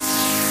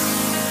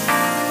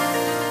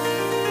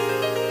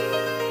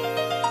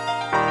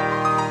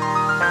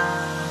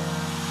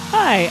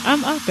Hi,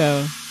 I'm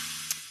Akko.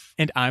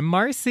 And I'm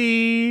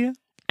Marcy.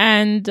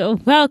 And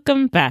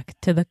welcome back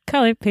to the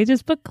Colored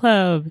Pages Book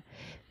Club.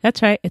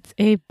 That's right, it's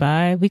a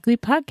bi-weekly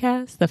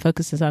podcast that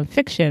focuses on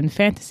fiction,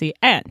 fantasy,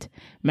 and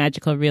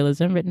magical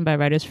realism written by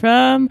writers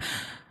from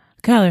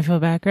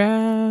colorful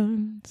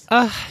backgrounds.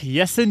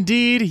 Yes,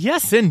 indeed.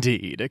 Yes,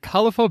 indeed. A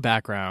colorful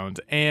background.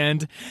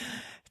 And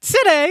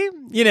today,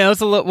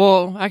 it's a little,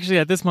 well, actually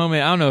at this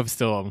moment, I don't know if it's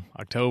still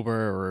October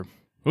or,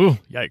 ooh,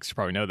 yikes, you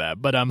probably know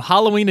that. But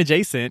Halloween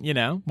adjacent,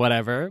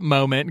 whatever,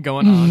 moment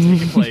going on,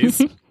 taking place.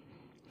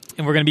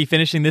 And we're going to be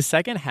finishing the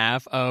second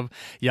half of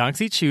Yang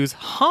Xi Chu's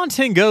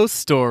haunting ghost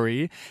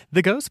story,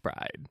 The Ghost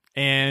Bride.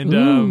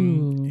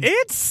 And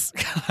it's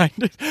kind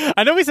of,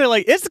 I know we say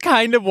like it's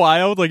kind of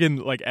wild, like in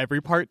like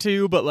every part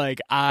too, but like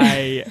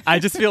I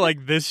just feel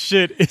like this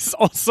shit is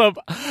also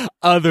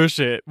other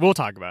shit. We'll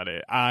talk about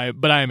it.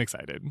 But I am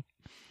excited.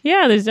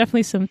 Yeah, there's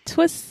definitely some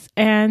twists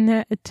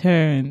and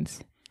turns.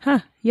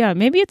 Yeah,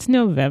 maybe it's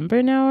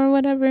November now or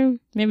whatever.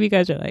 Maybe you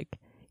guys are like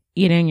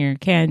eating your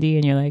candy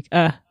and you're like,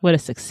 what a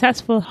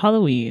successful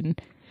Halloween.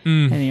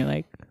 And you're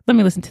like, let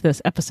me listen to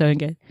this episode and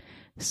get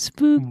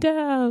spooked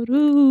out.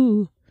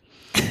 Ooh.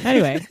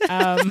 Anyway,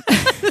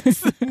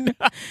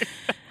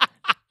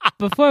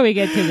 before we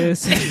get to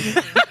this,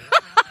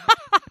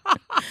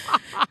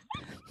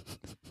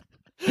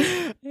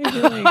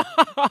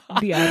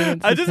 the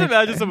audience. I just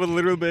imagine someone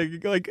literally being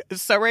like,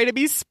 so ready to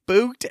be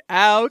spooked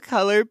out,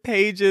 colored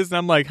pages. And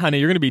I'm like, honey,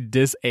 you're going to be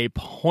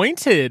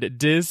disappointed.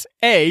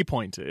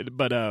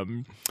 But,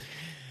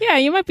 yeah,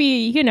 you might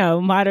be,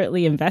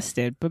 moderately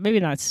invested, but maybe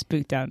not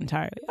spooked out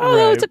entirely.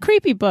 Although right. It's a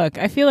creepy book.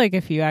 I feel like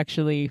if you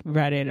actually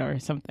read it or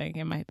something,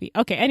 it might be.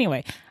 Okay,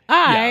 anyway,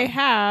 I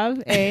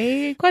have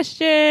a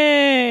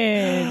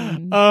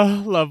question.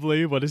 Oh,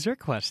 lovely. What is your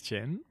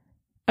question?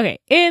 Okay,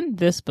 in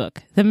this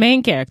book, the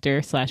main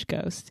character /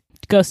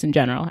 ghost in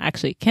general,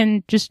 actually,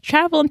 can just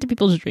travel into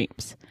people's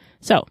dreams.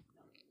 So,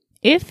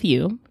 if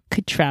you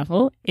could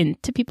travel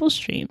into people's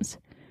dreams,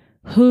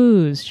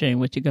 whose dream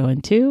would you go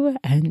into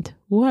and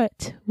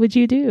what would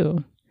you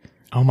do?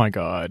 Oh my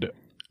God.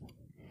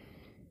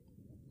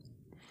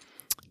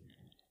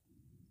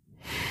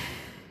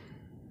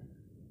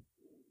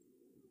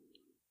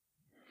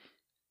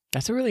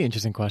 That's a really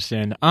interesting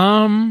question.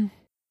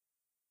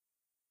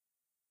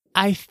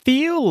 I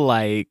feel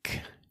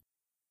like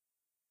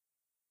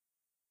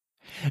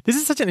this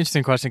is such an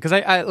interesting question because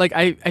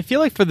I feel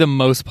like for the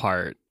most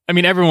part, I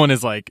mean, everyone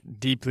is like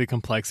deeply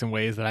complex in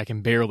ways that I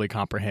can barely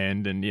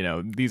comprehend, and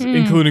these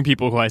including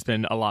people who I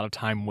spend a lot of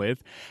time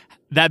with.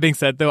 That being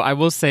said, though, I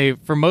will say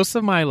for most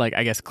of my like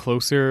I guess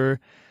closer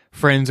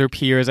friends or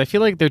peers, I feel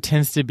like there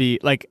tends to be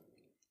like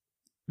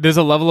there's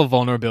a level of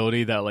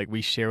vulnerability that like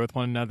we share with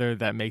one another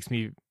that makes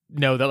me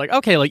know that like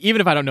okay, like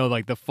even if I don't know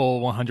like the full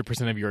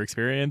 100% of your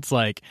experience,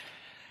 like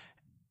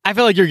I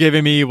feel like you're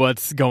giving me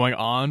what's going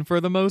on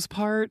for the most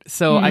part.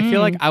 So I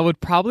feel like I would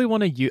probably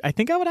want to I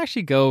think I would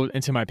actually go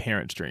into my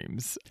parents'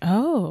 dreams.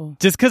 Oh.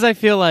 Just because I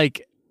feel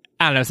like,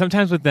 I don't know,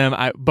 sometimes with them,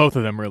 both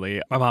of them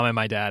really, my mom and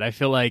my dad, I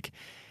feel like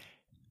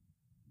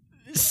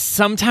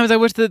sometimes I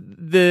wish that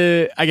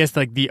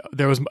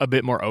there was a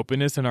bit more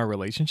openness in our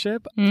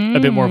relationship, a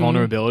bit more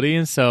vulnerability.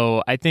 And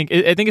so I think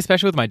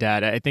especially with my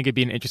dad, I think it'd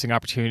be an interesting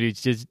opportunity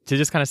to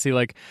just kind of see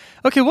like,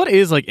 okay, what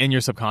is like in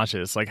your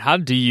subconscious? Like, how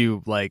do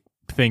you like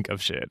think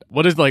of shit?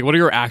 What are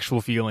your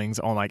actual feelings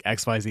on like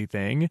XYZ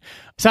thing?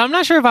 So I'm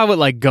not sure if I would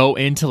like go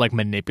into like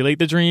manipulate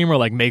the dream or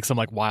like make some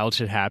like wild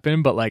shit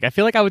happen, but like I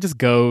feel like I would just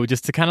go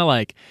just to kind of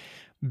like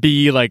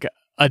be like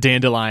a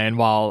dandelion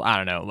while I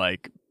don't know,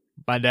 like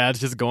my dad's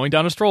just going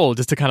down a stroll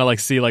just to kind of like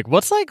see like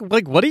what's like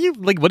what do you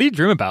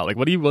dream about? Like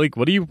what do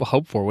you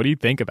hope for? What do you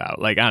think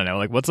about? Like I don't know,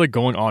 like what's like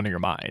going on in your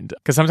mind?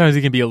 Because sometimes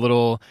it can be a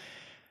little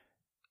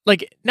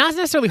like not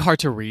necessarily hard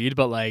to read,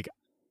 but like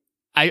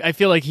I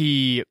feel like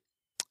he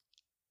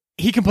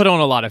can put on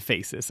a lot of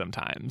faces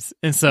sometimes.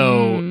 And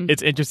so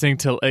it's interesting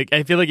to like,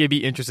 I feel like it'd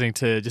be interesting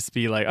to just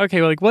be like,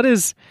 okay, well, like what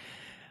is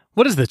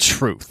the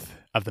truth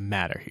of the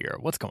matter here?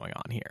 What's going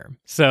on here?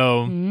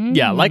 So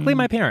yeah, likely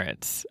my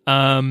parents.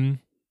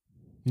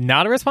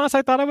 Not a response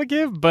I thought I would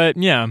give, but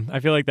yeah,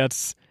 I feel like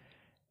that's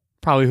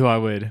probably who I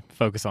would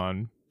focus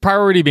on.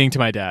 Priority being to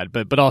my dad,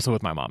 but also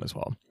with my mom as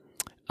well.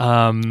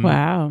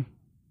 Wow.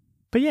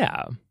 But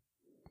yeah,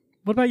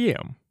 what about you?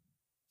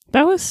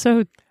 That was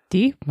so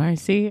deep,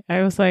 Marcy.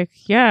 I was like,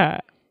 yeah,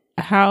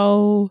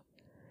 how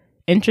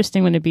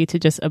interesting would it be to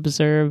just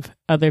observe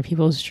other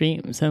people's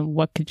dreams and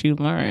what could you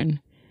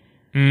learn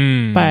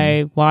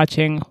by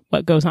watching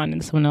what goes on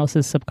in someone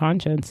else's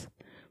subconscious?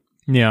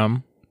 Yeah.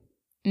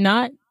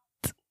 Not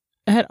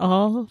at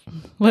all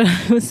what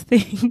I was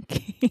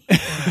thinking.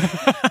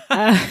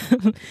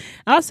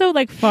 Also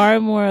like far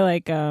more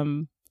like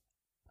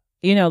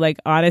like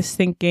honest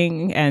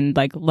thinking and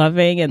like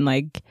loving and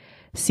like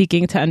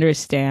seeking to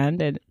understand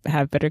and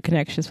have better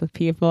connections with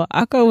people.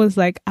 Akko was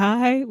like,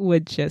 I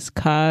would just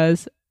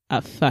cause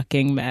a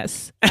fucking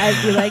mess.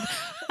 I'd be like,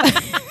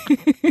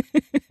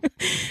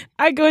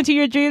 I'd go into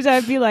your dreams.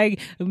 I'd be like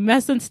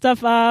messing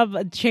stuff up,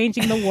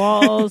 changing the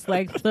walls,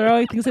 like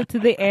throwing things into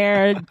the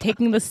air,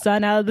 taking the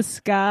sun out of the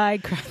sky,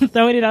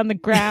 throwing it on the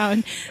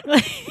ground.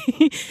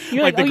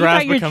 You're like the oh,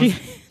 grass you got becomes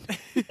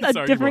a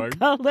Sorry, different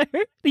color.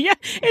 Yeah,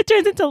 it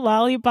turns into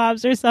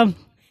lollipops or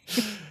something.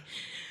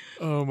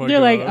 Oh my You're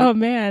God. like, oh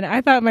man,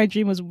 I thought my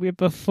dream was weird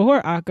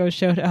before Akko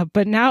showed up,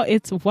 but now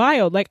it's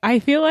wild. Like, I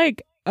feel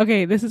like,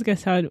 okay, this is gonna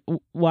sound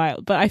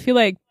wild, but I feel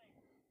like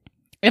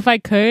if I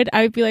could,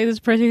 I would be like this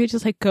person who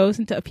just like goes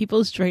into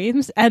people's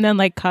dreams and then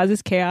like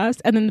causes chaos,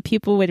 and then the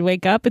people would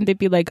wake up and they'd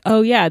be like,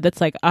 oh yeah, that's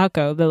like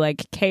Akko, the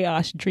like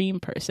chaos dream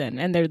person,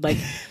 and there'd like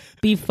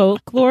be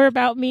folklore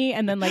about me,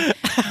 and then like,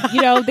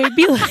 you know, they'd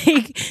be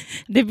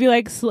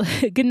like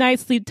good night,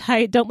 sleep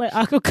tight, don't let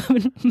Akko come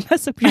and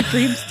mess up your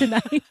dreams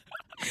tonight.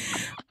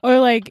 Or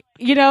like,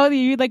 you know,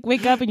 you like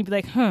wake up and you'd be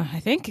like, I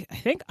think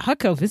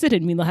Akko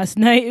visited me last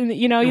night, and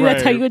you know,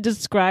 that's how you would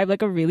describe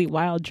like a really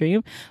wild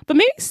dream. But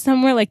maybe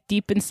somewhere like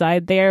deep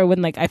inside there,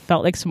 when like I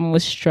felt like someone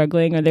was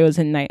struggling or there was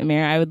a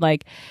nightmare, I would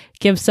like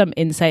give some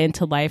insight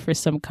into life or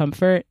some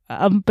comfort.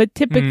 But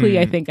typically,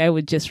 I think I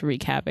would just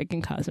wreak havoc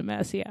and cause a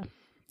mess. Yeah,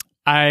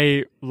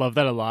 I love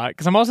that a lot,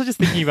 because I'm also just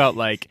thinking about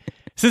like,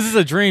 since it's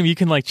a dream, you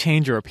can like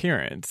change your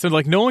appearance. So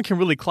like no one can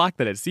really clock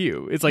that it's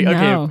you. It's like,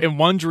 okay, in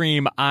one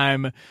dream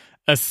I'm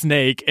a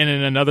snake, and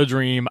in another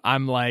dream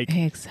I'm like,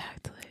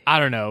 exactly, I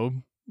don't know,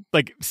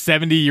 like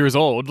 70 years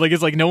old. Like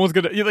it's like no one's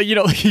gonna, you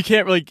know, like you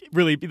can't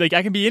really be like,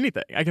 I can be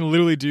anything. I can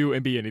literally do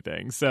and be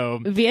anything. So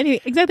be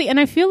anything, exactly. And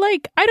I feel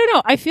like, I don't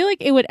know, I feel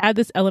like it would add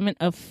this element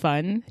of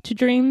fun to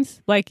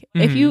dreams. Like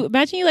if you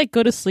imagine you like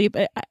go to sleep,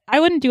 I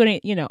wouldn't do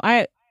any, you know,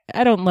 I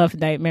don't love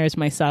nightmares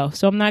myself,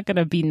 so I'm not going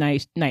to be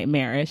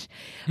nightmarish.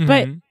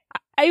 But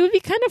it would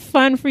be kind of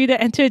fun for you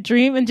to enter a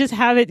dream and just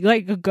have it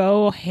like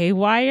go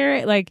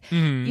haywire. Like,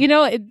 you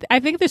know, I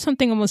think there's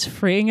something almost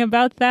freeing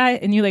about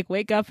that. And you like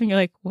wake up and you're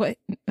like, what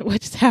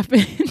just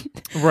happened?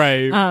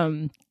 Right.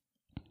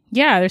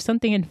 Yeah, there's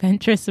something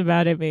adventurous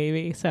about it,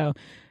 maybe. So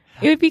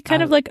it would be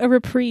kind of like a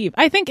reprieve.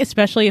 I think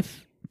especially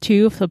if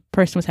the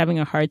person was having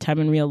a hard time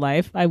in real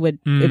life, I would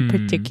in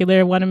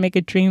particular want to make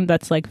a dream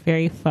that's like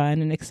very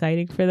fun and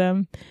exciting for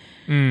them.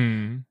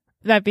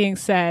 That being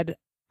said,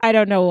 I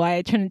don't know why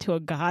I turned into a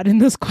god in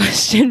this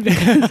question,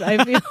 because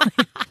I feel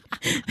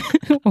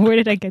like where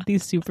did I get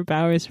these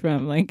superpowers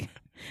from? Like,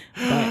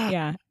 but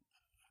yeah.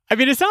 I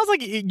mean, it sounds like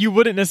you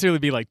wouldn't necessarily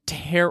be like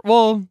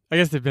well, I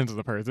guess it depends on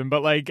the person,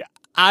 but like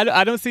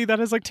I don't see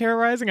that as like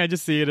terrorizing. I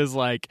just see it as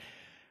like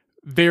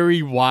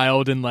very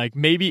wild and like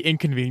maybe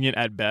inconvenient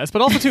at best,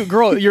 but also too,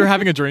 girl, you're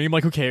having a dream,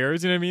 like who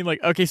cares? You know what I mean?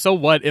 Like, okay, so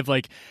what if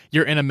like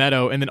you're in a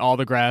meadow and then all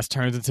the grass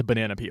turns into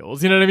banana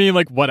peels? You know what I mean?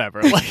 Like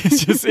whatever. Like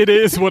it's just, it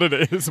is what it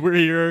is. We're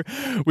here,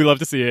 we love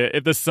to see it.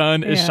 If the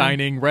sun is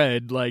shining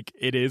red, like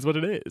it is what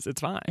it is.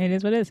 It's fine. It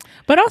is what it is.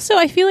 But also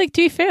I feel like,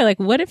 to be fair,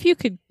 like what if you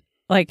could,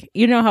 like,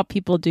 you know how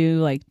people do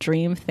like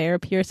dream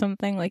therapy or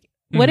something? Like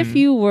what if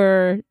you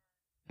were,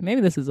 maybe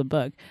this is a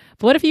book,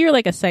 but what if you're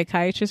like a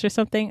psychiatrist or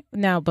something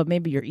now, but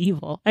maybe you're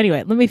evil?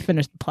 Anyway, let me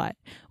finish the plot.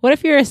 What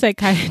if you're a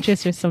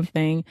psychiatrist or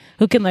something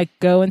who can like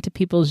go into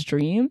people's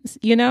dreams,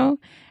 you know,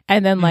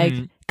 and then like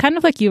kind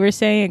of like you were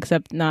saying,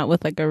 except not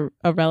with like a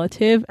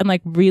relative, and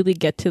like really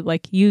get to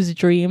like use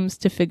dreams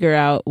to figure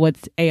out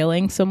what's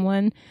ailing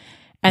someone,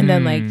 and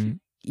then like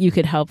you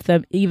could help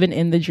them even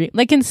in the dream,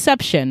 like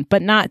Inception,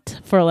 but not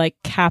for like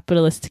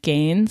capitalist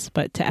gains,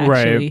 but to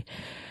actually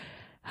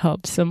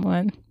help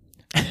someone.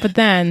 But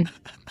then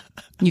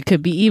you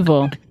could be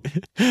evil,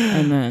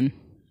 and then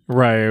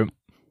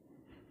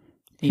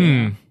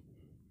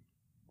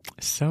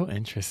so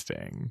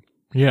interesting.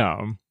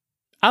 Yeah,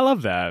 I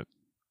love that.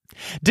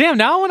 Damn,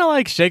 now I want to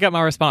like shake up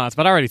my response,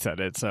 but I already said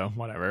it, so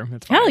whatever.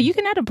 It's fine. Hell, you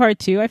can add a part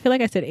 2. I feel like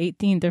I said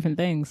 18 different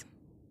things.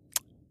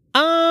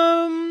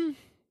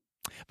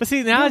 But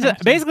see, now I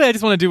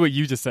just want to do what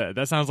you just said.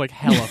 That sounds like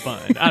hella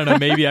fun. I don't know,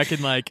 maybe I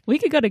can like, we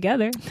could go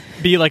together,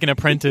 be like an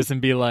apprentice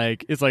and be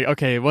like, it's like,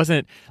 okay, it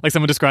wasn't like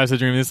someone describes a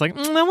dream and it's like,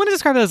 I want to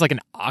describe it as like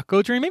an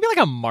Akko dream, maybe like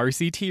a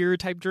Marcy tier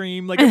type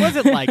dream. Like it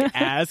wasn't like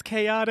as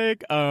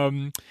chaotic.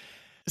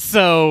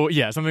 So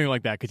yeah, something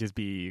like that could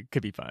be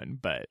fun,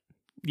 but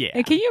yeah.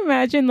 And can you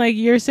imagine like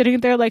you're sitting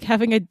there like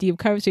having a deep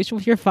conversation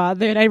with your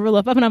father, and I roll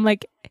up and I'm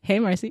like, hey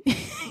Marcy.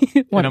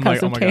 And I'm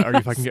like, oh my God,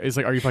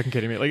 are you fucking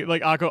kidding me?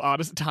 Like Akko,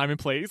 honest time and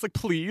place, like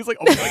please, like,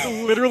 oh, like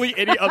literally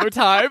any other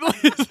time.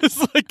 Like, it's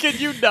just like, can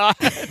you not?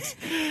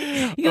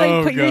 You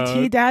like put your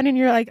tea down and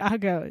you're like,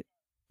 Akko,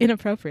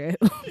 inappropriate.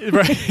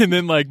 Right. And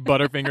then like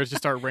butterfingers just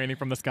start raining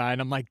from the sky,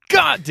 and I'm like,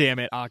 God damn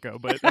it, Akko.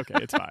 But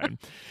okay, it's fine.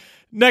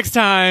 Next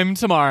time,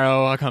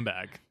 tomorrow, I'll come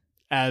back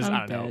as,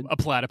 I don't know, a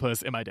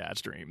platypus in my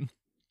dad's dream.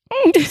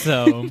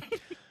 So,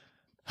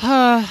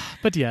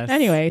 but yes.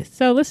 Anyway,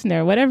 so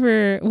listener,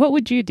 what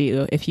would you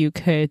do if you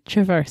could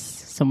traverse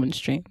someone's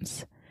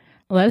dreams?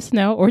 Let us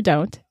know, or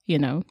don't, you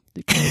know,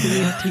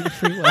 to your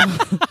free will.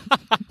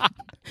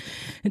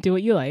 Do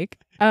what you like.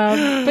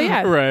 But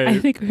yeah, I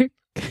think we're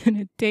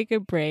gonna take a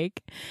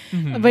break.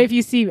 But if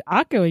you see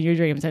Akko in your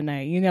dreams at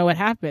night, you know what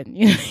happened.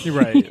 You know,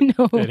 right. you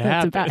know what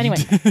it's about. Anyway.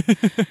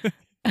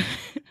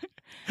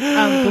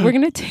 But we're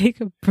going to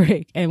take a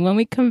break. And when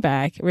we come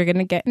back, we're going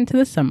to get into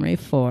the summary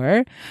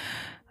for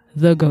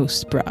The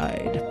Ghost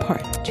Bride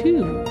Part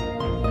 2.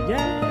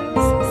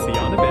 Yes. See you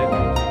on a bit.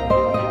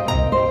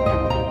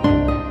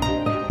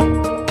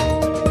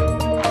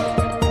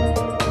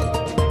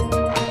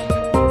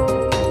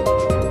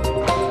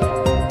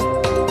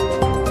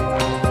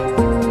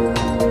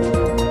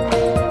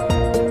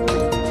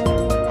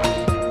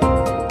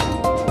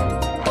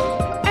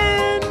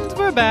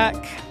 Back.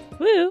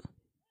 Woo.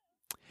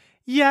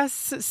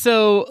 Yes,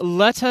 so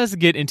let us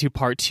get into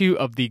part 2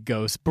 of The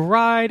Ghost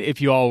Bride. If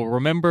you all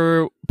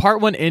remember,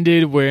 part 1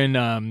 ended when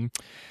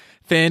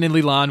Finn and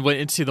Leland went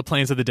into the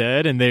Plains of the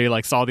Dead and they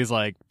like saw these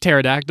like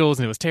pterodactyls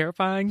and it was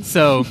terrifying.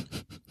 So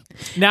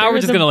now we're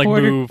just gonna like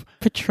move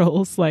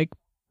patrols, like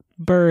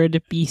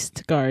bird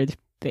beast guard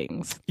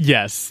things.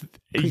 Yes.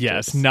 Creatures.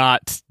 Yes,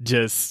 not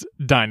just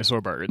dinosaur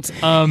birds.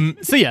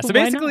 So yeah, so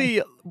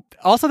basically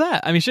also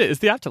that. I mean shit, it's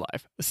the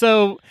afterlife.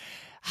 So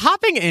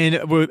hopping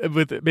in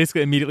with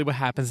basically immediately what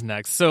happens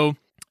next. So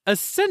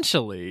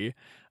essentially,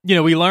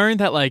 we learned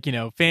that like,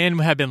 Fan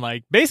had been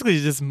like basically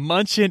just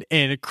munching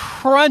and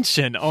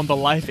crunching on the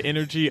life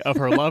energy of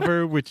her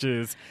lover, which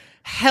is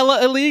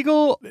hella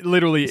illegal,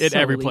 literally in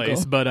every illegal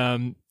place. But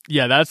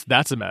yeah,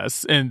 that's a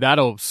mess, and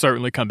that'll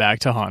certainly come back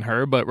to haunt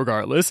her. But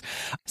regardless,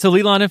 so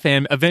Leland and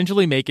Fan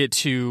eventually make it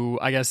to,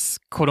 I guess,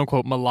 quote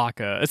unquote,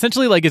 Malacca.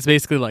 Essentially, like it's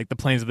basically like the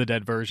Plains of the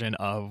Dead version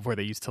of where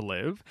they used to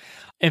live.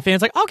 And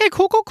Fan's like, okay,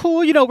 cool.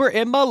 We're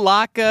in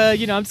Malacca.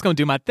 I'm just gonna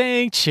do my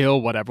thing,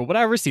 chill,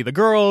 whatever. See the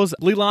girls.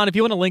 Leland, if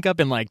you want to link up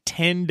in like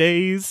 10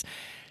 days.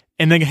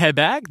 And then head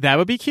back, that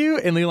would be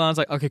cute. And Leland's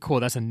like, okay, cool.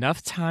 That's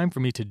enough time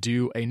for me to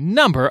do a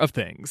number of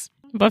things.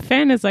 But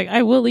Fan is like,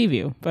 I will leave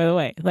you, by the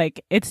way.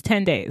 Like, it's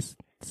 10 days.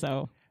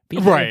 So,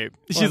 right.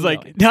 She's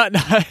like, not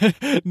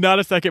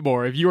a second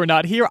more. If you are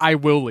not here, I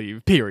will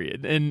leave,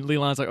 period. And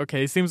Leland's like,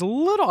 okay, seems a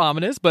little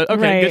ominous, but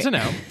okay, right. Good to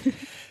know.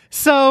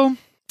 So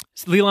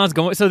Leland's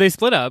going, so they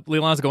split up.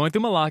 Leland's going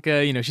through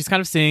Malacca. She's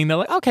kind of seeing that,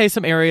 like, okay,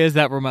 some areas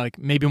that were like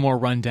maybe more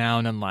run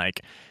down and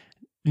like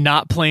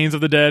not Plains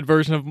of the Dead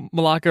version of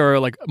Malacca or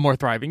like more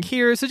thriving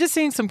here. So just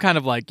seeing some kind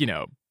of like,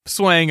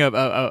 swaying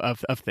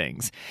of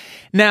things.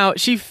 Now,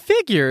 she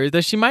figured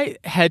that she might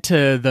head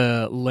to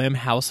the Lim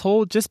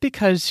household just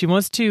because she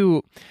wants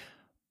to.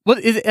 Well,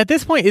 at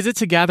this point, is it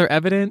to gather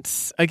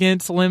evidence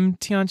against Lim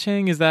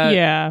Tiancheng? Is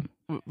that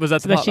was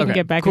that so that she can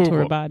get back into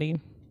her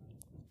body?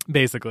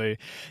 Basically,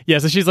 yeah.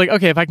 So she's like,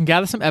 okay, if I can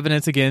gather some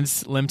evidence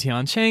against Lim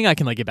Tiancheng, I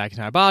can like get back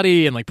into my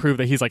body and like prove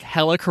that he's like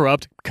hella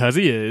corrupt because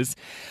he is.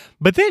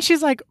 But then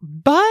she's like,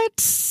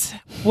 but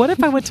what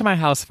if I went to my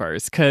house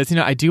first? Because,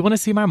 I do want to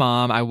see my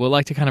mom. I would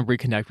like to kind of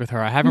reconnect with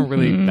her. I didn't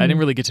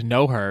really get to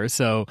know her.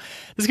 So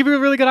this could be a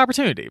really good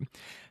opportunity.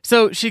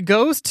 So she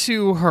goes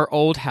to her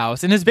old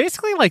house and it's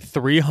basically like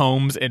 3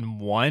 homes in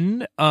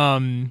one.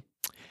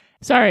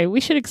 Sorry,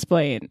 we should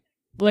explain.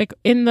 Like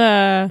in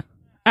the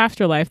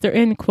afterlife, they're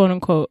in quote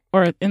unquote,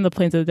 or in the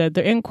Plains of the Dead,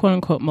 they're in quote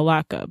unquote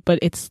Malacca, but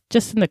it's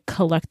just in the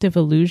collective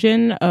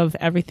illusion of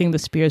everything the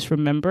spirits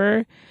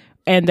remember.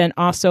 And then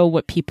also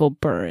what people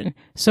burn.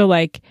 So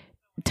like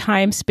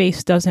time,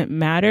 space doesn't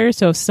matter.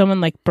 So if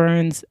someone like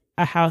burns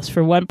a house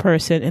for one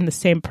person and the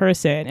same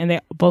person and they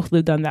both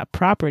lived on that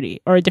property,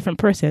 or a different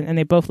person and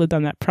they both lived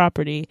on that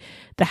property,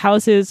 the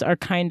houses are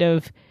kind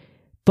of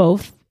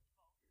both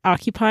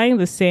occupying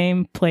the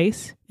same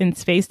place in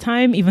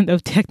space-time, even though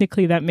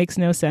technically that makes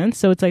no sense.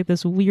 So it's like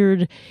this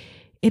weird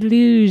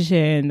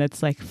illusion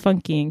that's like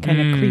funky and kind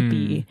of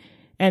creepy.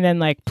 And then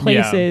like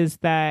places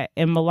that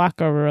in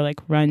Malacca were like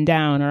run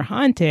down or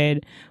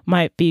haunted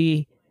might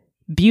be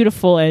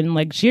beautiful and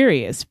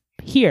luxurious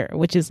here,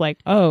 which is like,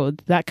 oh,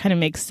 that kind of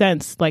makes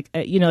sense. Like,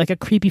 like a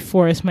creepy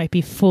forest might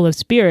be full of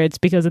spirits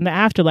because in the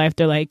afterlife,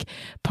 they're like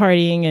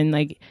partying and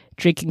like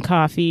drinking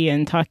coffee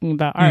and talking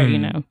about art,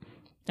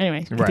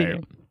 Anyway, continue.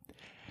 Right.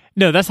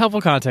 No, that's helpful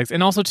context.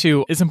 And also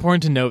too, it's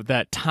important to note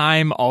that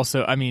time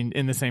also, I mean,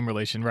 in the same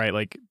relation, right?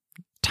 Like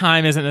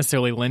time isn't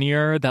necessarily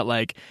linear, that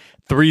like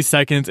 3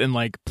 seconds in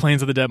like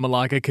Plains of the Dead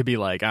Malacca could be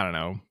like, I don't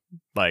know,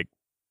 like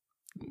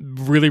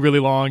really, really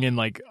long and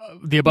like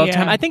the above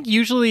time. I think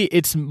usually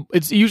it's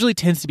usually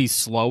tends to be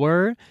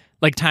slower.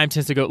 Like time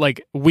tends to go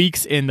like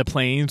weeks in the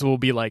Plains will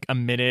be like a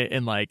minute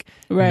in like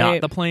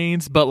not the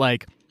Plains, but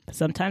like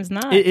sometimes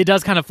not. It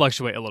does kind of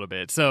fluctuate a little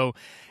bit. So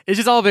it's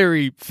just all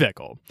very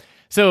fickle.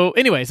 So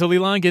anyway, so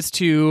Leland gets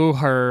to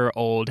her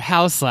old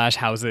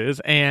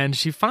house/houses and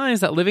she finds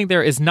that living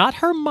there is not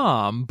her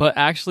mom, but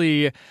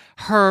actually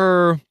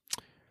her,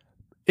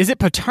 is it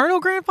paternal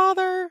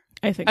grandfather?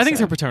 I think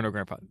it's her paternal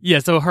grandfather. Yeah,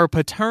 so her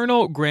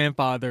paternal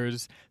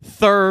grandfather's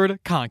 3rd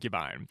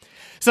concubine.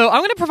 So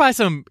I'm going to provide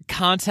some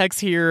context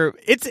here.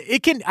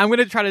 I'm going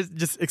to try to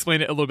just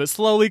explain it a little bit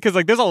slowly because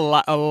like there's a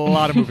lot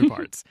of moving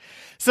parts.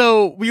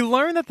 So we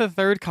learn that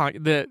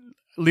that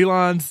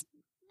Leland's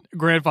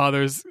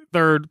grandfather's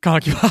 3rd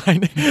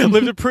concubine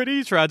lived a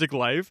pretty tragic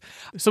life.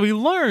 So we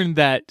learned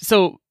that,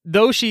 so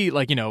though she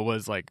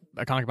was like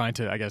a concubine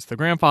to, I guess, the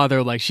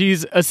grandfather, like she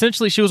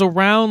was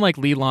around like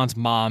Leland's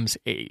mom's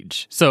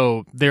age.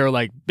 So they're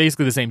like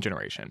basically the same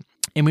generation.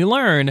 And we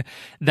learn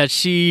that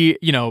she,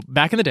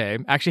 back in the day,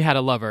 actually had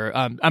a lover.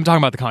 I'm talking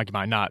about the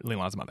concubine, not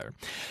Leland's mother.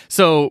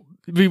 So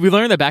we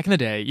learned that back in the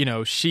day,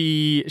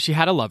 she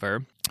had a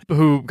lover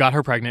who got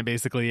her pregnant,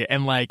 basically,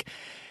 and like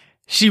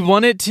she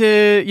wanted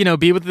to,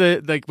 be with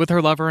with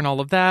her lover and all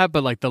of that,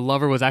 but like the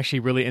lover was actually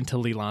really into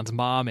Leland's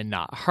mom and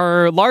not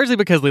her, largely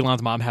because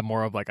Leland's mom had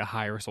more of like a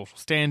higher social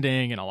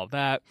standing and all of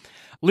that.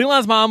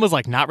 Leland's mom was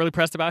like not really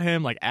pressed about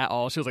him like at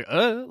all. She was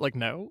like,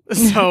 no.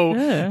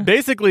 So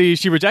basically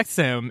she rejects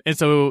him. And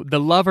so the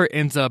lover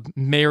ends up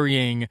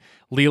marrying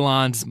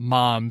Leland's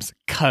mom's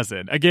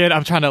cousin. Again,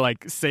 I'm trying to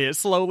like say it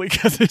slowly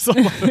because there's a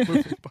lot of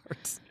moving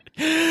parts.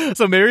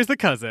 So marries the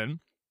cousin.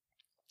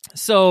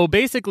 So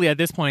basically at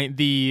this point,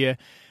 the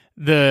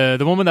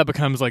woman that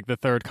becomes like the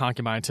third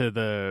concubine to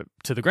the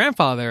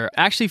grandfather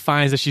actually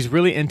finds that she's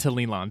really into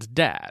Leland's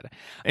dad,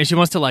 and she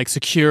wants to like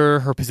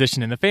secure her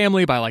position in the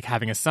family by like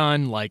having a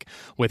son like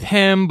with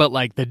him. But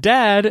like the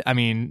dad, I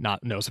mean,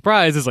 no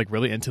surprise, is like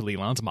really into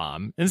Leland's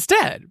mom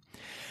instead.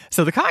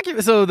 So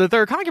the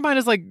third concubine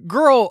is like,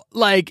 girl,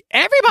 like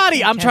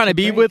everybody I'm trying to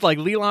be with, like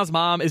Leland's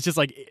mom is just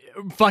like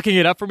fucking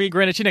it up for me.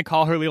 Granted, she didn't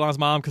call her Leland's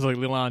mom because like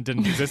Leland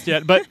didn't exist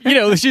yet, but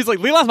she's like,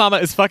 Leland's mama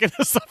is fucking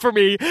this up for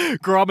me.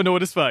 Girl, I'm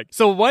annoyed as fuck.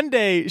 So one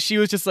day she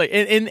was just like,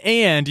 and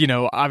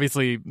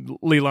obviously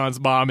Leland's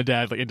mom and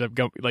dad like end up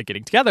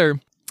getting together.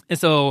 And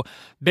so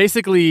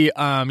basically,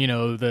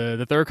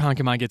 the third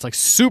concubine gets like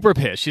super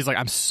pissed. She's like,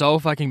 I'm so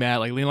fucking mad.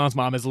 Like Leland's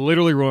mom is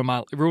literally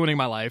ruining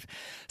my life.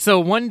 So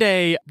one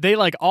day they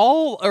like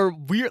all are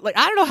weird. Like,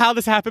 I don't know how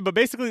this happened, but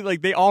basically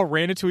like they all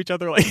ran into each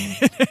other. Like,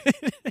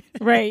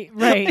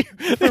 right.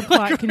 For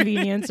plot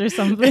convenience or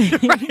something.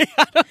 Right?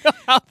 I don't know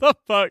how the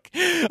fuck.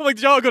 I'm like,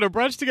 did y'all go to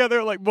brunch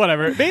together? Like,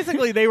 whatever.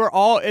 Basically, they were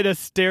all in a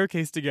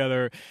staircase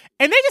together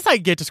and they just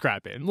like get to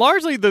scrapping.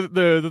 Largely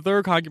the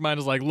third concubine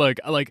is like, look,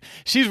 like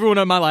she's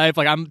ruining my life.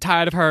 Like, I'm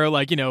tired of her.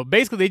 Like,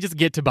 basically they just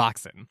get to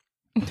boxing.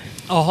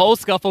 A whole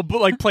scuffle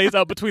like plays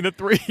out between the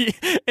three,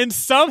 and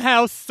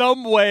somehow,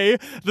 some way,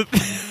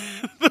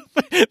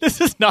 this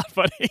is not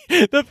funny.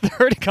 The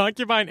third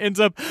concubine ends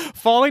up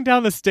falling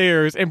down the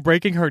stairs and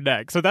breaking her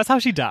neck. So that's how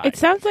she died. It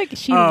sounds like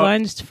she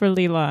lunged for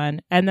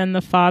Leland, and then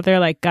the father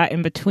like got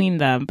in between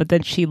them, but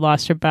then she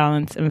lost her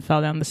balance and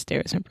fell down the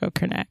stairs and broke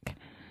her neck.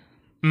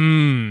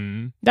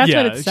 That's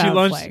what it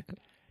sounds like.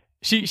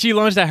 She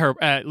lunged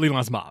at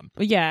Leland's mom.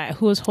 Yeah,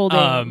 who was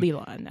holding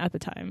Leland at the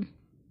time.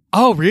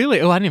 Oh,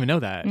 really? Oh, I didn't even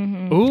know that.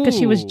 Because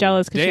she was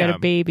jealous because she had a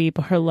baby,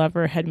 but her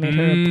lover had made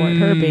her report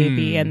her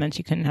baby, and then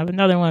she couldn't have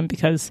another one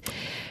because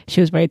she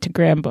was married to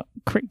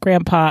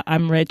Grandpa,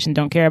 I'm rich and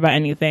don't care about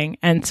anything.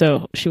 And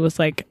so she was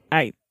like,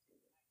 I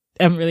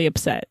am really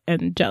upset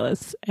and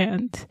jealous,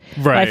 and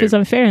life is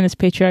unfair in this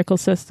patriarchal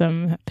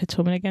system that pits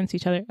women against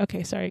each other.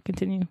 Okay, sorry,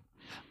 continue.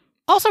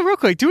 Also, real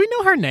quick, do we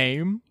know her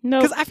name? No.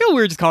 Because I feel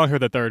weird just calling her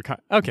the third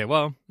okay,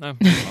 well.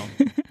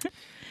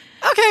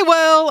 Okay,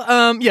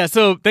 well, yeah,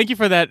 so thank you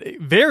for that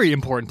very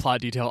important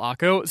plot detail,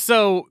 Akko.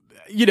 So,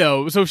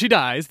 so she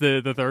dies,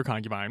 the third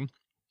concubine.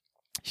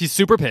 She's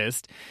super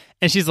pissed.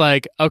 And she's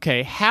like,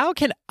 okay, how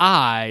can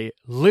I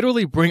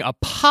literally bring a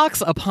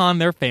pox upon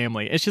their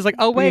family? And she's like,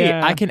 oh, wait,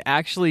 I can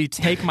actually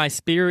take my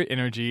spirit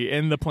energy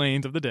in the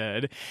planes of the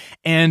dead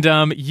and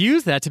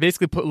use that to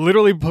basically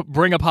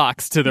bring a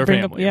pox to their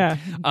family.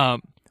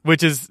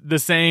 Which is the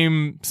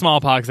same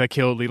smallpox that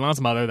killed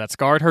Leland's mother, that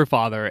scarred her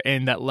father,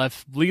 and that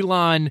left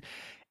Leland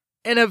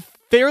in a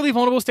fairly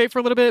vulnerable state for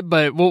a little bit,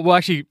 but we'll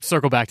actually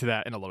circle back to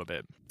that in a little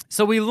bit.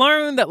 So we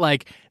learn that,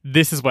 like,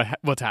 this is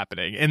what's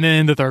happening. And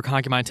then the third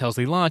concubine tells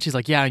Leland, she's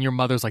like, yeah, and your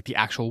mother's, like, the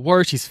actual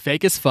worst. She's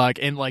fake as fuck.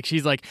 And, like,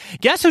 she's like,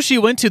 guess who she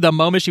went to the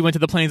moment she went to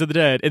the plains of the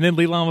dead? And then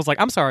Leland was like,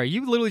 I'm sorry,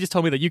 you literally just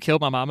told me that you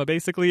killed my mama,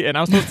 basically, and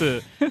I was supposed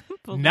to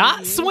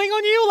not swing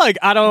on you? Like,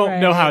 I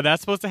don't know how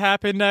that's supposed to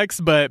happen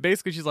next. But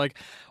basically, she's like,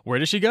 where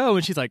did she go?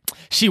 And she's like,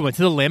 she went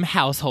to the Lim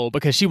household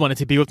because she wanted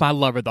to be with my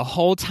lover the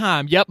whole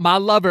time. Yep, my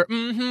lover.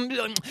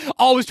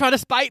 Always trying to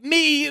spite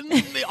me.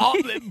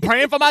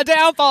 Praying for my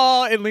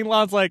downfall. And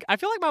Leland's like, I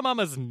feel like my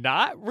mama's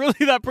not really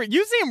that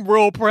you seem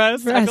real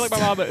pressed. I feel like my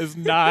mama is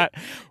not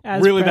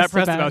really that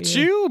pressed about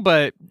you.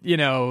 But,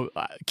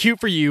 cute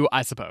for you,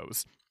 I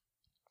suppose.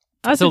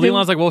 Also, so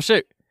Leland's like, well,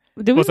 shit.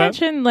 Did we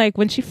mention, like,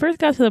 when she first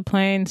got to the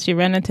plains, she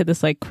ran into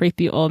this, like,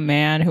 creepy old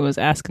man who was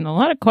asking a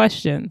lot of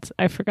questions.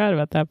 I forgot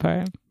about that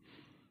part.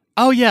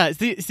 Oh, yeah.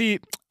 See,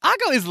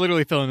 Akko is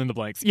literally filling in the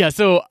blanks. Yeah,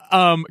 so,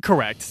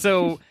 correct.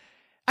 So,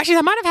 actually,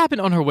 that might have happened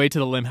on her way to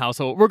the Lim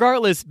household.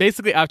 Regardless,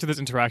 basically after this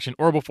interaction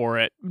or before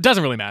it,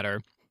 doesn't really matter.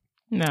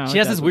 No, she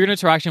has this weird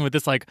interaction with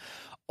this, like,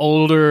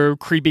 older,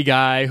 creepy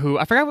guy who,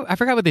 I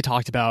forgot what they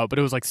talked about, but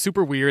it was, like,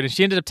 super weird. And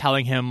she ended up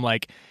telling him,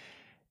 like,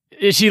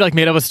 she like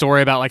made up a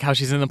story about like how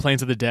she's in the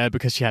plains of the dead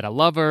because she had a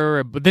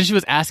lover, but then she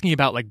was asking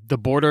about like the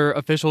border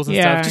officials and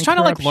stuff, just trying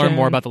to like learn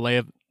more about the lay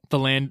of the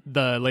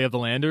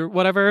land or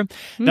whatever.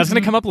 That's going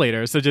to come up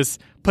later, so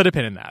just put a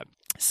pin in that.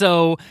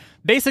 So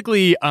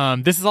basically,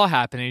 this is all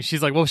happening.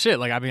 She's like, well, shit.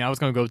 Like, I mean, I was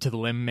going to go to the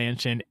Lim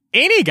Mansion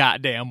any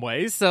goddamn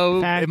way.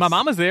 So if my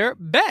mama's there,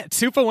 bet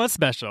 2-for-1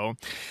 special.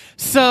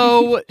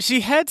 So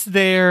she heads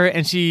there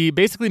and she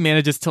basically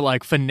manages to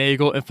like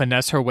finagle and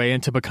finesse her way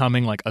into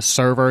becoming like a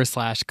server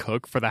 /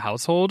 cook for the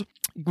household.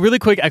 Really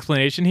quick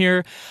explanation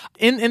here.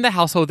 In the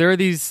household, there are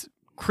these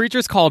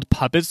creatures called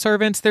puppet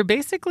servants. They're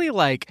basically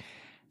like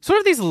sort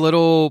of these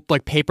little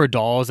like paper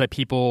dolls that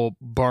people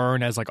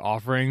burn as like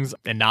offerings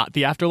and not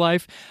the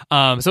afterlife.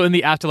 So in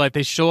the afterlife,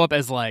 they show up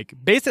as like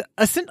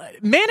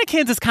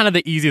mannequins is kind of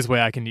the easiest way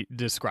I can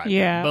describe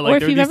yeah. them. But, like, or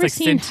if you've ever like,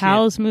 seen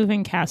Howl's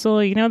Moving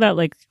Castle, you know that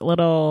like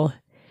little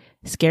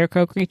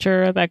scarecrow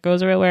creature that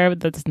goes everywhere but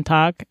that doesn't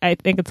talk? I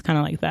think it's kind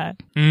of like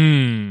that.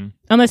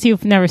 Unless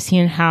you've never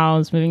seen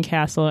Howl's Moving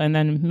Castle, and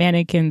then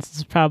mannequins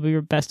is probably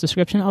your best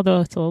description, although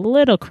it's a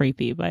little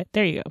creepy, but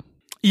there you go.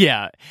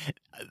 Yeah.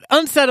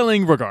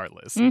 Unsettling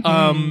regardless.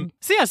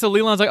 So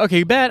Leland's like,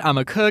 okay, bet I'm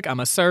a cook, I'm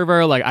a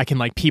server, like I can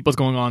like peep what's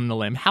going on in the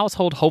Lim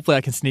household. Hopefully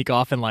I can sneak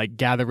off and like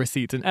gather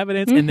receipts and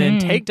evidence and then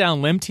take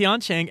down Lim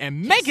Tianqing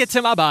and make it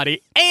to my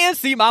body and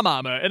see my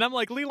mama. And I'm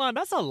like, Leland,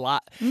 that's a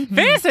lot.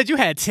 Van said you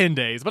had 10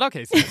 days, but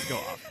okay, so let's go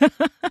off.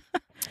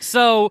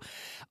 So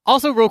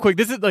also, real quick,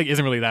 this is like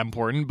isn't really that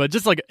important, but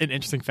just like an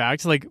interesting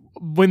fact, like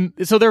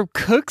so there are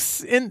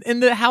cooks in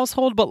the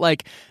household, but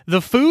like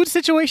the food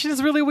situation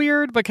is really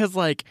weird because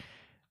like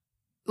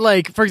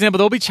for example,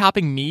 they'll be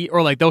chopping meat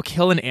or like they'll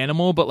kill an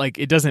animal, but like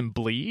it doesn't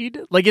bleed.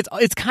 Like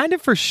it's kind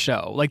of for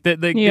show. Like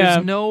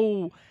there's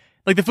no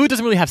like the food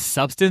doesn't really have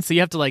substance, so you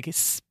have to like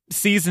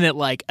season it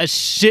like a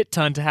shit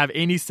ton to have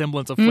any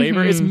semblance of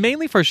flavor. It's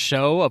mainly for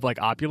show of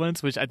like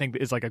opulence, which I think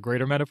is like a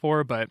greater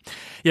metaphor. But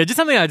yeah, just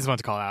something I just want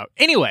to call out.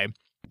 Anyway.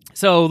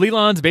 So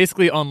Leland's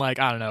basically on like,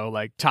 I don't know,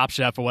 like Top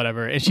Chef or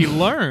whatever. And she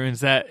learns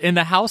that in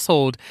the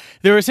household,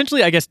 there are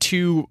essentially, I guess,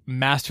 two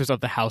masters of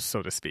the house,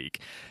 so to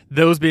speak.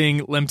 Those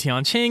being Lim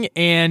Tianqing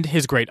and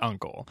his great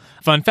uncle.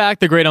 Fun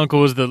fact, the great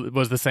uncle was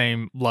the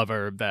same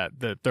lover that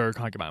the third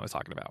concubine was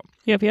talking about.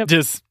 Yep.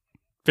 Just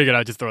figured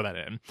I'd just throw that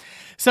in.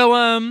 So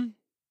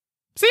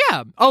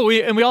yeah. Oh,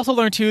 we also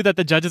learned too that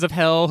the judges of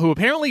hell, who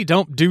apparently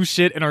don't do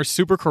shit and are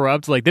super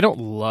corrupt, like they don't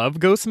love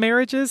ghost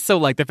marriages. So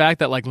like the fact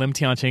that like Lim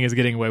Tianqing is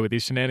getting away with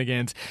these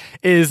shenanigans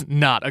is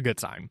not a good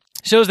sign.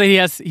 Shows that he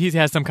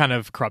has some kind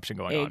of corruption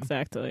going on.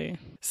 Exactly.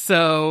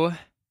 So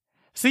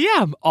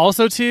yeah.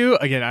 Also too,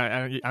 again,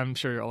 I'm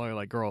sure y'all are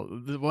like, girl,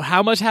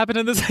 how much happened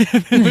in this in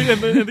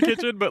the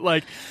kitchen? But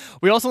like,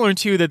 we also learned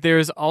too that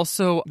there's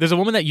a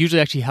woman that usually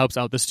actually helps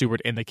out the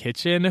steward in the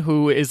kitchen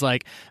who is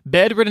like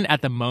bedridden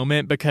at the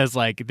moment because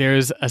like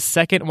there's a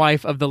second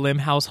wife of the Lim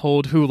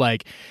household who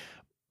like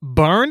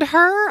burned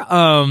her.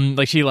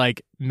 Like she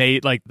like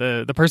made like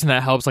the person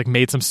that helps like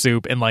made some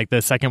soup and like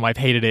the second wife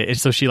hated it, and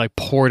so she like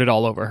poured it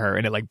all over her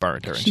and it like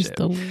burned her. She's and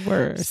shit. The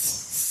worst.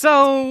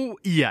 So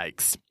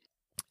yikes.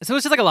 So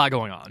it's just like a lot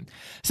going on.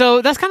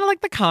 So that's kind of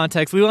like the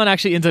context. Leland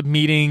actually ends up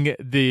meeting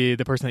the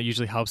person that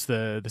usually helps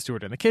the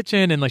steward in the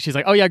kitchen, and like she's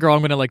like, "Oh yeah, girl,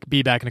 I'm gonna like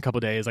be back in a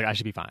couple days. Like I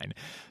should be fine."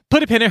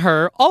 Put a pin in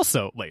her.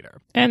 Also later,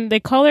 and they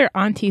call her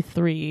Auntie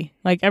 3.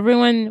 Like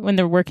everyone when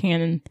they're working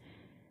in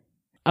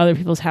other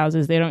people's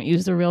houses, they don't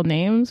use the real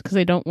names because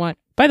they don't want.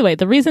 By the way,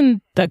 the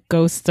reason that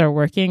ghosts are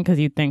working, because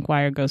you think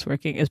why are ghosts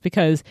working, is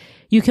because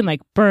you can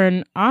like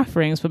burn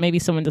offerings, but maybe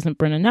someone doesn't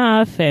burn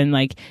enough, and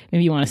like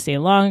maybe you want to stay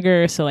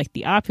longer. So like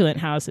the opulent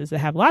houses that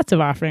have lots of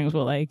offerings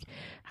will like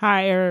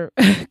hire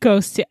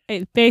ghosts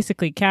to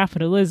basically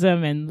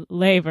capitalism and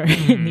labor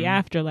in the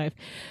afterlife.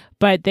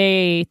 But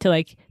they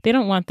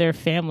don't want their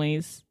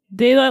families.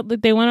 They want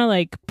to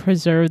like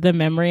preserve the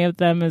memory of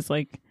them as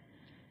like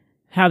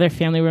how their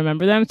family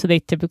remember them. So they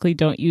typically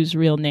don't use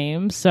real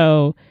names.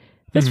 So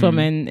this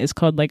woman is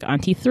called like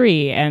Auntie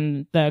 3,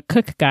 and the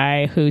cook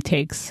guy who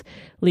takes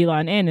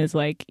Leland in is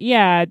like,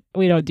 yeah,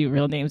 we don't do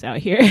real names out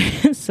here.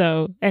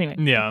 So anyway,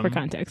 for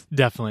context.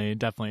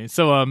 Definitely.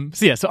 So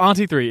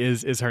Auntie 3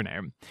 is her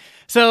name.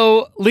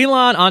 So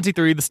Leland, Auntie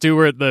 3, the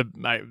steward, the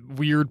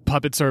weird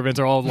puppet servants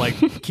are all like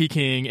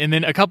kikiing, and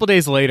then a couple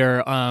days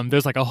later,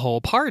 there's like a whole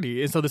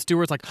party, and so the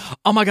steward's like,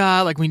 oh my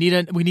god, like we need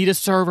a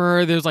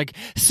server. There's like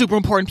super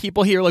important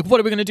people here. Like what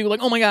are we gonna do?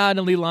 Like oh my god,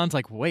 and Leland's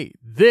like, wait,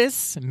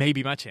 this may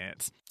be my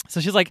chance. So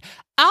she's like,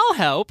 I'll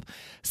help.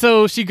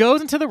 So she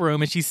goes into the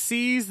room and she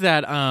sees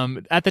that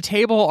at the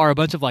table are a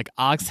bunch of like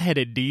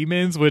ox-headed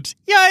demons, which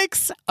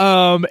yikes.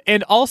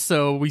 And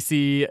also we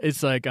see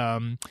it's like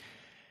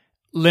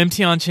Lim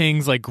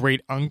Tianqing's like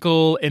great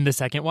uncle and the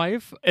second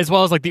wife, as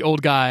well as like the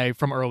old guy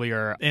from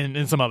earlier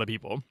and some other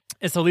people.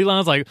 And so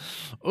Leland's like,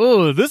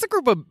 oh, this is a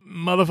group of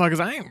motherfuckers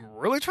I ain't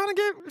really trying to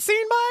get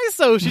seen by.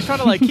 So she's trying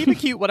to like keep it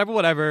cute,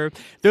 whatever.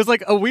 There's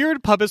like a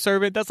weird puppet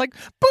servant that's like,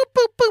 boop,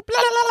 boop, boop, la,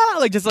 la, la,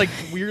 like just like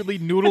weirdly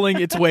noodling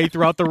its way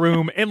throughout the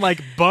room and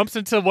like bumps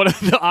into one of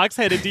the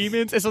ox-headed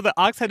demons. And so the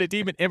ox-headed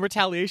demon in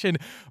retaliation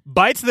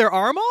bites their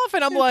arm off.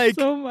 And I'm like,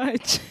 so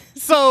much.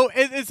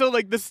 so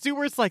like the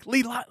steward's like,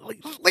 Leland,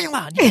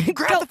 you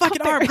grab the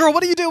fucking arm, girl.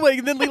 What are you doing?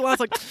 And then Leland's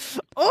like,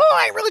 oh,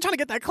 I ain't really trying to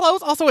get that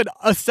close. Also,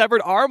 a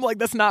severed arm, like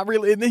that's not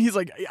really. And then he's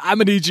like, I'm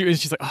gonna need you. And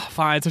she's like, oh,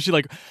 fine. So she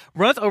like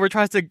runs over,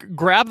 tries to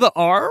grab the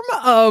arm,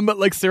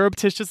 like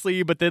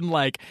surreptitiously. But then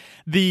like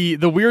the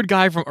weird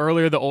guy from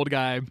earlier, the old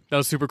guy that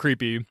was super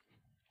creepy,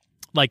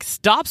 like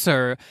stops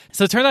her.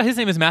 So it turns out his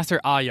name is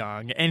Master Ah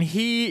Young, and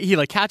he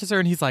like catches her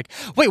and he's like,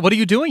 wait, what are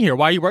you doing here?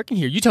 Why are you working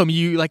here? You told me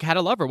you like had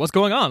a lover. What's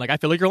going on? Like, I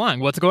feel like you're lying.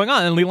 What's going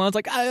on? And Leland's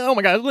like, oh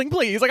my god, like,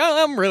 please, like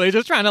I'm really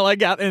just trying to like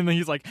get. And then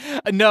he's like,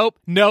 nope,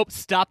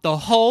 stop the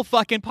whole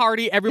fucking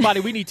party, everybody.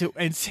 We need to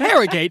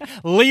interrogate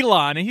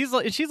Leland.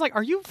 And she's like,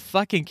 are you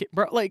fucking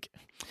bro? Like.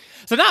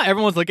 So now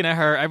everyone's looking at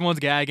her, everyone's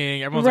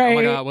gagging, everyone's like, oh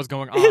my god, what's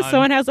going on?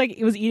 Someone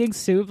was eating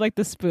soup, like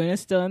the spoon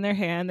is still in their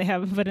hand, they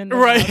haven't put it in their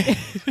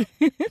mouth.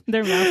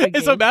 Their mouth again.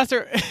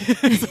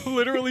 And so so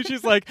literally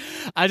she's like,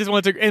 I just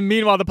want to, and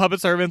meanwhile the puppet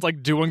servant's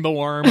like doing the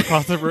worm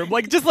across the room,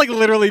 like just like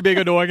literally being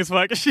annoying as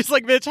fuck. She's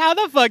like, bitch, how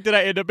the fuck did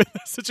I end up in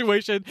this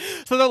situation?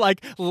 So they're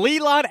like,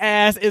 Leland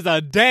Ass is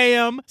a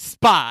damn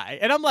spy.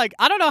 And I'm like,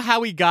 I don't know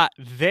how we got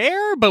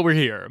there, but we're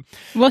here.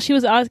 Well, she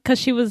was, because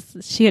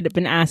she had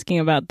been asking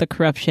about the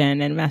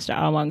corruption, and Master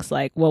Awang's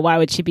like, well, why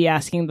would she be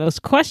asking those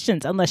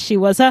questions unless she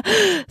was a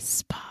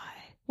spy?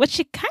 Which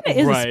she kind of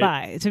is a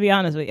spy, to be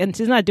honest with you. And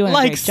she's not doing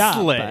like a great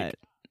job, but,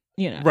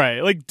 you know.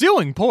 Right, like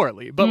doing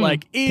poorly, but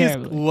like is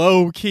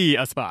low-key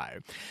a spy.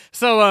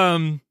 So,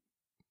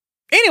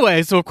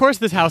 anyway, so of course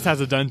this house has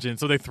a dungeon,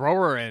 so they throw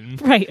her in.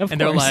 Right, of and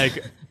course.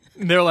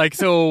 They're like,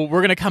 so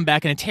we're going to come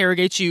back and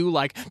interrogate you,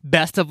 like,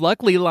 best of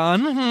luck,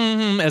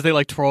 Leland, as they,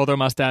 like, twirl their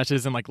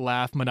mustaches and, like,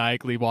 laugh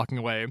maniacally walking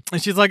away.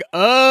 And she's like,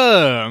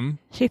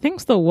 She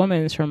thinks the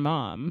woman's her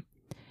mom,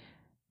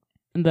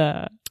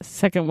 the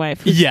second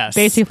wife, who's yes,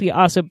 basically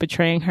also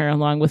betraying her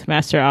along with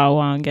Master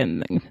Awang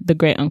and the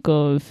great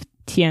uncle of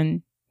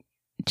Tian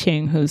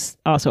Ching, who's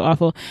also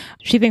awful.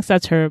 She thinks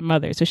that's her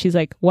mother. So she's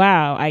like,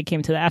 wow, I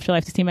came to the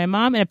afterlife to see my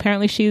mom, and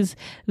apparently she's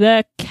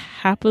the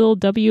capital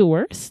W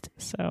worst.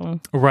 So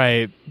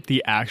right,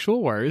 the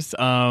actual worst.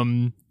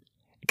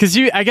 Because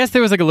I guess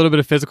there was like a little bit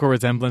of physical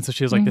resemblance, so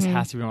she was like, this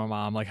has to be my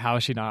mom. Like, how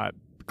is she not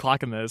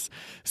clocking this?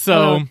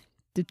 So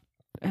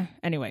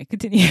anyway,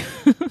 continue.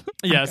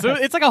 Yeah, so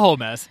it's like a whole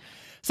mess.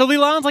 So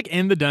Leland's like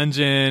in the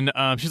dungeon.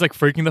 She's like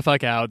freaking the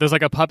fuck out. There's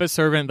like a puppet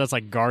servant that's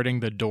like guarding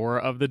the door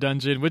of the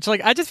dungeon, which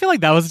like I just feel like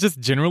that was just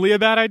generally a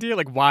bad idea.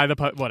 Like, why the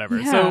whatever.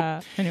 Yeah,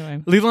 so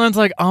anyway, Leland's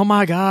like, oh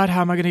my god,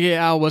 how am I gonna get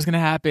out? What's gonna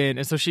happen?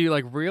 And so she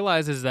like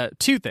realizes that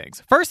two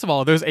things. First of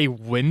all, there's a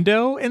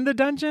window in the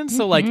dungeon,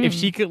 so like if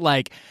she could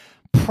like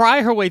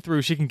pry her way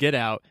through, she can get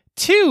out.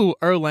 Two,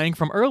 Erlang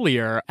from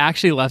earlier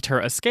actually left her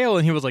a scale,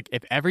 and he was like,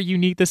 if ever you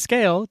need the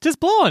scale,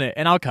 just blow on it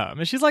and I'll come.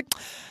 And she's like,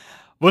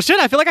 well,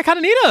 shit, I feel like I kind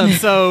of need him.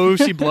 So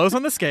she blows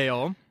on the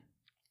scale.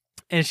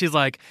 And she's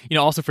like, you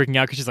know, also freaking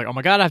out because she's like, oh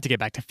my god, I have to get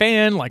back to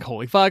Fan. Like,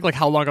 holy fuck, like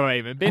how long have I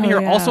even been here?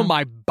 Yeah. Also,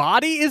 my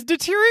body is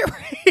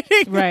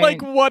deteriorating. Right.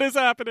 Like, what is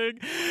happening?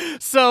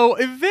 So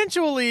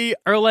eventually,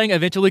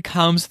 Erlang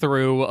comes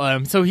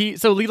through. So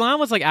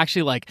Leland was like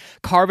actually like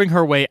carving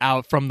her way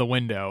out from the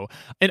window.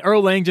 And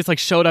Erlang just like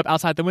showed up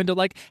outside the window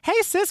like, hey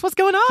sis, what's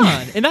going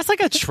on? And that's like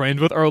a trend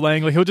with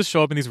Erlang. Like, he'll just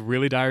show up in these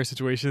really dire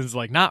situations,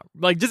 like not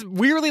like just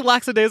weirdly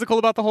lackadaisical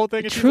about the whole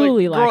thing. And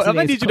Truly she's like, girl,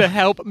 I need you to lackadaisical.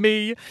 help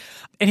me.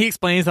 And he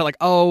explains that like,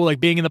 oh, like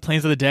being in the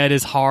plains of the dead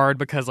is hard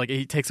because like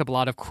he takes up a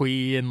lot of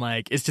qi and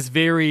like it's just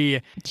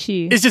very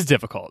Chi. it's just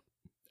difficult.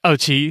 Oh,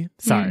 chi?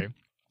 Sorry.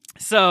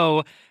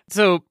 So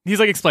he's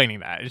like explaining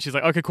that, and she's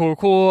like, okay,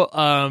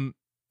 cool.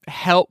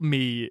 Help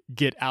me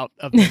get out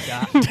of the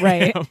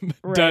goddamn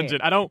dungeon.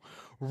 I don't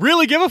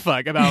really give a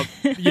fuck about,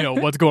 you know,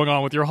 what's going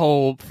on with your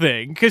whole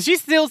thing. Because she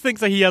still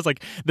thinks that he has,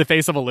 like, the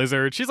face of a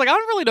lizard. She's like, I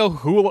don't really know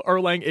who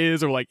Erlang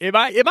is, or, like, am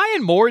I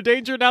in more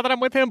danger now that I'm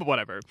with him? But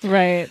whatever.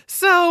 Right.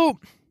 So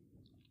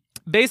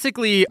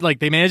basically, like,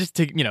 they manage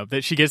to, you know,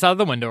 that she gets out of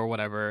the window or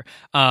whatever.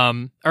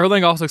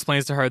 Erlang also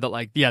explains to her that,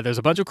 like, yeah, there's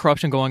a bunch of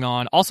corruption going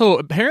on. Also,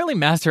 apparently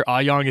Master Ah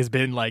Young has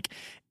been, like,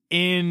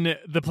 in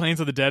the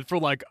Plains of the Dead for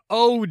like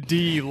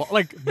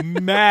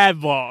mad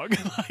long,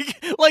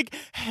 like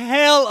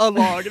hella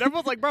long, and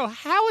everyone's like, bro,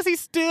 how is he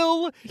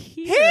still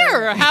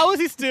here? How is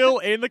he still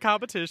in the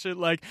competition?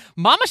 Like,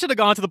 Mama should have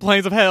gone to the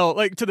Plains of Hell,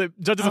 like to the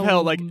Judges of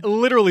Hell, like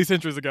literally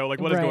centuries ago. Like,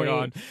 what is going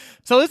on?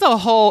 So it's a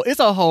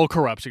whole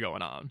corruption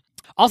going on.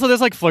 Also, there's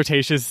like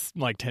flirtatious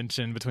like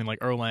tension between like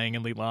Erlang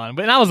and Leland,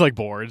 and I was like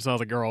bored, so I was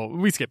like, girl,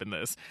 we skipping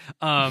this.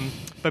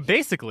 But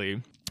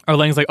basically,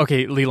 Erlang's like,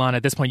 okay, Leland,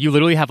 at this point, you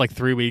literally have like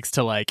 3 weeks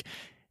to like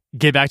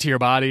get back to your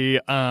body.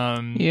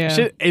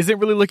 Shit isn't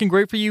really looking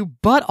great for you,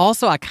 but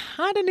also I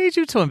kind of need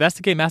you to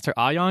investigate Master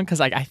Ah Young because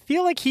like I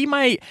feel like he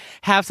might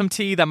have some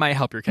tea that might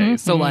help your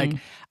case. So like,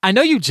 I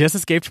know you just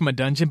escaped from a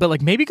dungeon, but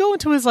like maybe go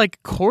into his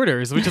like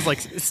quarters, which is like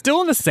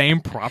still in the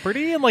same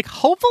property, and like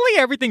hopefully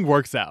everything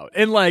works out.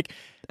 And like,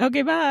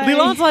 okay, bye.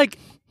 Leland's like,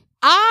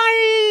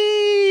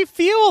 I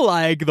feel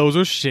like those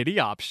are shitty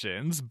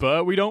options,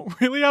 but we don't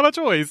really have a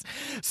choice.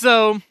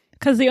 So,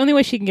 because the only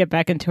way she can get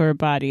back into her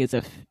body is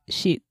if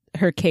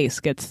her case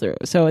gets through.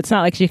 So it's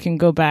not like she can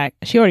go back.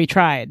 She already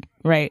tried,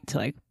 right? To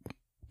like,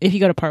 if you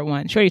go to part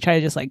 1, she already tried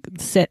to just like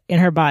sit in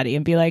her body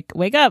and be like,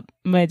 wake up.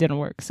 But it didn't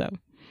work. So.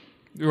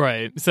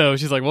 Right. So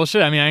she's like, well,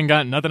 shit, I mean, I ain't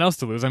got nothing else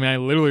to lose. I mean, I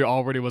literally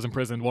already was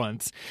imprisoned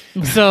once.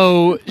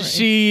 So Right.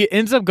 she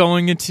ends up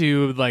going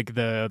into like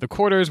the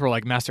quarters where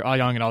like Master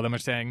Ayong and all them are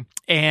staying.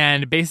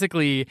 And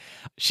basically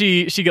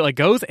she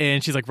goes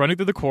in, she's like running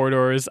through the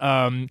corridors.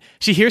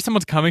 She hears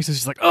someone's coming, so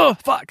she's like, oh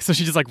fuck. So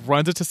she just like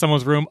runs into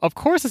someone's room. Of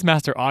course it's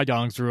Master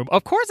Ayong's room.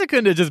 Of course it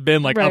couldn't have just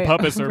been like Right. a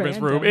puppet servant's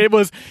room. Random. It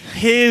was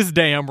his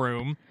damn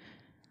room.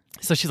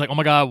 So she's like, oh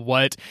my God,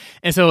 what?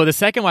 And so the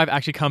second wife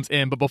actually comes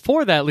in. But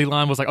before that,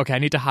 Leland was like, okay, I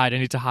need to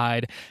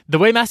hide. The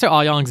way Master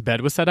Ayong's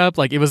bed was set up,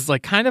 like it was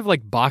like kind of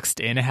like boxed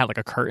in. It had like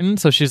a curtain.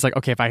 So she's like,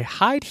 okay, if I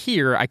hide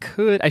here,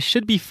 I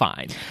should be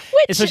fine.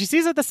 And so she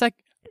sees that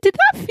Did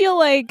that feel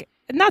like,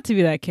 not to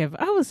be that kid,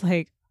 I was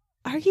like,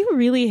 are you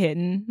really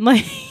hidden?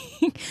 Like,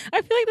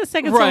 I feel like the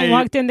second someone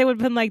walked in, they would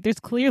have been like, there's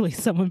clearly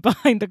someone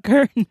behind the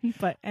curtain.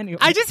 But anyway.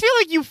 I just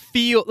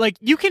feel like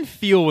you can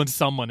feel when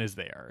someone is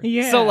there.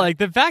 Yeah. So like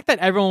the fact that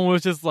everyone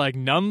was just like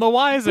none the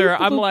wiser,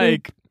 I'm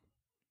like,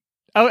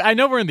 oh, I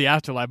know we're in the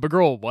afterlife, but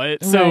girl,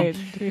 what? So right.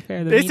 To be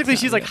fair, basically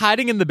she's like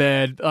hiding in the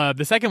bed.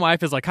 The second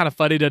wife is like kind of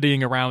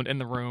fuddy-duddying around in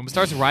the room,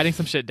 starts writing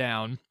some shit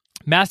down.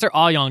 Master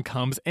Ayong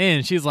comes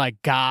in. She's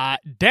like, God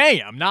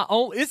damn, not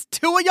only it's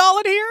 2 of y'all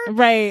in here.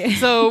 Right.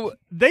 So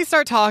they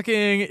start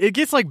talking. It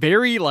gets like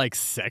very like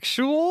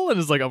sexual and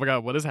it's like, oh my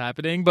God, what is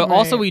happening? But Right.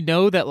 also we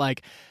know that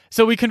like,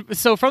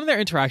 so from their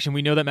interaction,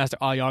 we know that Master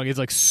Ayong is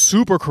like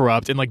super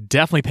corrupt and like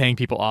definitely paying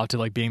people off to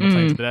like being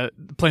the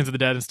planes of the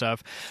dead and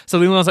stuff. So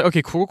Leland's like,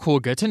 okay, cool,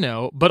 good to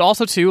know. But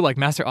also too, like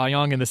Master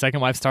Ayong and the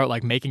second wife start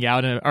like making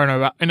out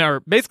and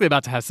are basically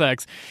about to have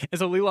sex. And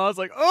so Leland's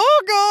like,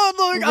 oh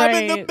God, like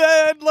I'm in the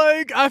bed.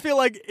 Like I feel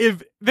like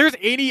if there's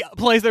any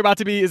place they're about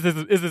to be is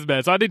this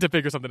bed. So I need to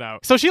figure something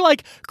out. So she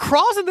like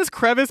crawls in this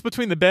crevice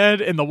between the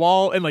bed and the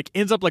wall and like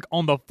ends up like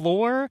on the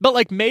floor, but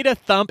like made a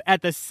thump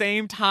at the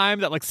same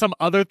time that like some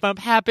other thump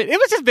happened. It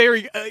was just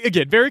very,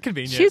 again, very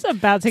convenient. She's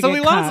about to So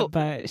get Leland's, caught,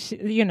 but she,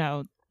 you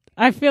know,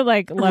 I feel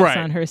like luck's Right.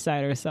 on her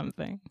side or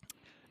something.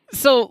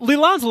 So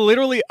Leland's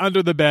literally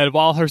under the bed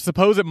while her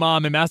supposed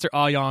mom and Master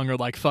Ayong are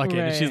like fucking.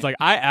 Right. And she's like,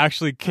 I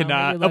actually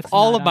cannot, maybe of Luck's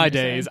all not of my on her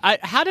days, side.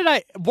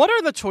 what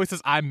are the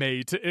choices I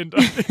made to end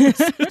up in this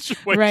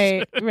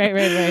situation?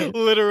 Right.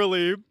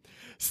 Literally.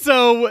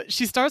 So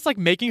she starts like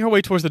making her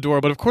way towards the door,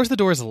 but of course the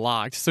door is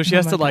locked. So she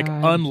has my to like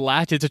God.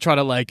 unlatch it to try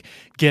to like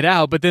get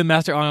out. But then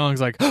Master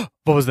Ayong's like, oh,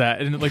 what was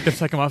that? And then, like the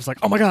second wife's like,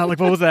 oh my God, like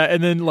what was that?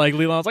 And then like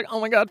Leland's like,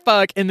 oh my God,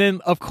 fuck. And then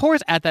of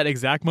course at that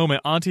exact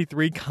moment, Auntie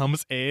 3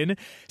 comes in,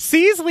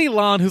 sees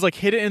Leland who's like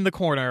hidden in the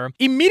corner,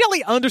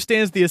 immediately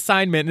understands the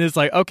assignment and is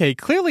like, okay,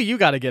 clearly you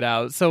got to get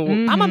out. So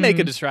I'm gonna make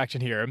a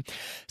distraction here.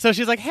 So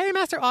she's like, hey,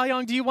 Master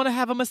Ayong, do you want to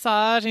have a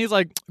massage? And he's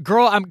like,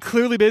 girl, I'm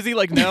clearly busy.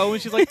 Like, no.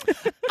 And she's like,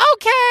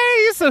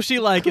 okay. So she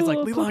like is like,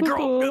 Leland,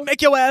 girl,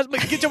 make your ass,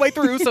 get your way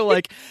through. So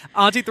like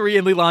Auntie 3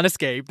 and Leland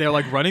escape. They're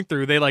like running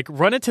through. They like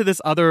run into this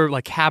other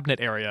like cabinet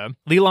area.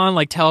 Leland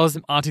like tells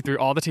Auntie 3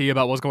 all the tea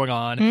about what's going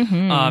on.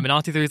 And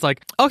Auntie 3 is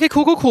like, okay,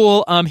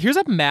 cool. Here's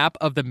a map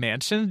of the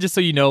mansion just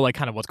so you know like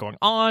kind of what's going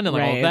on and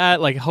like all of that.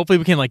 Like hopefully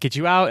we can like get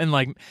you out. And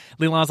like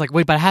Leland's like,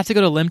 wait, but I have to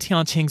go to Lim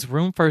Tian Ching's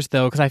room first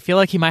though because I feel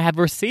like he might have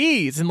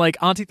receipts. And like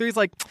Auntie 3 is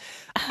like,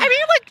 I mean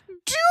like,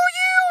 do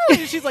you?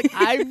 And she's like,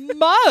 I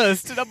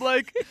must. And I'm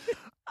like,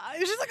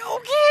 she's like,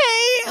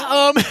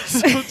 okay.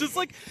 So just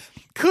like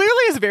clearly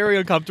is very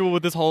uncomfortable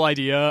with this whole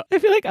idea. I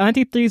feel like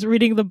Auntie 3's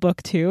reading the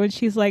book too, and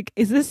she's like,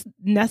 is this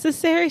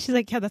necessary? She's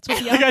like, yeah, that's what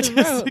the Like, author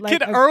wrote. Like,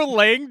 can Earl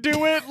Lang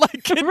do it?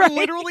 Like, can Right.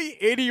 literally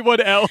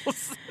anyone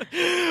else?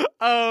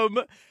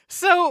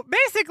 So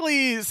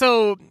basically,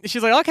 so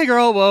she's like, okay,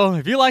 girl, well,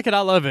 if you like it, I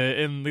love it.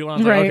 And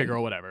Leland's like, Right. okay,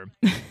 girl, whatever.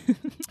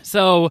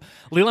 So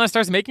Leland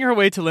starts making her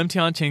way to Lim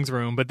Tian Ching's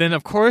room, but then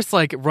of course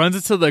like runs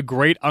into the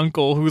great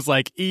uncle who's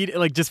like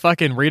just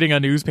fucking reading a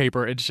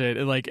newspaper and shit.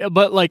 And like,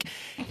 but like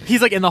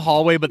he's like in the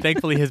hallway, but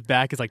thankfully his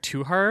back is like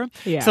to her.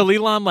 Yeah. So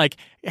Leland like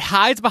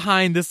hides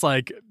behind this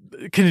like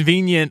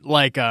convenient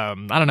like I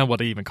don't know what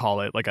to even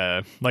call it, like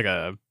a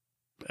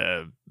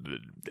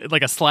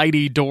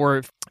slidey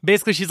door.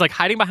 Basically, she's like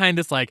hiding behind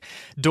this like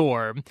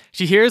door.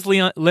 She hears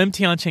Lim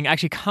Tianqing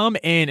actually come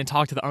in and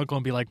talk to the uncle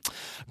and be like,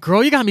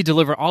 girl, you got me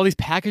delivering all these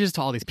packages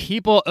to all these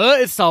people.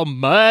 It's so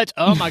much.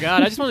 Oh my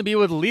God. I just want to be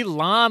with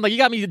Leland. Like, you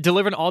got me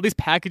delivering all these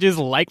packages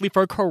likely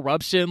for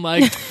corruption.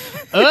 Like,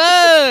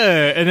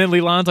 and then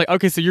Leland's like,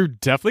 okay, so you're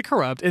definitely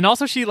corrupt. And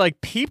also she like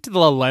peeped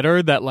the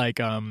letter that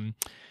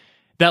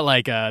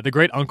the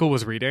great uncle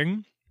was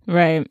reading.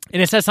 Right.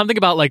 And it says something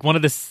about like one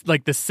of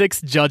the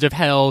sixth judge of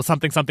hell,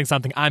 something, something,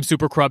 something. I'm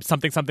super corrupt,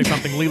 something, something,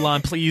 something.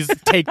 Leland, please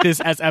take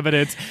this as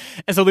evidence.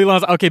 And so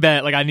Leland's like, okay,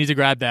 bet. Like, I need to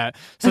grab that.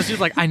 So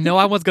she's like, I know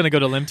I was going to go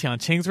to Lim Tian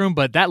Ching's room,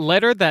 but that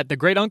letter that the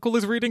great uncle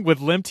is reading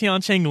with Lim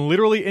Tian Ching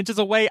literally inches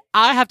away,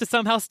 I have to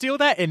somehow steal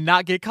that and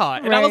not get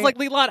caught. And I was like,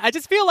 Leland, I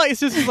just feel like it's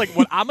just like,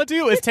 what I'm going to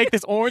do is take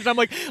this orange. And I'm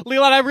like,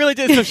 Leland, I really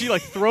did. So she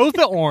like throws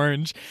the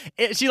orange.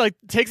 She like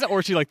takes the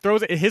orange. She like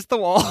throws it. It hits the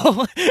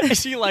wall. And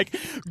she like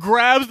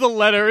grabs the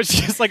letter. And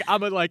she's like,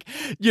 I'm gonna like,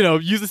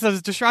 use this as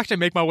a distraction,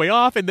 make my way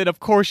off. And then of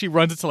course she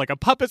runs into like a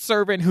puppet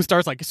servant who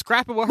starts like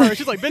scrapping with her. And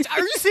she's like, bitch, are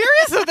you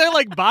serious? So they're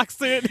like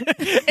boxing.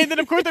 And then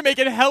of course they're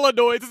making hella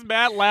noise. It's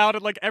mad loud.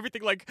 And like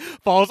everything like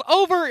falls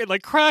over and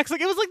like cracks.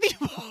 Like it was like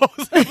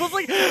it was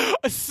like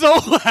so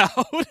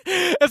loud.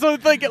 And so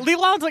like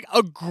Leland's like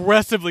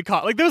aggressively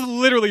caught. Like there's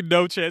literally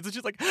no chance. And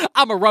she's like,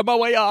 I'm gonna run my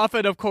way off.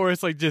 And of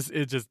course like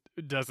it just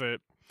doesn't.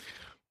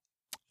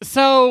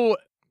 So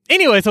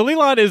anyway, so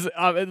Leland is,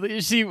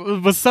 she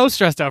was so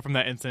stressed out from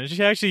that incident.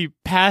 She actually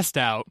passed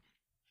out.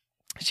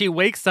 She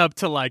wakes up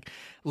to like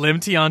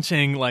Lim Tian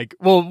Ching, like,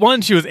 well,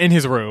 one, she was in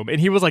his room and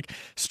he was like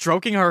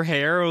stroking her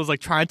hair. It was like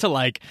trying to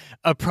like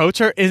approach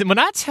her. And when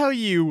I tell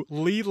you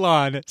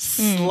Leland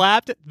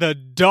slapped the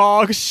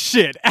dog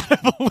shit out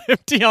of Lim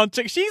Tian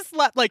Ching, she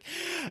slapped like,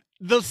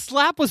 the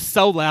slap was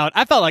so loud,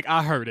 I felt like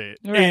I heard it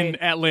in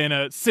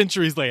Atlanta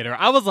centuries later.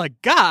 I was like,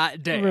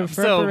 God damn.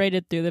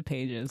 Reverberated through the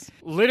pages.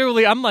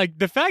 Literally, I'm like,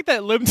 the fact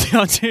that Lim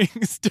Tian Ching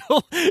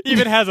still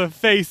even has a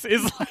face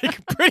is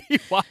like pretty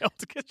wild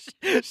because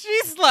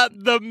she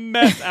slapped the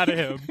mess out of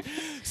him.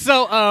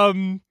 So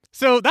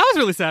that was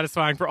really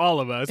satisfying for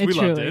all of us. We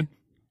loved it.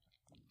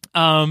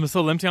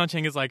 So Lim Tian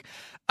Ching is like,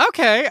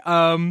 okay,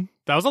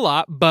 that was a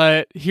lot,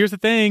 but here's the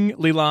thing,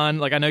 Leland,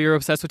 like, I know you're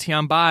obsessed with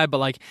Tian Bai, but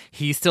like,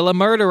 he's still a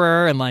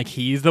murderer, and like,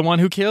 he's the one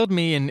who killed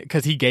me, and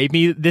because he gave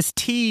me this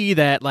tea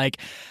that like,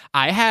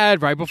 I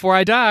had right before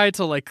I died,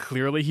 so like,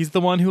 clearly he's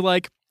the one who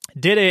like,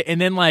 did it.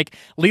 And then like,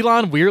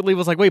 Leland weirdly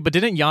was like, wait, but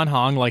didn't Yan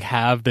Hong like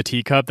have the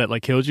teacup that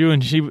like killed you?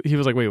 And he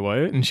was like, wait, what?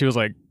 And she was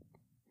like,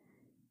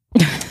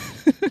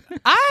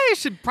 I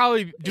should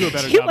probably do a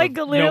better job like,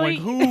 of knowing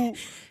who.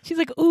 She's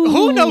like, ooh,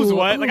 who knows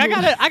what? Like,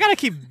 I gotta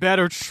keep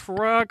better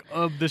track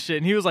of the shit.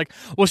 And he was like,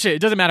 well, shit, it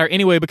doesn't matter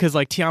anyway because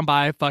like Tian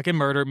Bai fucking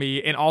murdered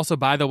me. And also,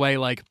 by the way,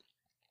 like,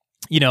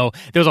 there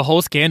was a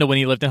whole scandal when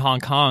he lived in Hong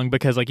Kong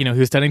because like, he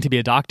was studying to be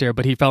a doctor,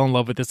 but he fell in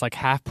love with this like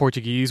half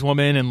Portuguese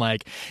woman. And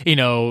like,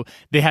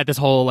 they had this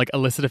whole like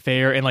illicit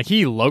affair and like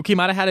he low-key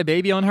might have had a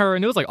baby on her.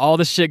 And it was like all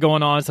this shit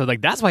going on. So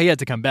like, that's why he had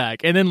to come back.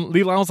 And then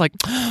Leland was like,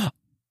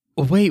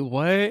 wait,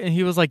 what? And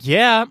he was like,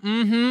 yeah,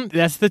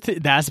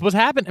 that's what's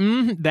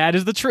happened. That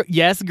is the truth.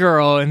 Yes,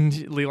 girl.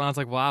 And Leland's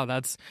like, wow,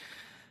 that's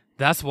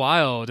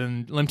wild.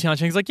 And Lim Tian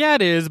Ching's like, yeah,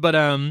 it is, but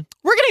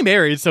we're getting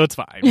married, so it's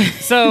fine.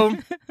 So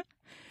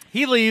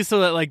he leaves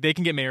so that like they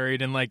can get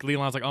married, and like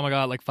Leland's like, oh my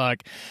god, like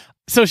fuck.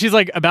 So she's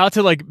like about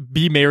to like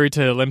be married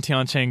to Lim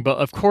Tian Ching, but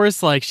of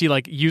course like she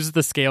like uses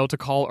the scale to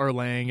call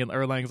Erlang, and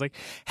Erlang's like,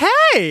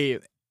 hey,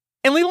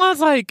 and Leland's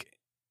like,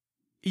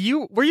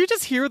 were you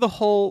just here the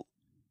whole?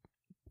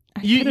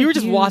 You were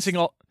just watching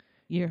all.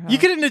 You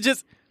couldn't have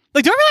just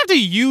like. Do I really have to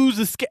use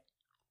the scale?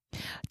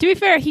 To be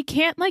fair, he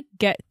can't like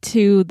get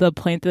to the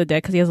Planet of the Dead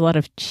because he has a lot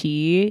of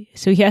chi.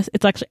 So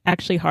it's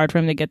actually hard for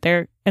him to get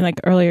there. And like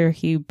earlier,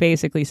 he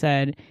basically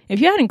said, "If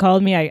you hadn't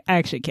called me, I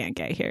actually can't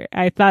get here.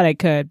 I thought I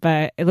could,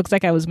 but it looks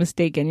like I was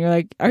mistaken." You're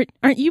like,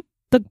 aren't you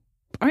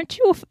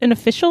an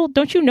official?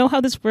 Don't you know how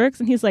this works?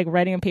 And he's like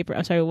writing on paper.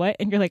 I'm sorry, what?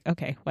 And you're like,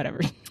 okay,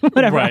 whatever,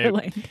 whatever. Right.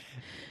 Like,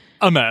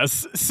 a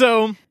mess.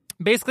 So.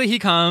 Basically, he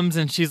comes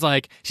and she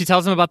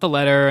tells him about the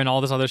letter and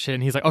all this other shit.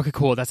 And he's like, okay,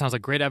 cool. That sounds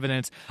like great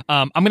evidence.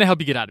 I'm going to help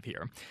you get out of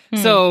here.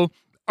 So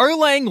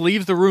Erlang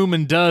leaves the room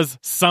and does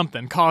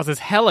something, causes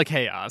hella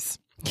chaos.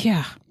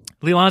 Yeah.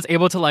 Leland's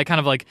able to like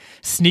kind of like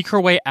sneak her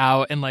way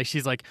out and like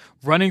she's like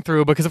running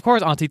through because of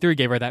course Auntie 3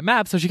 gave her that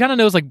map. So she kind of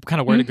knows like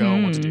kind of where to go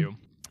and what to do.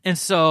 And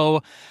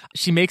so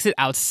she makes it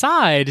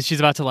outside. She's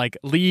about to like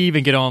leave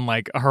and get on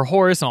like her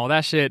horse and all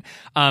that shit.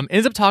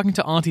 Ends up talking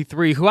to Auntie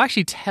 3, who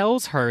actually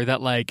tells her that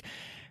like,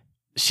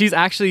 she's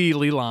actually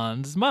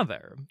Leland's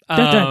mother.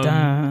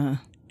 And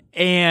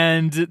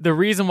the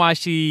reason why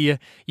she,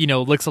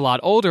 looks a lot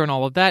older and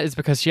all of that is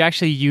because she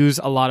actually used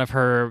a lot of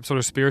her sort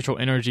of spiritual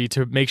energy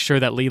to make sure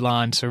that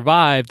Leland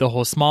survived the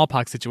whole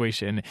smallpox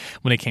situation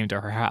when it came to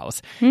her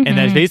house. And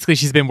that basically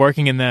she's been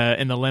working in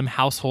the Lim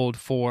household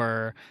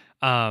for,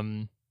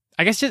 I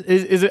guess just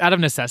is it out of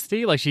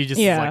necessity? Like she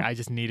just is like, I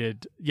just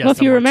needed. Yes, well,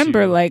 if you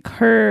remember, like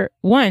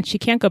she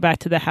can't go back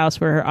to the house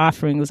where her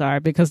offerings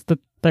are because the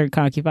third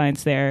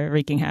concubine's there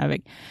wreaking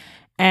havoc.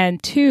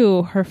 And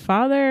 2, her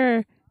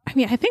father, I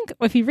mean, I think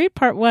if you read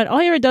part 1, all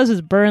he ever does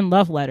is burn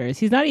love letters.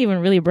 He's not even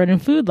really burning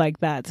food like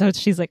that. So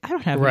she's like, I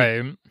don't have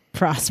any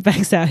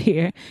prospects out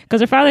here.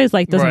 Because her father is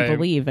like, doesn't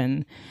believe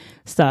in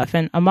stuff.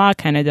 And Ahmad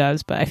kind of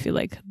does, but I feel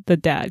like the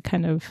dad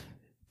kind of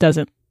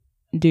doesn't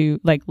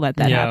let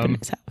that happen in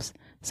his house.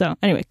 So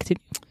anyway,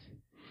 continue.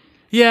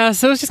 Yeah,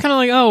 so it's just kind of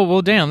like, oh,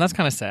 well, damn, that's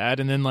kind of sad.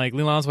 And then like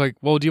Leland's like,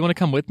 well, do you want to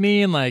come with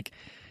me? And like,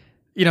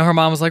 her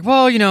mom was like,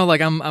 well,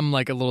 like I'm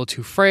like a little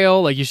too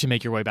frail. Like you should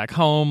make your way back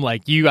home.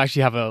 Like you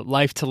actually have a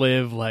life to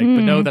live. Like,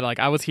 but know that like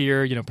I was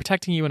here,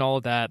 protecting you and all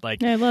of that.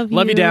 Like, I love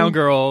you down,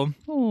 girl.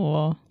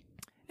 Oh,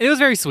 it was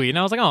very sweet. And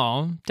I was like,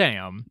 oh,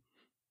 damn.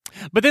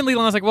 But then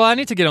Leland was like, well, I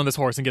need to get on this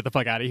horse and get the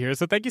fuck out of here.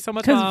 So thank you so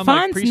much, Mom.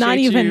 Fawn's not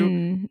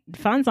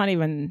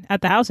even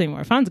at the house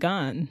anymore. Fawn's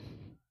gone.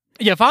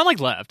 Yeah, Fawn like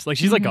left. Like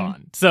she's like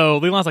gone. So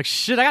Leland's like,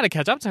 shit, I gotta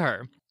catch up to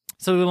her.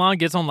 So Leland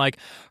gets on like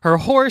her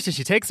horse and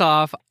she takes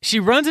off. She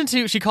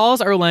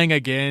calls Erlang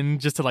again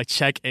just to like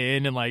check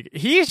in, and like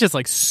he's just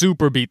like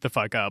super beat the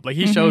fuck up. Like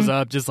he shows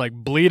up just like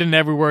bleeding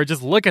everywhere,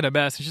 just looking a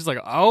mess. And she's like,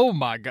 oh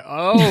my god,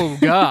 oh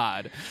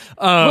god.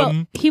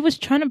 Well, he was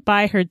trying to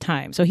buy her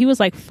time, so he was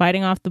like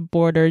fighting off the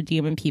border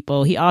demon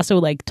people. He also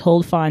like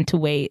told Fawn to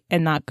wait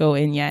and not go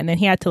in yet, and then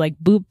he had to like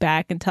boot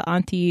back into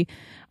Auntie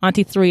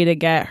 3 to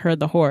get her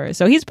the horse.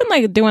 So he's been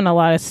like doing a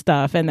lot of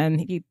stuff, and then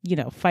he,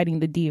 fighting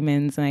the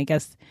demons, and I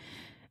guess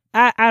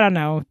I don't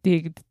know.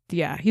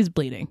 He's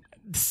bleeding.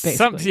 It's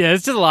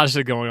just a lot of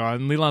shit going on.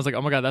 And Leland's like,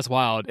 oh my god, that's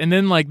wild. And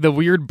then like the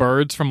weird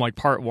birds from like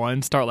part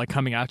 1 start like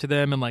coming after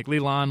them, and like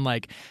Leland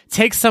like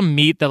takes some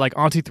meat that like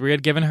Auntie 3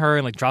 had given her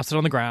and like drops it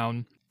on the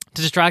ground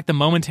to distract them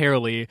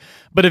momentarily,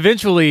 but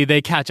eventually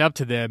they catch up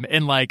to them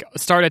and like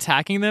start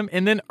attacking them,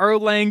 and then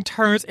Erlang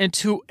turns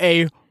into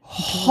a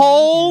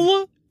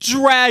whole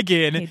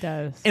dragon. He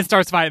does. And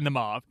starts fighting them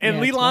off.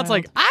 And Leland's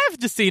like, I've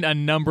just seen a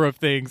number of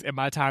things in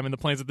my time in the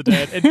Plains of the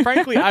Dead, and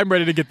frankly, I'm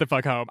ready to get the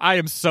fuck home. I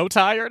am so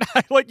tired.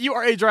 Like, you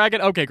are a dragon?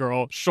 Okay,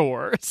 girl,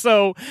 sure.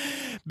 So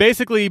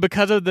basically,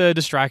 because of the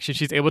distraction,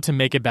 she's able to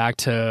make it back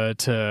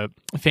to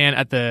Fan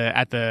at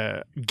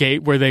the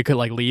gate where they could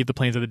like leave the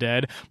Plains of the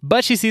Dead.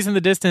 But she sees in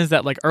the distance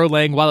that like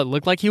Erlang, while it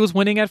looked like he was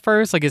winning at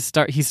first, like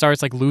he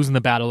starts like losing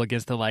the battle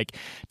against the like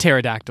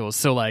pterodactyls.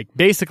 So like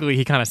basically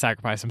he kind of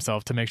sacrificed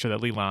himself to make sure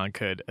that Leland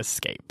could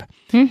escape.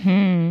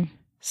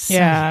 So,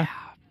 yeah.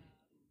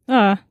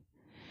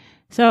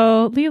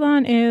 So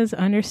Leland is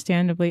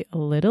understandably a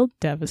little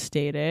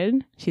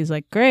devastated. She's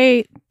like,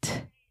 great,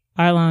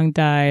 Arlong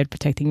died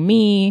protecting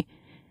me.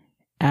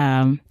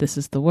 This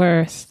is the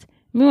worst.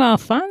 Meanwhile,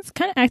 Fawn's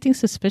kind of acting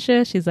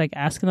suspicious. She's like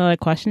asking a lot of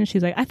questions.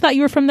 She's like, I thought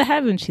you were from the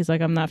heavens. She's like,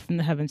 I'm not from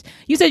the heavens.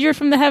 You said you're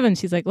from the heavens.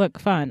 She's like, look,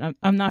 Fawn,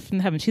 I'm not from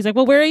the heavens. She's like,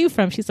 well, where are you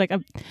from? She's like,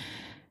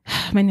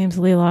 my name's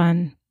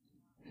Leland,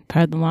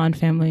 part of the Lon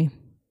family.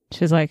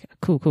 She's like,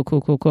 cool.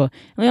 And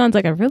Leon's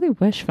like, I really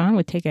wish Fawn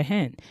would take a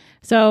hint.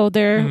 So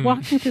they're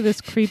walking through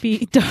this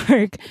creepy,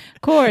 dark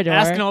corridor.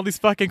 Asking all these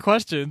fucking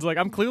questions. Like,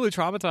 I'm clearly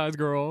traumatized,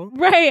 girl.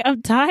 Right.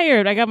 I'm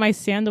tired. I got my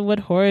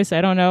sandalwood horse.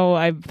 I don't know.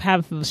 I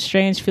have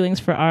strange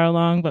feelings for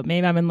Arlong, but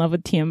maybe I'm in love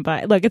with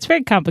Tianbai. Look, it's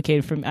very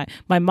complicated for me.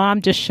 My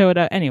mom just showed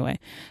up. Anyway.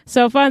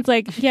 So Fawn's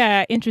like,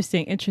 yeah,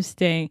 interesting.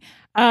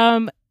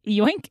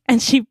 Yoink.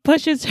 And she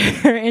pushes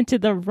her into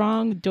the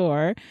wrong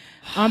door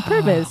on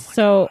purpose.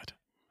 God.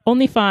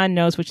 Only Fawn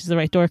knows which is the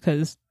right door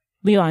because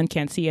Leland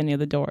can't see any of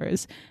the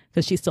doors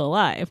because she's still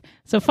alive.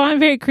 So Fawn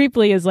very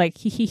creepily is like,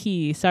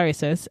 hee, sorry,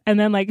 sis. And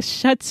then like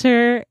shuts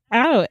her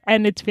out.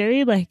 And it's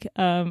very like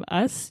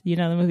Us, the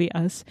movie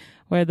Us,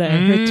 where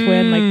her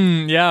twin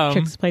like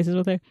tricks places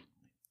with her.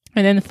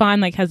 And then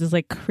Fawn like has this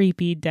like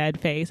creepy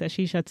dead face as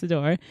she shuts the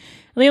door.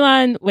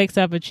 Leland wakes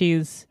up and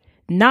she's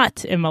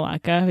not in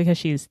Malacca because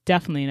she's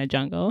definitely in a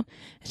jungle.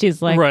 She's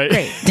like, right.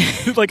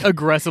 Great. Like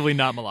aggressively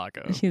not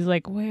Malacca. She's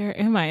like, where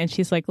am I? And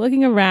she's like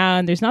looking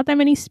around. There's not that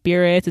many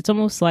spirits. It's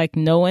almost like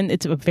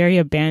it's a very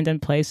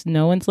abandoned place.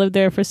 No one's lived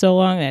there for so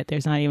long that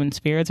there's not even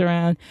spirits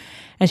around.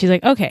 And she's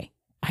like, okay,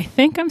 I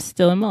think I'm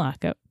still in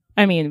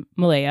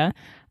Malaya.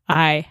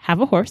 I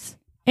have a horse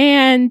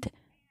and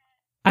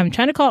I'm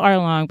trying to call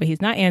Arlong, but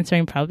he's not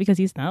answering, probably because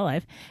he's not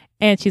alive.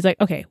 And she's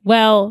like, okay,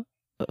 well,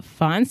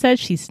 Fawn said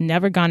she's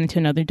never gone into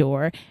another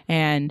door,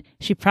 and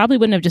she probably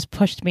wouldn't have just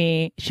pushed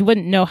me. She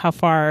wouldn't know how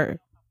far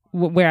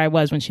where I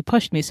was when she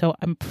pushed me, so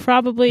I'm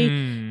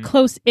probably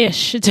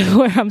close-ish to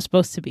where I'm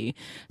supposed to be.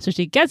 So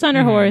she gets on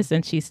her horse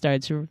and she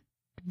starts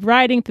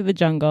riding through the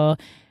jungle.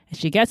 And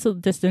she gets to the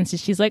distance and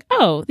she's like,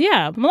 "Oh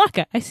yeah,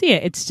 Malacca, I see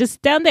it. It's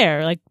just down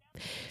there. Like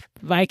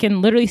I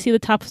can literally see the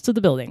tops of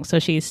the building." So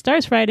she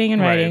starts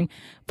riding,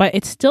 but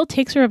it still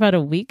takes her about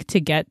a week to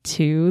get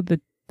to the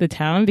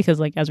town because,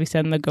 like, as we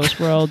said in the ghost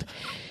world,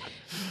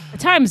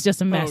 time is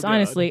just a mess.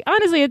 Honestly,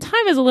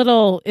 time is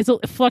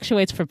it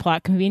fluctuates for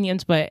plot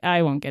convenience, but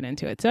I won't get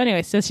into it. So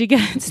anyway, so she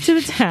gets to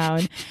the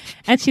town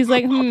and she's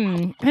like, I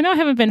know I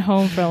haven't been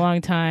home for a long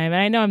time,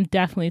 and I know I'm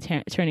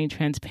definitely turning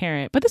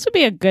transparent, but this would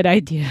be a good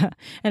idea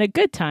and a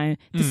good time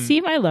to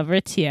see my lover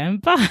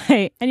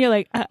Tianbai. And you're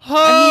like,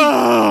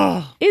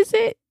 is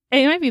it?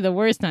 It might be the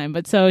worst time,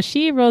 but so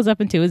she rolls up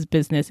into his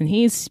business and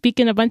he's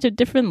speaking a bunch of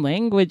different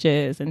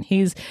languages and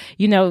he's,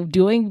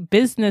 doing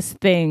business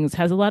things,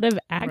 has a lot of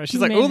acumen. Right.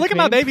 She's like, oh, look at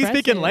my baby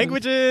speaking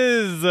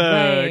languages.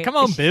 Come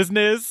on,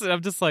 business. And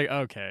I'm just like,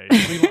 okay.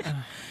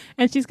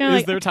 And she's kind of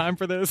like, is there time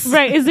for this?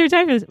 Right. Is there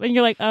time for this? And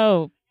you're like,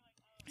 oh,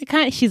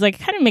 she's like, it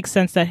kind of makes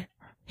sense that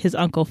his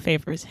uncle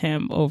favors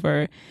him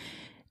over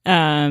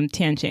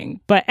Tianqing.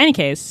 But any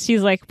case,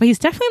 she's like, but he's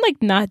definitely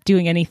like not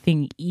doing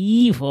anything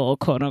evil,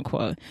 quote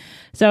unquote.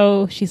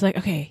 So she's like,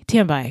 okay,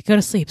 Tianbai, go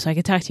to sleep so I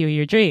can talk to you in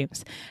your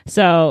dreams.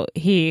 So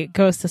he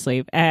goes to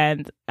sleep,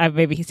 and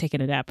maybe he's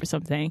taking a nap or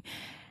something.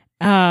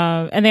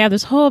 And they have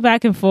this whole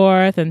back and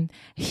forth, and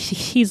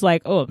he's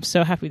like, "Oh, I'm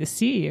so happy to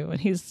see you," and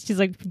she's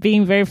like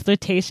being very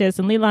flirtatious,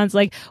 and Leland's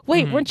like,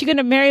 "Wait, weren't you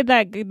gonna marry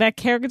that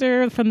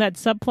character from that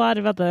subplot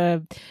about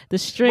the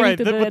string right,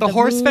 with the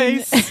horse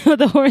face, with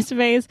the horse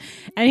face?"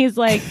 And he's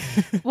like,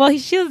 "Well,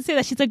 she doesn't say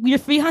that. She's like, your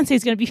fiance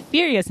is gonna be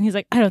furious," and he's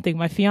like, "I don't think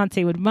my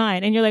fiance would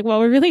mind." And you're like, "Well,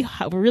 we're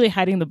really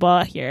hiding the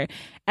ball here."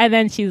 And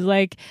then she's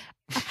like,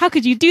 how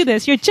could you do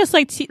this? You're just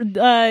like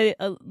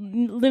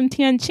Lim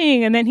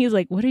Tianqing. And then he's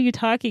like, what are you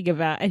talking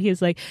about? And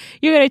he's like,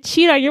 you're going to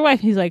cheat on your wife.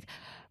 And he's like,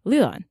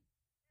 Leland,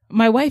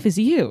 my wife is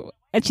you.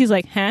 And she's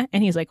like, huh?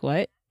 And he's like,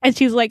 what? And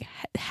she's like,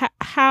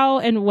 how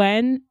and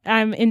when?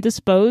 I'm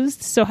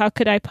indisposed. So how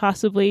could I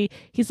possibly?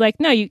 He's like,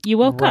 no, you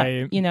woke up.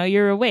 You know,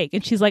 you're awake.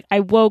 And she's like, I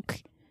woke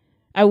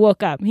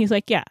up. And he's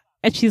like, yeah.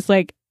 And she's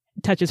like,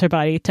 touches her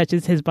body,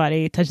 touches his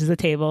body, touches the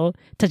table,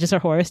 touches her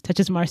horse,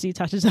 touches Marcy,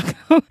 touches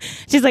Zuko.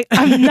 She's like,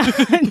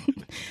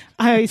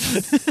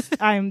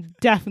 I'm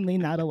definitely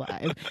not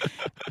alive.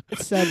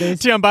 So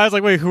there's Tianbai's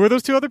like, wait, who are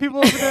those two other people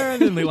over there?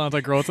 And then Leland's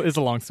like, girl, it's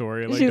a long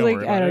story. Like, she's don't like,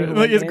 worry I about don't it. even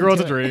Like, it's get girl's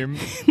a into dream.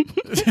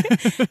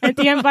 And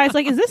Tianbai's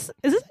like, is this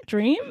a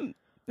dream?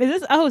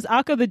 Is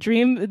Akko the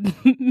dream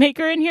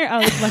maker in here?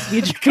 Oh, this must be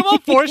a dream. Come on,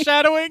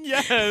 foreshadowing.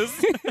 Yes.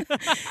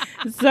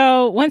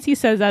 So once he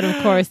says that,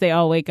 of course, they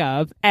all wake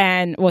up,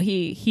 and well,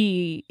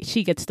 she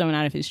gets thrown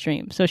out of his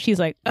dream. So she's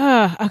like,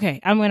 okay,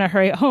 I'm going to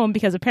hurry home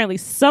because apparently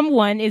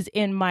someone is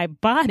in my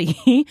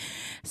body.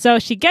 So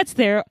she gets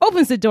there,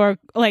 opens the door,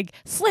 like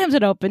slams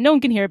it open. No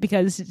one can hear it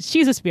because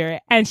she's a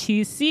spirit, and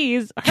she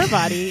sees her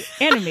body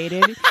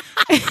animated.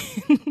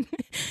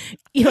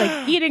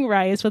 Like eating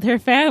rice with her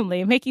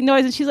family, making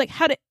noise, and she's like,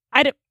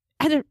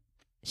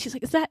 she's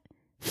like, is that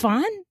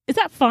Fawn? Is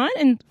that Fawn?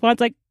 And Fawn's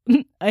like,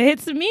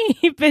 it's me,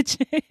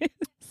 bitches.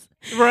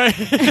 Right.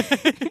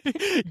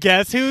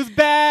 Guess who's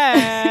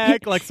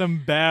back? Like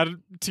some bad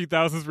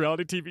 2000s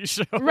reality TV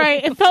show.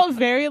 Right. It felt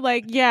very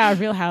like, yeah,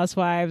 Real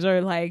Housewives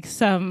or like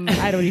some,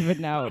 I don't even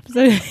know.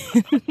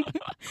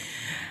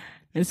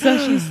 And so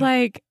she's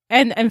like,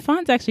 and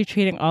Fawn's actually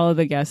treating all of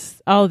the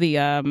guests,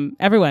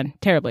 everyone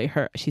terribly.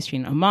 She's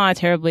treating Ama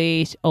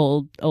terribly,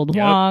 old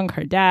Wong,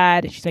 her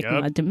dad. She's making a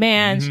lot of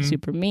demands. She's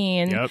super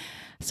mean. Yep.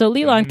 So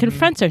Leland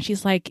confronts her, and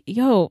she's like,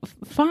 yo,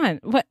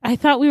 Fawn, what? I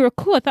thought we were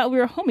cool. I thought we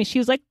were homies. She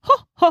was like,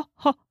 ho, ho,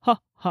 ho, ho,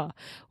 ho.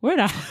 We're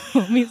not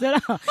homies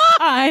at all.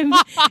 I'm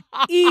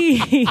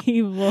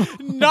evil.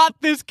 Not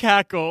this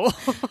cackle.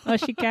 Oh,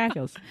 she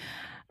cackles.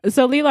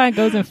 So Leland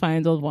goes and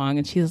finds old Wong,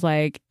 and she's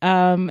like,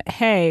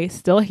 hey,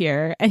 still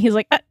here. And he's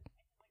like,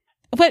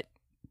 what?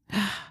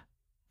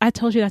 I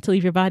told you not to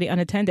leave your body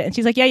unattended. And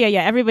she's like, yeah.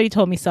 Everybody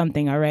told me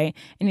something, all right?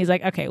 And he's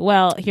like, okay,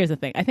 well, here's the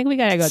thing. I think we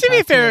gotta go. To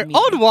be fair,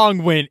 old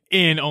Wong went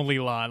in on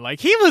Leland.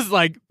 Like, he was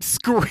like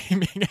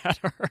screaming at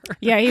her.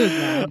 Yeah, he was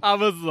mad. I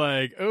was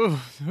like,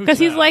 oh. Because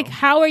he's like,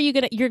 how are you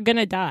you're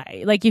gonna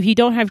die. Like, if you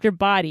don't have your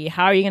body,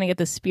 how are you gonna get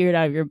the spirit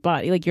out of your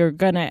body? Like,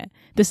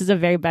 this is a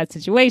very bad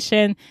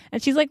situation.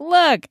 And she's like,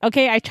 look,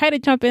 okay, I tried to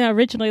jump in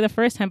originally the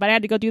first time, but I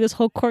had to go do this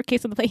whole court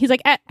case on the plane. He's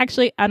like,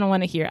 actually, I don't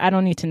want to hear. I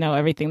don't need to know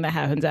everything that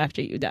happens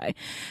after you die.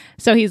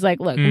 So he's like,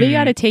 look, we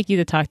got to take you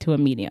to talk to a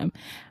medium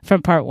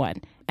from part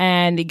 1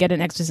 and get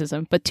an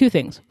exorcism. But 2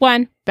 things.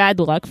 1, bad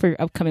luck for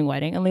your upcoming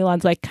wedding. And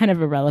Leland's like, kind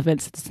of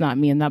irrelevant since it's not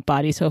me in that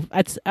body. So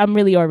I'm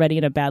really already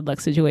in a bad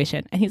luck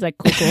situation. And he's like,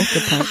 cool,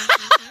 good point.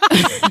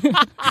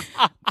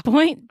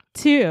 Point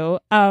 2,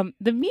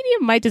 the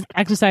medium might just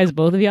exorcise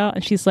both of y'all.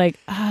 And she's like,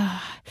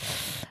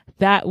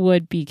 that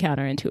would be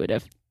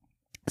counterintuitive.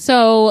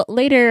 So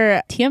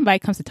later, Tianbai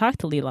comes to talk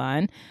to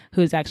Leland,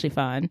 who's actually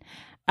Fawn.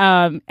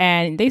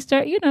 And they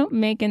start,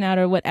 making out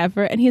or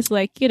whatever. And he's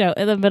like,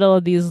 in the middle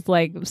of these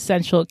like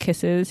sensual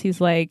kisses, he's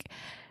like,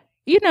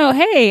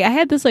 hey, I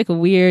had this like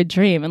weird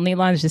dream. And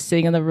Leland's just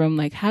sitting in the room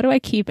like, how do I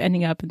keep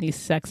ending up in these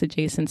sex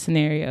adjacent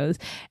scenarios?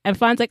 And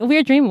Fawn's like, a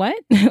weird dream? What?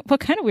 What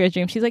kind of weird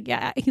dream? She's like,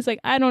 yeah. He's like,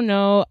 I don't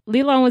know.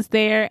 Leland was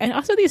there. And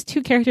also these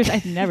 2 characters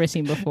I've never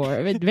seen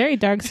before. Very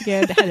dark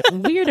skinned, had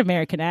weird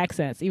American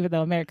accents, even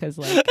though America's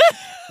like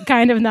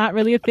kind of not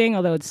really a thing,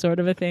 although it's sort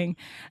of a thing.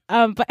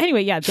 But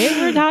anyway, yeah, they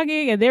were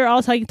talking and they were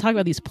all talking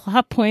about these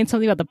plot points,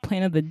 something about the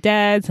Planet of the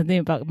Dead, something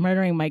about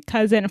murdering my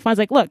cousin. And Fawn's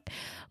like, look,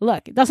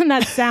 doesn't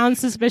that sound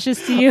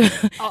suspicious to you?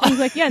 He's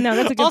like, yeah, no,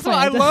 that's a good also,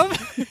 point.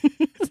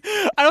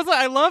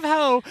 I love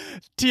how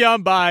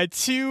Tianbai,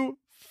 2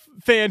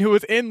 fan who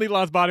was in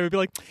Leland's body, would be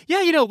like,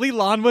 yeah,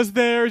 Leland was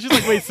there. She's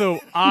like, wait, so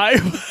I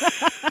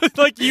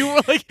you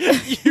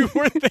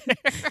were there.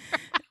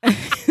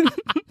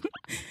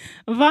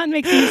 Vaughn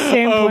makes these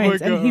same Oh my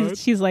points, and God.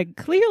 she's like,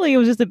 clearly it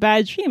was just a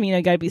bad dream. You know,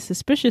 you got to be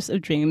suspicious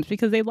of dreams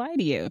because they lie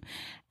to you.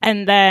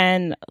 And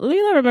then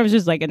Leela remembers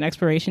there's like an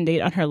expiration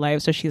date on her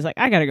life, so she's like,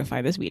 I gotta go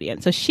find this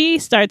median. So she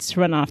starts to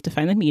run off to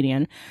find the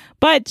median,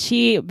 but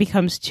she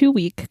becomes too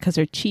weak because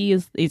her chi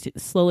is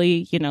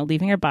slowly, you know,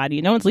 leaving her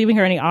body. No one's leaving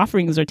her any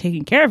offerings or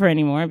taking care of her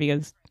anymore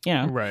because, you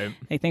know, Right.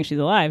 they think she's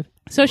alive.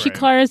 So she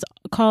Right.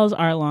 calls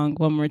Arlong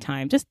one more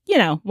time. Just, you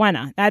know, why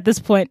not? At this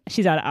point,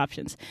 she's out of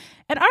options.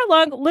 And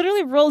Arlong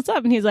literally rolls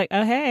up and he's like,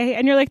 oh, hey.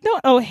 And you're like,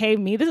 don't oh, hey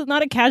me. This is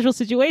not a casual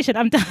situation.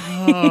 I'm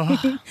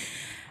dying.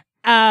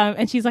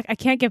 And she's like, I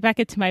can't get back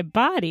into my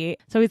body.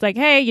 So he's like,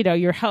 hey, you know,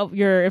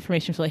 your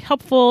information is really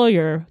helpful.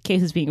 Your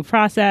case is being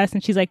processed.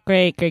 And she's like,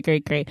 great.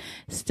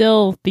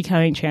 Still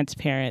becoming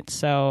transparent.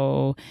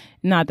 So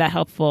not that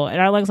helpful. And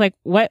Arlong's like,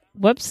 what?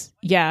 Whoops.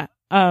 Yeah.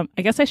 I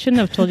guess I shouldn't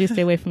have told you to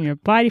stay away from your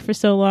body for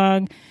so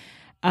long.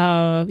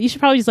 You should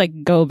probably just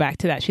like go back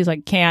to that. She's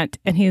like, can't.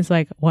 And he's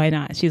like, why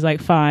not? She's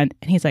like, fine.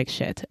 And he's like,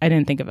 shit, I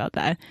didn't think about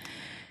that.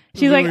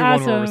 She's Literally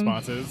like, one more awesome.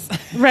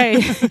 responses.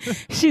 Right.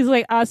 She's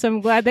like,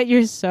 awesome. Glad that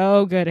you're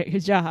so good at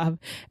your job.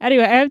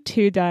 Anyway, I have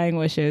 2 dying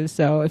wishes.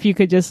 So if you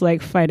could just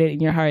like fight it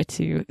in your heart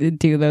to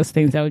do those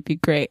things, that would be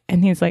great.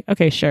 And he's like,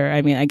 okay, sure.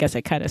 I mean, I guess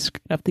I kind of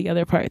screwed up the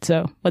other part.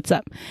 So what's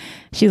up?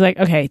 She's like,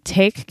 okay,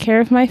 take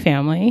care of my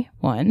family.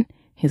 1.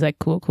 He's like,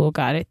 cool,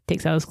 got it.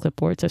 Takes out his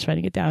clipboard, starts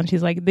writing it down.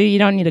 She's like, you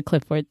don't need a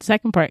clipboard.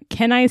 Second part,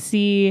 can I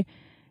see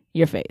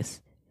your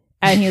face?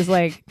 And he's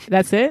like,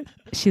 that's it?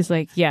 She's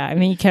like, yeah. I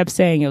mean, you kept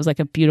saying it was like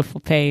a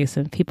beautiful face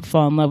and people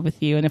fall in love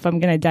with you. And if I'm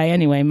going to die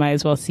anyway, might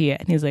as well see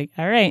it. And he's like,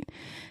 all right.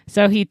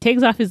 So he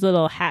takes off his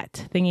little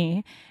hat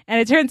thingy.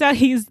 And it turns out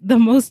he's the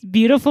most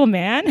beautiful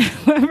man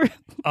who ever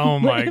Oh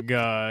my lived.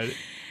 God.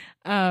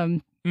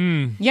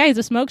 Yeah, he's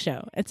a smoke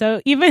show. And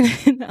so even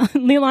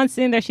Leland's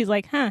sitting there, she's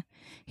like, huh,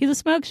 he's a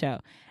smoke show.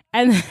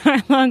 And then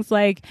Arlong's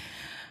like,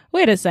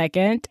 wait a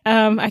second.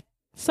 I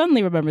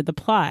suddenly remembered the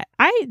plot.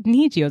 I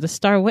need you as a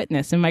star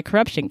witness in my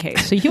corruption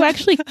case. So you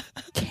actually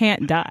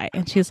can't die.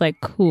 And she's like,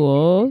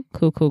 cool.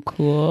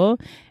 And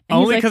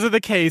Only he's because of the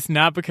case,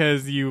 not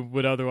because you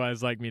would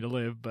otherwise like me to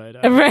live, but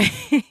like,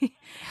 right.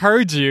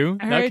 heard you.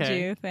 I heard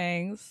Okay. you.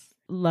 Thanks.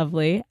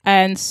 Lovely.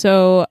 And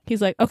so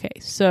he's like, okay,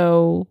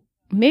 so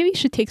maybe you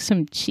should take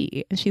some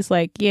chi. And she's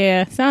like,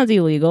 yeah, sounds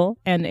illegal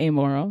and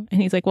amoral.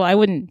 And he's like, well, I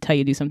wouldn't tell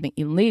you to do something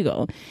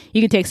illegal.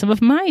 You can take some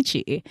of my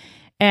chi.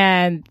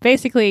 And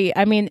basically,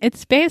 I mean,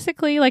 it's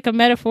basically like a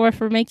metaphor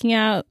for making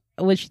out,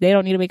 which they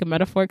don't need to make a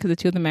metaphor because the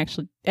 2 of them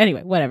actually,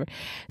 anyway, whatever.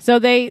 So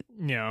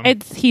Yeah.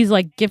 he's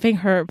like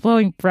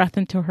blowing breath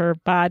into her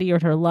body or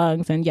her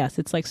lungs. And yes,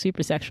 it's like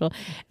super sexual.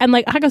 And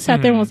like Akko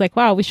sat there and was like,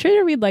 wow, we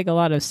should read like a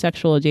lot of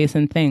sexual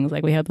adjacent things.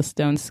 Like we have the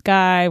Stone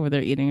Sky where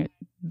they're eating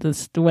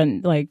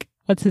when like,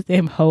 what's his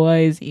name? Hoa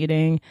is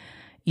eating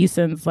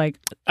Isen's like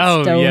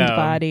stoned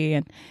body.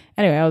 And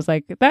anyway, I was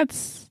like,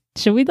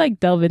 should we like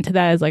delve into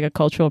that as like a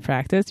cultural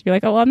practice? You're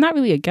like, oh, well, I'm not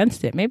really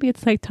against it. Maybe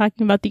it's like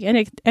talking about the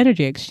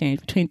energy exchange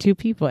between 2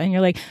 people. And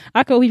you're like,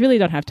 Akko, we really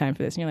don't have time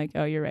for this. And you're like,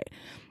 oh, you're right.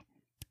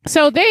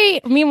 So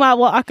meanwhile,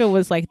 while Akko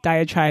was like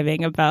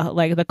diatribing about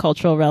like the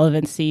cultural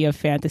relevancy of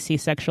fantasy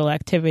sexual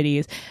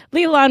activities,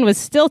 Leland was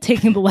still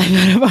taking the life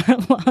out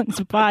of Arlong's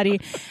body,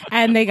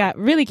 and they got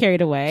really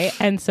carried away.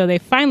 And so they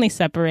finally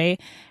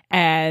separate,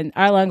 and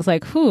Arlong's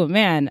like, whew,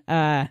 man,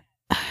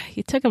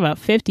 you took about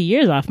 50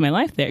 years off my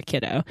life there,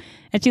 kiddo.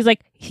 And she's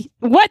like,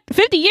 what?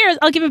 50 years?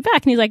 I'll give it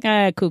back. And he's like,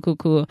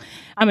 cool.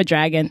 I'm a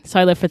dragon, so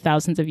I live for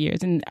thousands of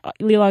years. And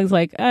Leelong's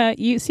like,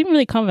 you seem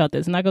really calm about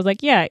this. And I goes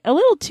like, yeah, a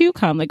little too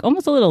calm, like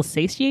almost a little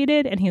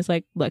satiated. And he's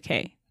like, look,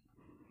 hey,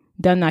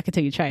 done knock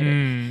until you tried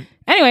it.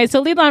 Anyway, so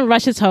Leland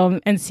rushes home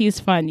and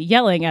sees Fan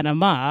yelling at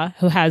Ama,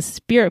 who has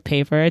spirit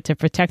paper to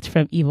protect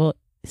from evil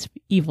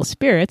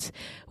spirits,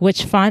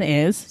 which Fan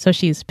is. So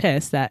she's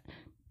pissed that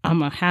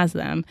Ama has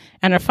them.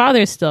 And her father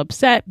is still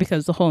upset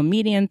because the whole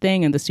median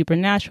thing and the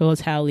supernatural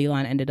is how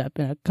Leland ended up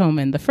in a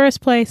coma in the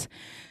first place.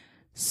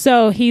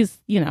 So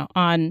he's,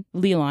 on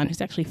Leland, who's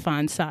actually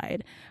Fan's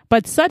side.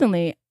 But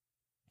suddenly,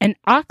 an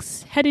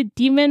ox-headed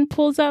demon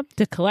pulls up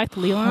to collect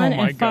Leland,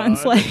 and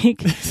Fan's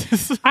like,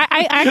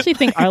 I actually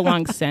think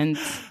Arlong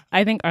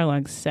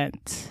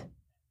sent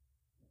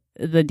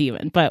the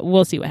demon, but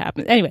we'll see what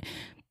happens. Anyway,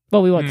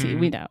 well, we won't see.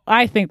 We know.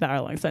 I think that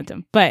Arlong sent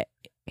him, but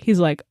he's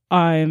like,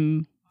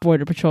 I'm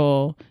Border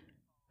Patrol,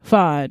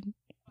 Fan.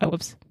 Oh,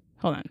 whoops.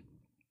 Hold on.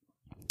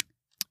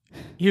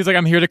 He was like,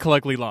 I'm here to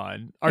collect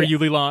Leland. Are you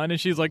Leland? And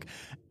she's like,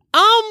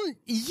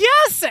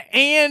 yes,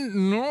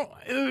 and no,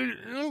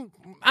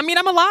 I mean,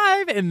 I'm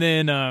alive. And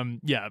then,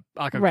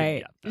 Akko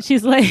right.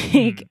 She's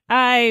like,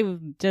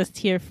 I'm just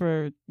here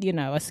for, a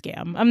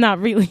scam. I'm not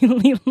really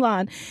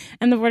Leland.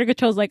 And the Border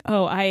Patrol's like,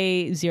 oh,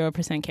 I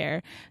 0%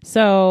 care.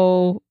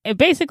 So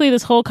basically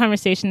this whole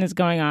conversation is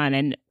going on,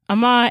 and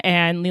Ama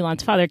and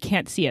Leland's father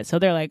can't see it. So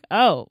they're like,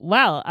 oh,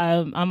 wow.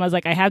 Ama's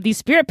like, I have these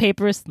spirit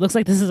papers. Looks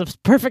like this is a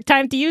perfect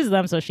time to use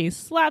them. So she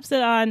slaps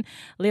it on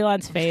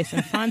Leland's face,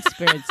 and Fan's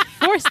spirit's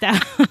forced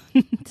out.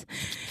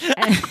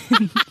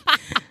 And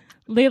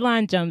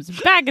Leland jumps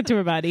back into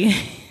her body.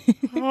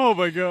 Oh,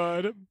 my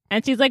God.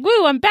 And she's like,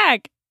 woo, I'm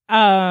back.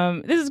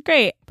 This is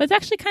great. But it's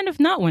actually kind of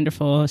not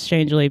wonderful,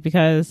 strangely,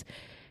 because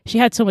she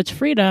had so much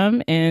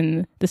freedom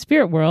in the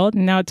spirit world,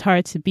 and now it's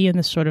hard to be in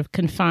this sort of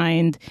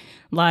confined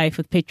life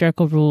with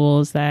patriarchal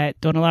rules that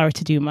don't allow her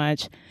to do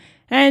much.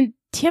 And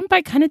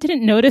Tianbai kind of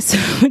didn't notice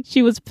when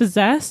she was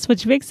possessed,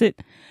 which makes it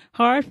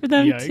hard for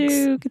them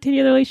to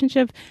continue the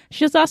relationship.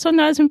 She was also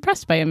not as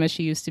impressed by him as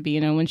she used to be. You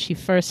know, when she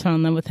first fell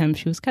in love with him,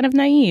 she was kind of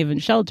naive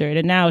and sheltered,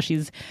 and now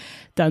she's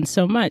done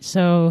so much.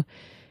 So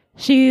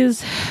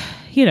she's,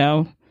 you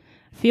know,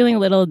 feeling a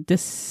little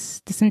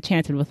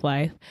disenchanted with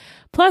life.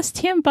 Plus,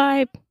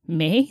 Tianbai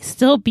may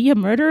still be a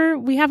murderer.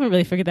 We haven't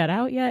really figured that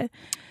out yet.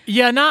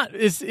 Yeah,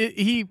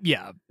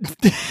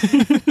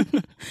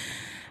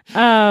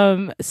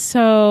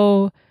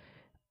 So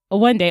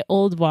one day,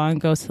 Old Wong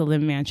goes to the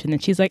Lim Mansion,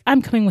 and she's like,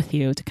 I'm coming with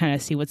you to kind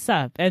of see what's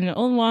up. And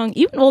Old Wong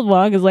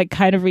is like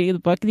kind of reading the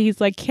book, and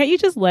he's like, can't you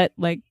just let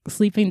like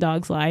sleeping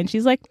dogs lie? And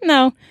she's like,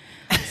 no.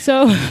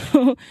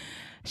 So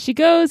she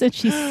goes and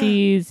she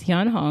sees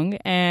Yan Hong,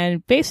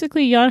 and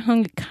basically Yan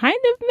Hong kind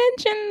of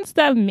mentions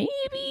that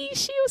maybe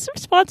she was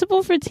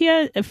responsible for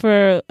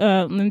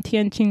Lim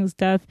Tianqing's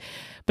death.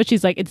 But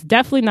she's like, it's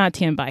definitely not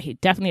Tianbai. He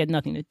definitely had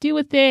nothing to do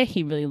with it.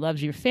 He really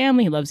loves your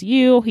family. He loves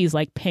you. He's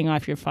like paying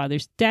off your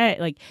father's debt.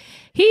 Like,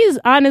 he's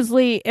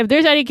honestly, if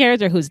there's any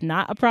character who's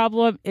not a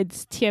problem,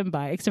 it's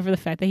Tianbai, except for the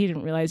fact that he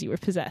didn't realize you were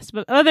possessed.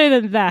 But other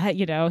than that,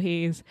 you know,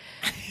 he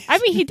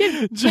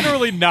did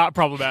generally not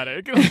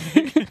problematic.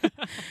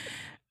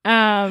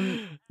 But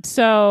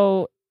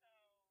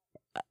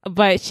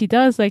she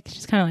does, like,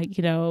 she's kind of like,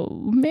 you know,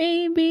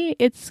 maybe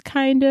it's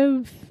kind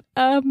of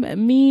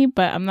me,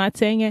 but I'm not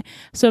saying it.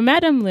 So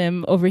Madame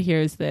Lim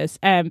overhears this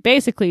and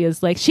basically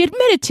is like, she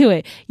admitted to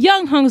it.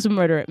 Young Hong's a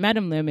murderer.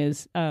 Madame Lim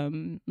is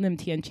Lim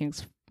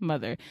Tianqing's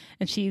mother,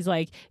 and she's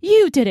like,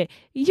 you did it.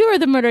 You're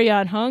the murderer,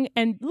 Yan Hong,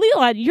 and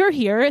Leland, you're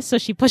here. So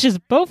she pushes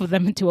both of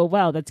them into a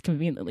well that's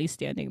conveniently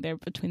standing there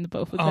between the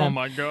both of them. Oh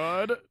my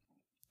god.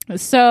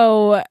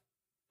 So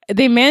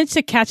they manage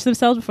to catch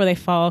themselves before they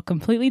fall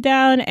completely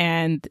down,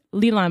 and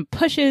Leland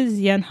pushes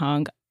Yan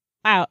Hong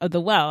out of the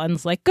well and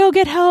is like, go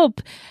get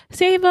help,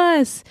 save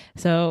us.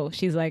 So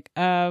she's like,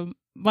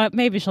 but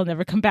maybe she'll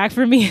never come back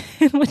for me,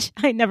 which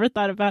I never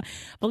thought about.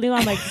 But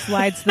Leland like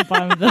slides to the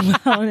bottom of the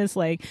well and is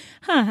like,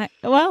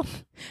 well,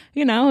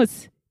 you know,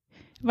 it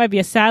might be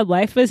a sad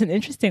life, but it's an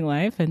interesting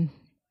life, and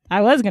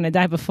I was gonna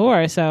die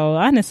before, so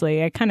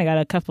honestly I kind of got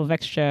a couple of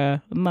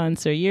extra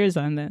months or years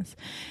on this.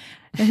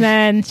 And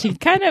then she's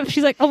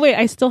like, oh wait,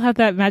 I still have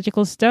that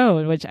magical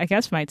stone, which I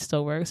guess might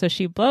still work. So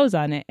she blows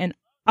on it, and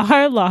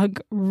Arlong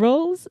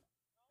rolls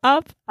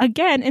up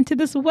again into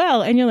this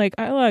well. And you're like,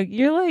 Arlong,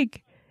 you're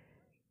like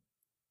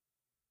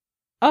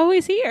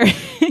always here.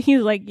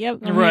 He's like, yep,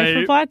 I'm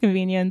here for plot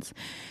convenience.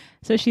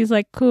 So she's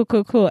like,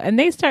 cool. And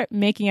they start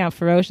making out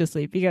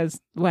ferociously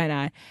because why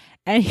not?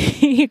 And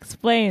he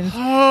explains,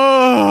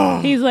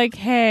 he's like,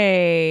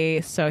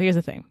 hey, so here's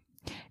the thing.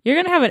 You're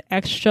going to have an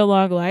extra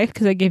long life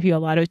because I give you a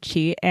lot of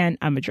chi, and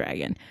I'm a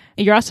dragon.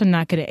 You're also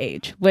not going to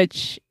age,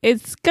 which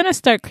it's going to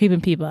start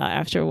creeping people out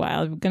after a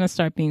while. We're going to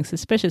start being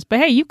suspicious. But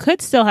hey, you could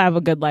still have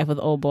a good life with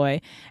old boy.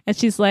 And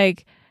she's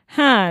like,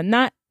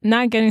 not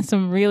getting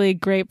some really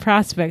great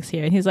prospects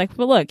here. And he's like,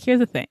 well, look, here's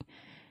the thing.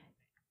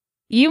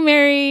 You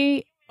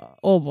marry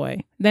old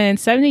boy. Then in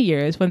 70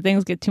 years, when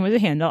things get too much to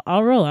handle,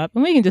 I'll roll up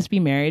and we can just be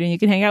married and you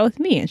can hang out with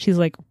me. And she's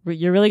like,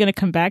 you're really going to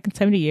come back in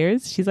 70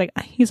 years? He's like,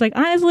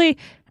 honestly,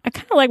 I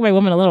kind of like my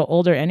woman a little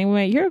older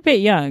anyway. You're a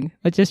bit young,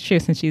 which is true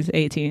since she's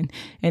 18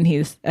 and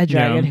he's a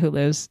dragon who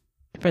lives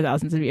for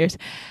thousands of years.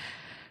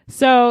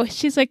 So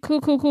she's like,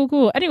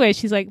 cool. Anyway,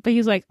 she's like, but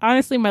he's like,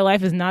 honestly, my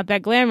life is not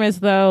that glamorous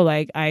though.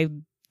 Like, I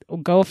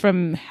go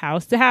from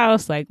house to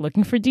house, like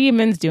looking for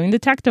demons, doing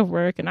detective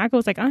work. And Akko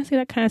was like, honestly,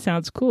 that kind of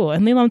sounds cool.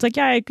 And Leland's like,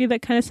 yeah, I agree.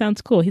 That kind of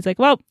sounds cool. He's like,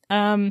 well,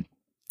 my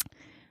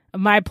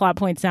plot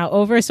point's now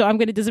over, so I'm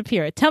going to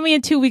disappear. Tell me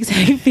in 2 weeks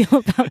how you feel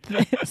about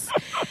this.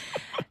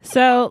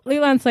 So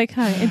Leland's like,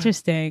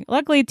 interesting.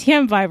 Luckily,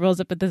 Tianbai rolls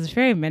up at this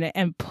very minute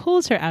and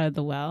pulls her out of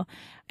the well.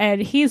 And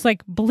he's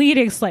like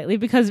bleeding slightly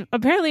because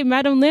apparently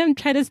Madame Lim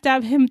tried to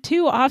stab him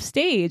too off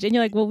stage. And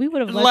you're like, well, we would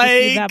have let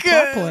you see that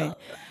plot point.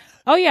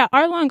 Oh, yeah.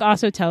 Arlong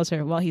also tells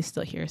her while he's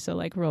still here. So,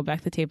 like, roll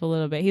back the tape a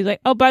little bit. He's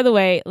like, oh, by the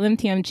way, Lim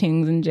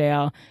Tianqing's in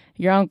jail.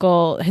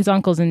 His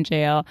uncle's in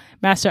jail.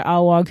 Master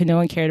Ao Wong, who no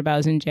one cared about,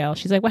 is in jail.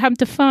 She's like, what happened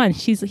to Fan?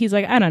 He's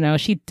like, I don't know.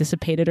 She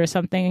dissipated or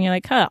something. And you're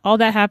like, all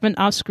that happened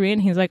off screen?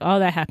 He's like, all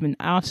that happened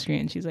off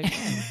screen. She's like,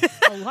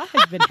 a lot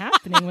has been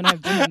happening when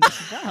I've been in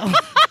this well.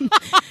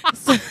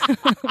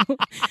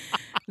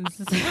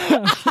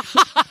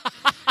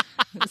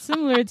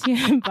 Similar to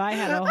Tianbai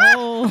had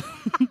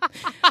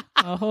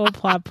a whole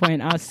plot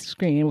point off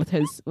screen with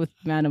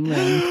Madame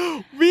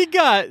Lim. We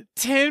got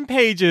 10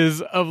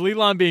 pages of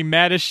Leland being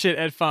mad as shit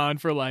at Fan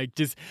for like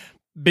just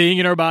being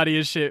in her body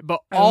as shit,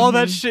 but all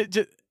that shit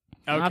just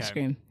Okay. Off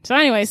screen. So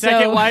anyway,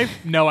 second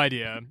wife, no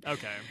idea.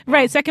 Okay.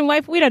 Right, second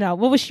wife, we don't know.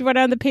 What was she write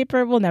on the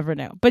paper? We'll never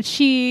know. But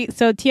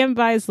so Tian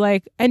Bai is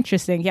like,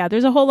 interesting. Yeah,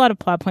 there's a whole lot of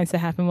plot points that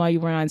happen while you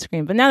weren't on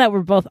screen. But now that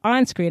we're both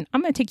on screen,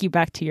 I'm going to take you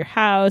back to your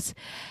house.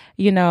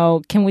 You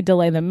know, can we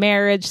delay the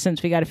marriage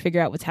since we got to figure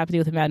out what's happening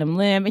with Madam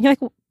Lim? And you're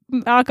like,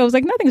 Alka was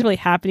like, nothing's really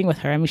happening with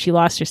her. I mean, she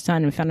lost her son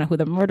and we found out who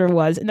the murderer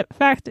was. And in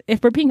fact,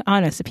 if we're being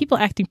honest, the people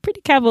acting pretty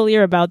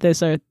cavalier about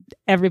this are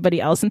everybody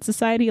else in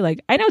society.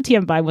 Like, I know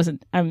Tian Bai Lin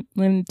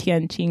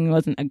Tianqing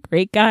wasn't a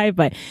great guy,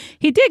 but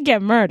he did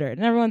get murdered.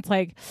 And everyone's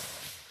like,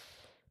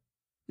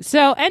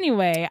 so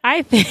anyway,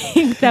 I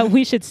think that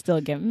we should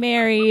still get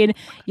married.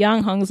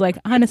 Yang Hong's like,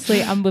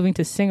 honestly, I'm moving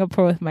to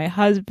Singapore with my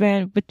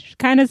husband, which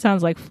kind of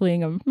sounds like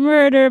fleeing a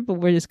murder, but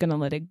we're just going to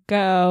let it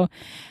go.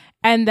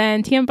 And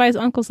then Tian Bai's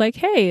uncle's like,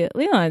 hey,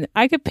 Leland,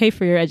 I could pay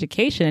for your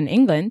education in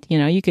England. You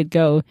know, you could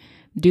go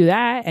do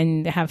that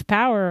and have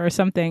power or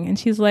something. And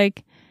she's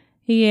like,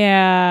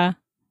 yeah,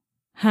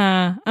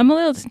 I'm a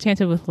little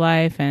disenchanted with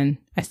life and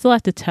I still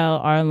have to tell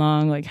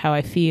Arlong like how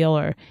I feel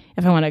or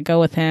if I want to go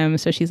with him.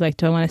 So she's like,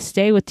 do I want to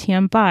stay with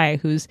Tian Bai,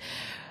 who's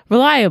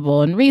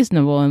reliable and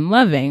reasonable and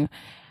loving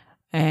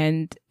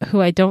and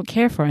who I don't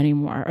care for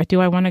anymore? Or do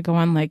I want to go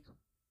on like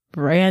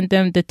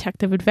random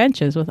detective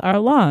adventures with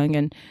Arlong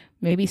and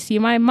maybe see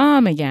my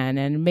mom again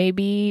and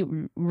maybe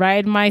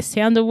ride my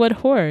sandalwood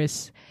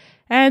horse?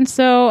 And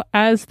so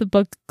as the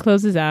book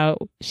closes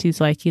out,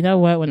 she's like, you know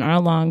what? When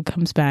Arlong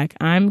comes back,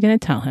 I'm going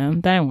to tell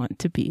him that I want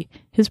to be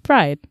his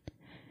bride.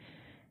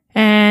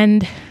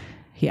 And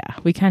yeah,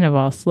 we kind of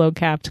all slow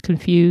capped,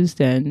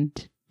 confused, and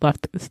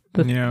left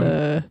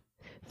the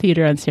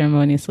theater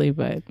unceremoniously.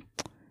 But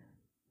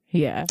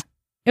yeah.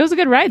 It was a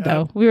good ride,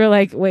 though. We were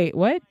like, wait,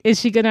 what? Are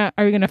we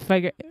going to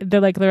figure...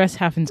 They're like, the rest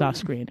happens off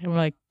screen. And we're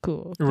like,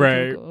 cool.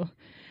 Right. Cool.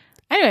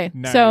 Anyway,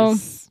 nice. So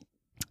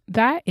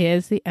that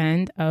is the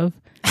end of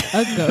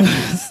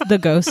The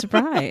Ghost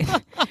Bride.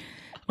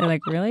 They're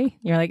like, really?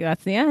 You're like,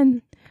 that's the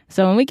end.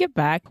 So when we get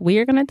back, we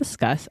are going to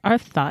discuss our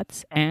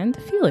thoughts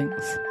and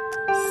feelings.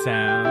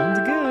 Sounds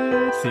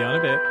good. See you in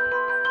a bit.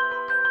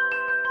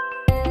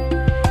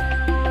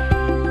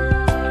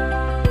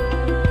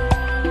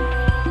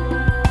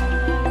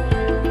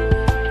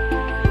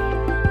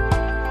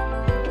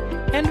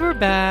 And we're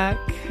back.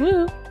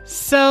 Woo.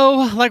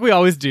 So, like we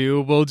always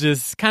do, we'll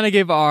just kind of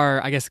give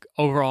our, I guess,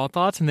 overall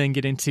thoughts and then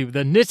get into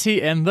the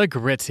nitty and the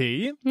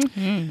gritty.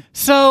 Mm-hmm.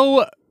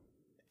 So,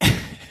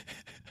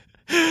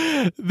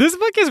 this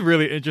book is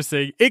really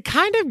interesting. It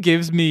kind of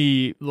gives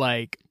me,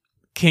 like,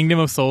 Kingdom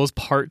of Souls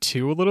Part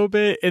 2 a little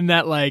bit in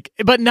that, like,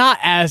 but not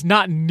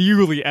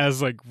nearly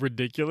as, like,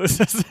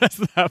 ridiculous as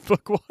that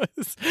book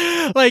was.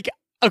 Like,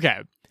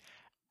 okay,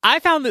 I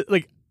found that,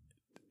 like,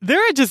 there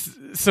are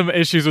just some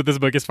issues with this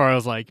book as far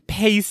as like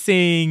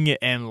pacing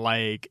and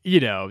like,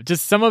 you know,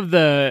 just some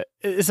other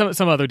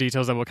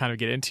details that we'll kind of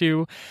get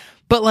into.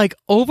 But like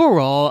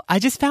overall, I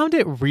just found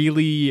it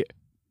really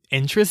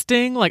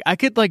interesting. Like I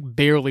could like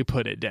barely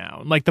put it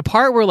down. Like the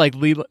part where like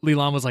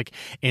Leland was like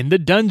in the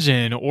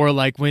dungeon, or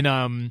like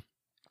when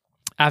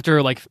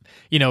after like,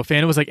 you know,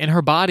 Fana was like in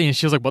her body and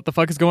she was like, what the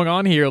fuck is going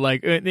on here?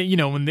 Like, you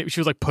know, when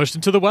she was like pushed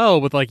into the well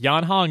with like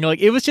Yan Hong, like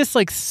it was just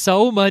like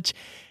so much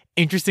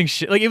interesting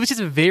shit. Like it was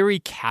just very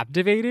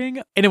captivating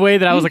in a way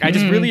that I was like, I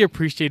just really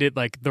appreciated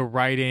like the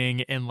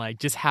writing and like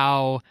just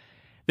how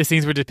the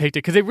scenes were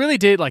depicted, because it really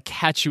did like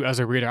catch you as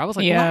a reader. I was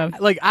like, yeah, what?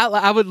 Like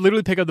I would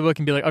literally pick up the book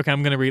and be like, okay,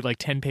 I'm gonna read like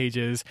 10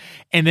 pages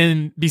and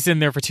then be sitting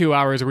there for 2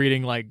 hours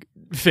reading like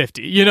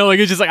 50, you know, like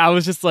it's just like I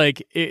was just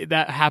like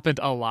that happened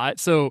a lot.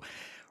 So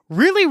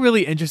really,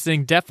 really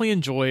interesting. Definitely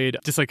enjoyed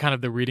just like kind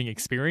of the reading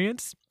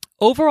experience.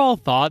 Overall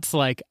thoughts,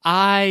 like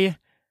I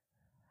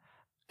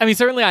mean,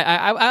 certainly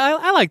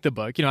I like the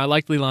book. You know, I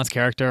like Leland's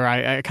character.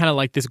 I kind of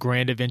like this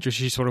grand adventure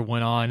she sort of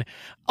went on.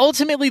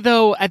 Ultimately,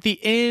 though, at the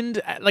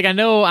end, like I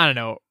don't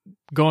know,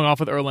 going off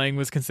with Erlang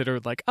was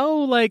considered like,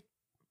 oh, like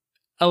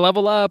a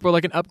level up or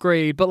like an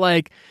upgrade. But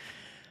like,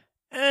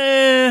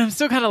 I'm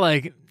still kind of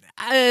like,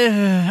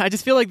 I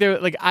just feel like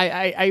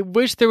I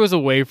wish there was a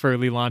way for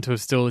Leland to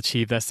have still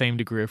achieved that same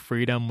degree of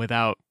freedom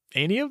without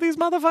any of these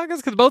motherfuckers.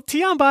 Because both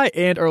Tian Bai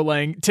and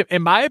Erlang,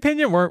 in my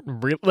opinion, weren't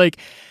real, like,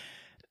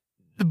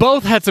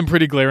 both had some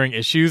pretty glaring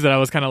issues that I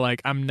was kind of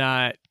like, I'm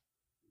not,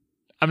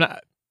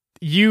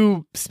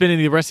 you spending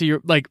the rest of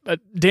your, like,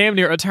 damn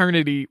near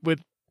eternity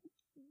with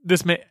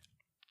this man.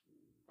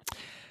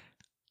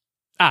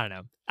 I don't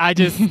know. I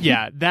just,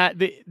 yeah, that,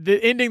 the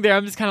ending there,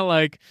 I'm just kind of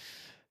like,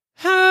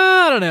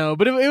 I don't know.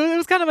 But it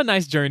was kind of a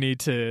nice journey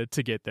to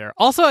get there.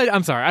 Also,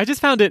 I'm sorry, I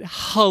just found it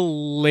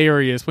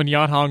hilarious when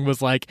Yan Hong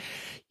was like,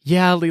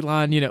 yeah,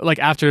 Leland, you know, like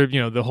after, you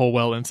know, the whole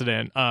well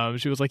incident,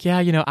 she was like,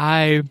 yeah, you know,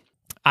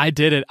 I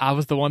did it. I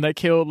was the one that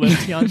killed Lin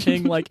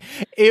Tianqing. Like,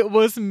 it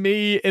was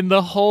me. And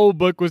the whole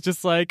book was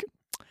just like,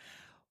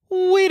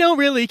 we don't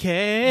really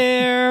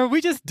care.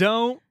 We don't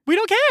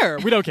care.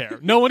 We don't care.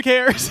 No one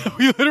cares.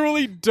 We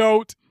literally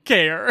don't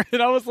care. And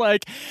I was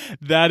like,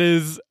 that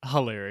is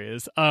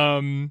hilarious.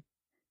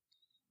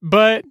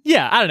 But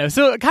yeah, I don't know.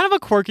 So kind of a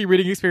quirky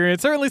reading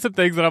experience. Certainly some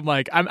things that I'm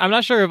like, I'm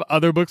not sure if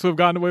other books would have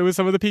gotten away with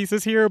some of the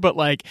pieces here, but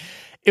like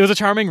it was a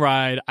charming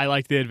ride. I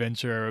liked the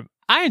adventure.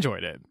 I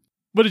enjoyed it.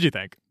 What did you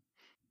think?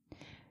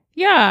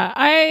 Yeah,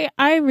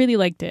 I really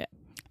liked it.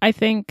 I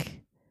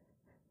think,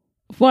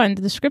 one,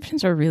 the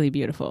descriptions are really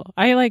beautiful.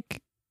 I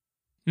like,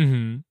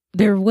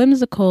 they're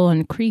whimsical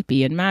and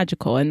creepy and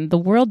magical, and the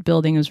world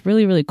building is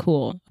really, really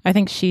cool. I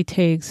think she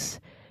takes,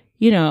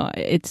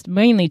 it's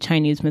mainly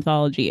Chinese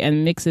mythology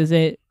and mixes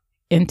it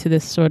into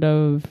this sort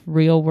of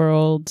real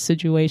world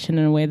situation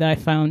in a way that I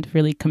found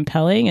really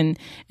compelling and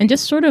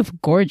just sort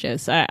of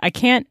gorgeous. I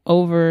can't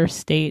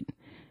overstate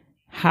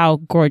how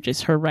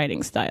gorgeous her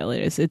writing style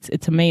is.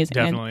 It's amazing.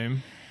 Definitely.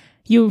 And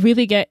you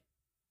really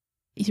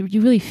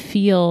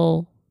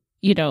feel,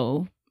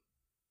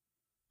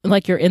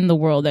 like you're in the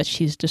world that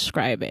she's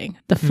describing.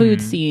 The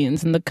food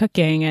scenes and the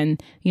cooking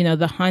and,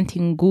 the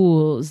haunting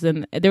ghouls.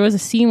 And there was a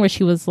scene where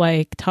she was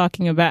like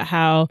talking about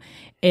how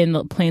in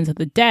the Plains of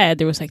the Dead,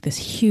 there was like this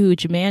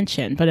huge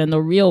mansion, but in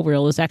the real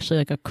world, it was actually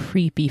like a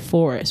creepy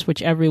forest,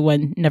 which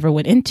everyone never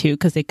went into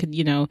because they could,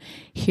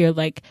 hear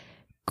like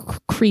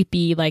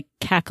creepy, like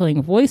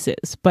cackling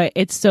voices. But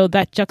it's so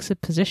that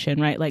juxtaposition,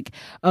 right? Like,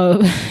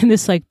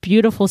 this like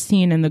beautiful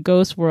scene in the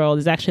ghost world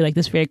is actually like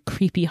this very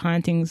creepy,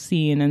 haunting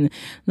scene in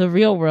the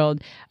real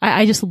world.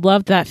 I just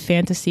love that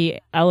fantasy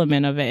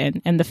element of it,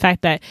 and the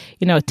fact that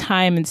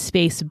time and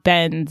space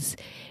bends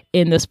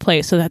in this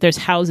place so that there's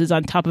houses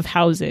on top of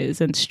houses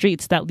and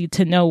streets that lead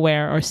to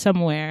nowhere or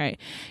somewhere.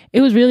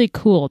 It was really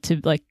cool to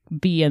like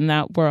be in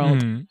that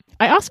world.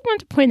 I also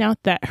want to point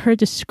out that her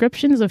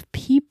descriptions of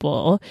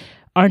people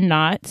are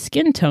not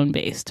skin tone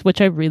based, which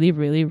I really,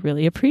 really,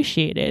 really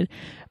appreciated.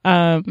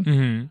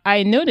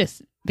 I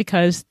noticed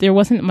because there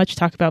wasn't much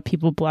talk about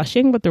people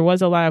blushing, but there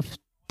was a lot of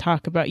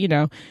talk about,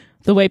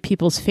 the way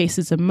people's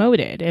faces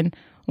emoted. And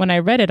when I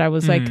read it, I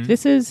was like,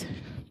 this is...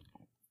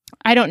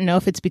 I don't know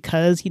if it's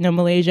because,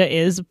 Malaysia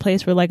is a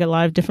place where like a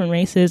lot of different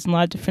races and a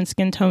lot of different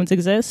skin tones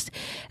exist.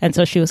 And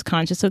so she was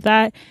conscious of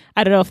that.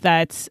 I don't know if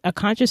that's a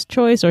conscious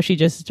choice or she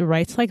just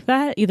writes like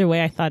that. Either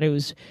way, I thought it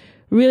was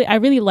I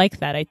really like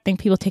that. I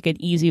think people take an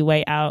easy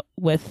way out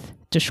with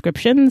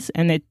descriptions.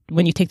 And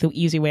when you take the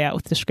easy way out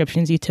with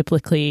descriptions, you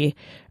typically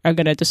are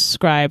going to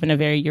describe in a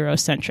very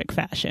Eurocentric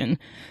fashion.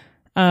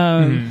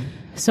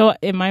 So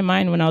in my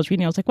mind, when I was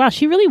reading, I was like, wow,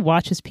 she really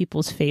watches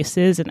people's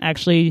faces and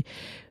actually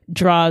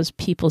draws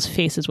people's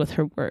faces with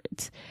her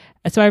words.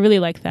 So I really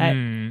like that.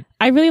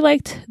 I really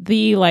liked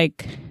the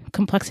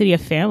complexity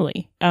of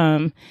family.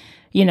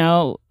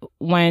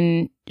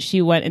 When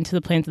she went into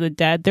the Plains of the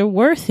Dead, there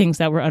were things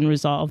that were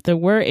unresolved. There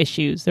were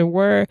issues. There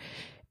were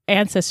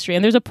ancestry.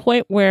 And there's a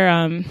point where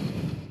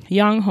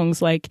Yang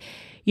Hong's like,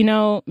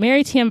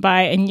 marry Tian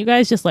Bai and you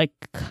guys just like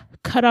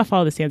cut off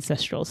all this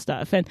ancestral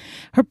stuff. And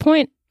her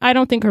point, I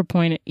don't think her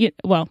point,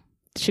 well,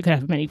 she could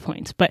have many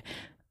points, but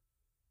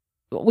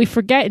we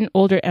forget in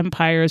older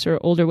empires or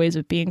older ways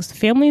of being,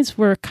 families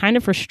were kind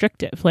of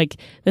restrictive. Like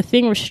the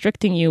thing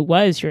restricting you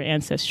was your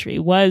ancestry,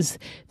 was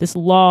this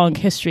long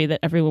history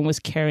that everyone was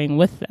carrying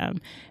with them.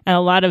 And a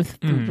lot of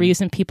the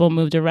reason people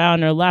moved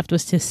around or left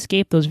was to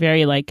escape those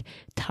very like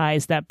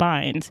ties that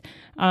bind.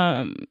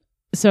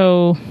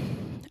 So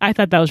I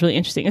thought that was really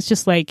interesting. It's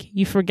just like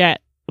you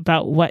forget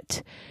about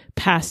what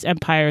past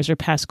empires or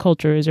past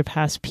cultures or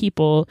past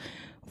people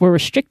were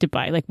restricted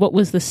by. Like what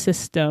was the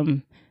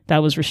system that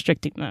was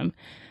restricting them?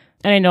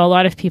 And I know a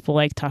lot of people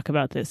like talk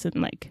about this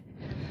and like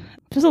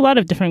there's a lot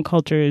of different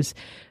cultures,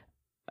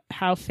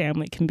 how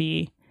family can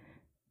be,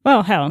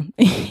 well, hell,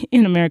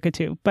 in America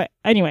too. But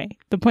anyway,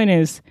 the point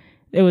is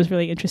it was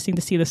really interesting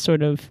to see this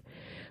sort of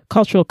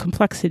cultural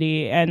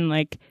complexity and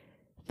like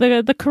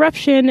the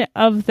corruption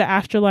of the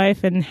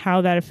afterlife and how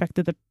that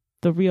affected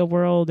the real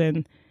world.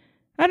 And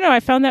I don't know,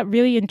 I found that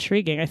really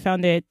intriguing. I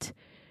found it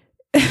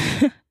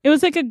it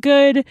was like a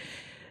good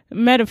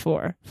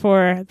metaphor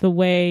for the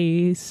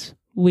ways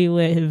we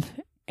live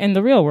in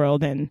the real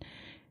world. And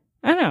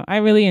I don't know, I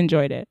really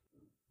enjoyed it.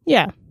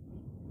 Yeah.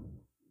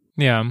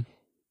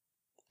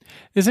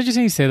 It's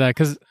interesting you say that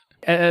because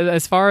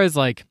as far as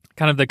like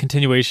kind of the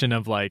continuation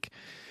of like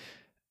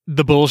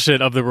the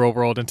bullshit of the real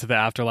world into the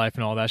afterlife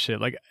and all that shit,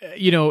 like,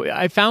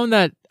 I found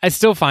that I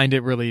still find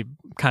it really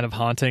kind of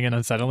haunting and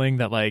unsettling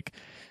that like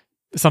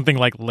something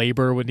like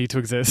labor would need to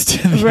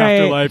exist in the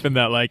afterlife, and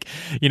that like,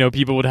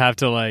 people would have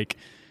to like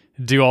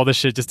do all this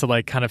shit just to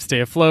like kind of stay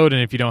afloat.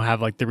 And if you don't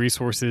have like the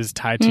resources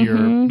tied to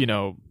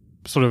your,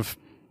 sort of,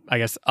 I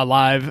guess,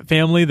 alive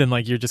family, then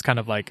like you're just kind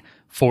of like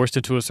forced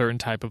into a certain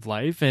type of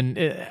life. And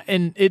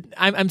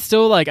I'm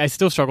still like, I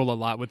still struggle a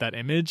lot with that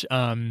image.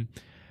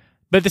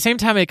 But at the same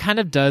time, it kind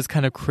of does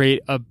kind of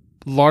create a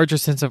larger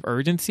sense of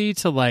urgency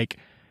to like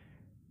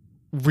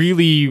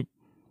really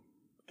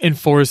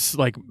enforce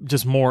like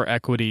just more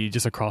equity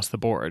just across the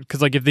board.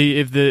 Because like if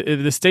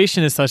the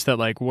station is such that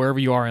like wherever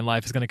you are in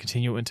life is going to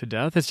continue into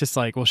death, it's just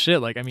like, well, shit.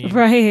 Like, I mean,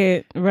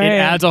 right. It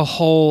adds a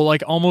whole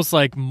like almost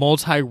like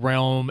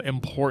multi-realm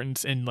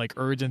importance and like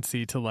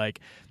urgency to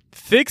like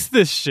fix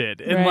this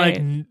shit and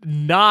like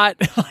not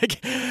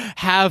like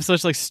have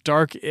such like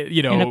stark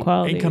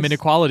income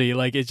inequality.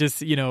 Like it's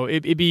just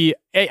it'd be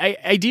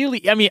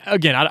ideally, I mean,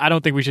 again, I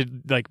don't think we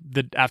should like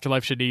the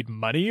afterlife should need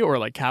money or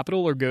like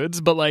capital or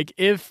goods, but like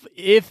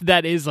if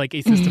that is like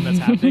a system that's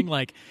happening,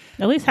 like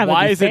at least have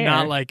why it be is fair. it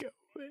not like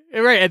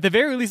right at the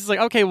very least it's like,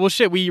 okay, well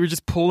shit, we were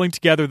just pulling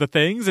together the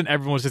things and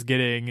everyone's just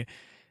getting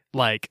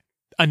like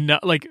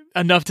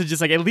enough to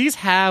just like at least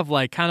have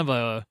like kind of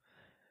a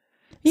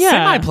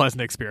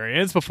semi-pleasant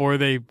experience before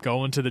they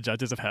go into the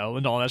judges of hell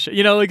and all that shit.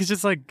 Like it's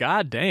just like,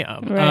 god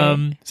damn.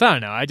 Right. So I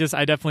don't know. I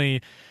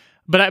definitely,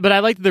 but I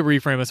like the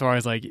reframe as far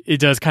as like it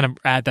does kind of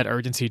add that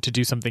urgency to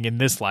do something in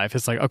this life.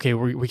 It's like, okay,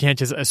 we can't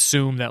just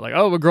assume that like,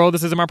 oh, well, girl,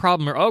 this isn't my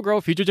problem, or oh,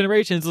 girl, future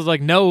generations. It's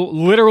like, no,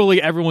 literally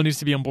everyone needs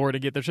to be on board to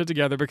get their shit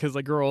together because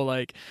like, girl,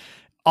 like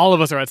all of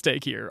us are at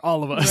stake here,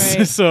 all of us.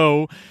 Right.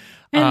 So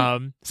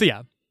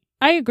yeah,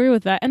 I agree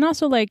with that, and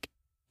also like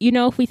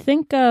if we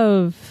think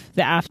of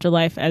the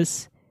afterlife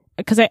as,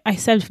 because I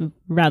said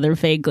rather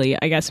vaguely,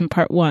 I guess, in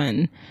part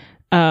one,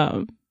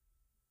 that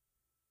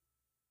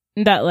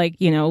like,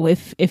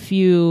 if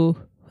the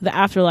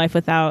afterlife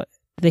without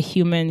the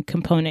human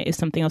component is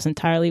something else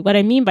entirely. What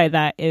I mean by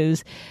that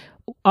is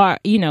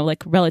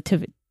like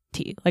relativity.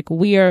 Like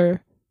the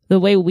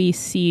way we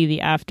see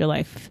the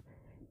afterlife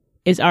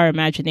is our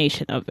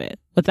imagination of it.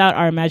 Without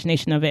our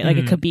imagination of it, like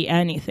it could be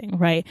anything,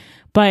 right?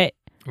 But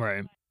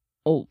right.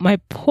 My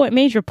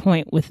major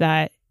point with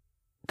that,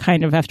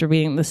 kind of after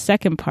reading the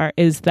second part,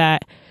 is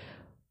that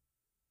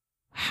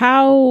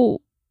how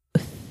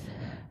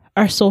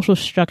our social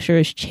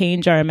structures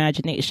change our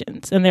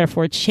imaginations and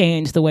therefore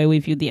change the way we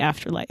view the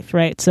afterlife,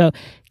 right? So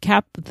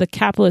the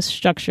capitalist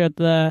structure of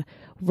the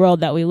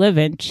world that we live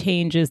in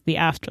changes the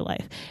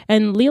afterlife.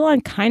 And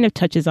Leland kind of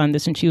touches on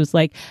this, and she was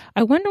like,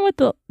 I wonder what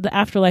the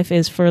afterlife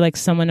is for like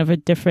someone of a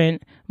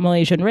different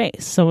Malaysian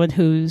race, someone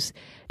who's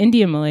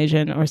Indian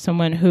Malaysian or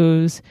someone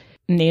who's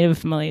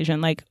Native Malaysian.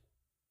 Like,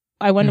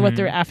 I wonder what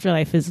their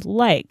afterlife is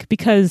like,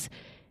 because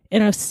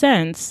in a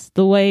sense,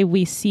 the way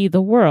we see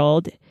the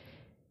world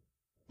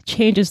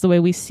changes the way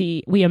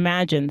we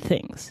imagine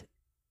things,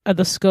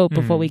 the scope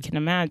of what we can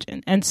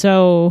imagine. And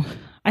so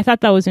I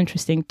thought that was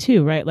interesting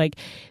too, right? Like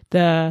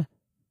the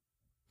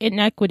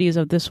inequities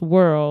of this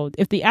world,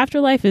 if the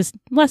afterlife is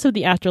less of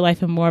the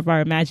afterlife and more of our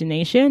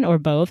imagination, or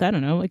both, I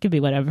don't know, it could be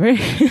whatever.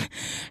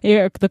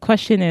 The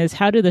question is,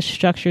 how do the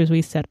structures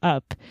we set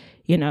up,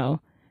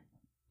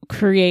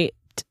 create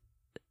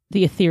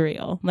the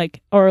ethereal,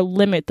 like, or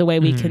limit the way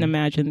we can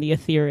imagine the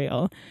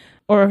ethereal,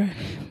 or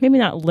maybe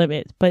not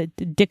limit, but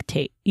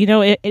dictate.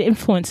 It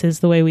influences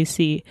the way we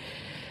see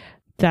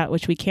that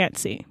which we can't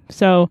see.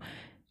 So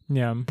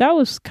yeah, that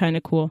was kind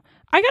of cool.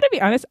 I gotta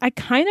be honest, I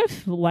kind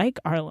of like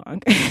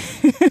Arlong.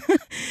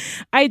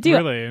 I do.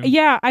 Really?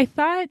 Yeah, I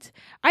thought,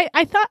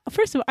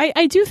 first of all,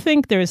 I do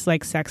think there's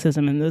like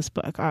sexism in this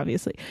book,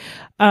 obviously,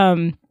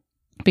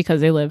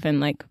 because they live in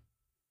like,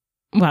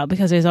 well,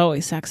 because there's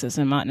always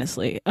sexism,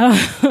 honestly.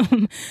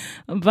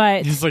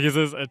 But it's like, is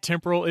this a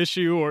temporal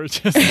issue or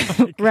just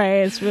like...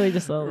 right? It's really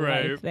just a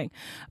life thing.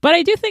 But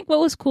I do think what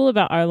was cool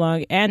about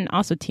Arlong and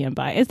also Tian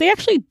Bai is they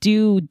actually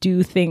do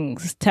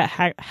things to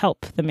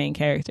help the main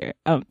character.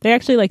 They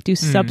actually like do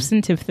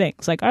substantive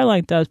things. Like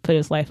Arlong does put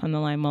his life on the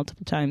line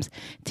multiple times.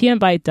 Tian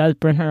Bai does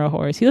burn her a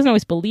horse. He doesn't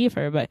always believe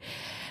her, but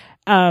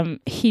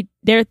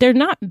they're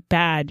not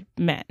bad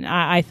men.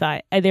 I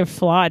thought they're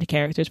flawed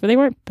characters, but they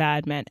weren't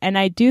bad men. And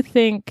I do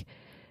think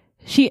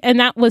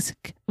that was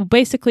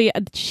basically,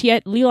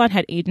 Leland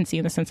had agency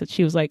in the sense that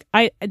she was like,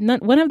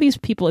 one of these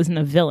people isn't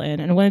a villain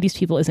and one of these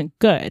people isn't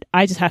good.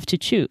 I just have to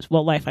choose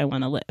what life I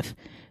want to live.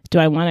 Do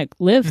I want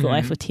to live the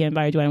life with Tian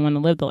Bai, or do I want to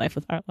live the life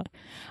with Arlong?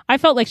 I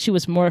felt like she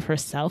was more of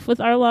herself with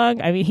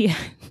Arlong. I mean,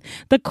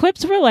 the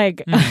quips were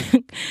like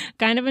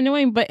kind of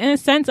annoying, but in a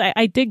sense,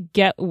 I did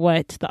get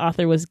what the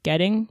author was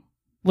trying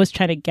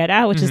to get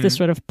at, which is this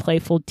sort of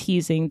playful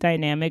teasing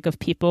dynamic of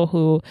people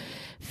who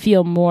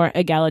feel more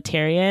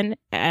egalitarian.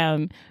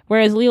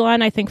 Whereas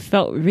Leland, I think,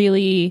 felt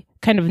really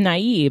kind of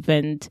naive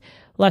and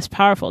less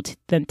powerful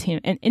than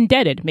and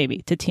indebted maybe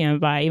to Tian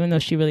Bai, even though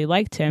she really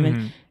liked him.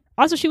 And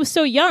also, she was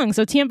so young.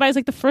 So Tian Bai is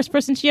like the first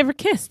person she ever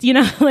kissed,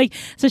 like,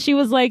 so she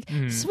was like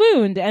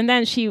swooned. And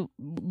then she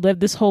lived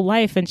this whole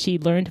life and she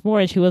learned more.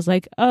 And she was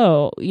like,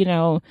 oh,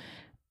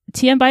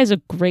 Tian Bai is a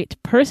great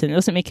person. It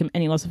doesn't make him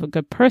any less of a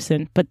good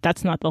person, but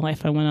that's not the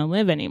life I want to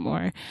live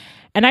anymore.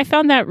 And I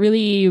found that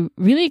really,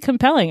 really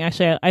compelling.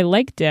 Actually, I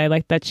liked it. I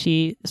liked that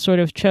she sort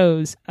of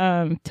chose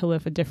to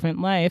live a different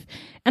life.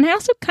 And I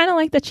also kind of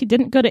like that she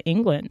didn't go to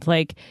England.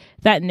 Like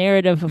that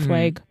narrative of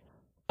like,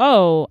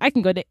 oh, I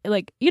can go to,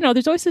 like,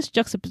 there's always this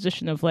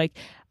juxtaposition of like,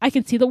 I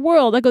can see the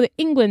world. I go to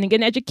England and get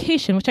an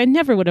education, which I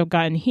never would have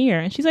gotten here.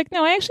 And she's like,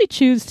 no, I actually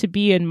choose to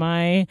be in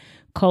my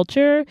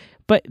culture,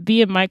 but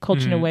be in my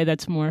culture in a way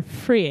that's more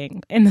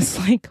freeing in this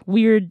like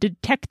weird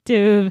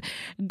detective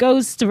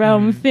ghost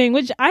realm thing,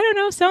 which I don't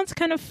know, sounds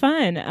kind of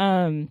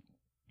fun.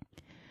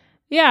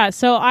 Yeah,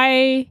 so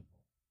I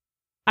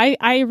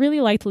I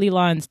really liked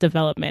Leland's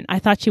development. I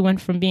thought she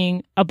went from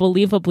being a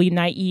believably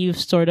naive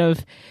sort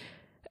of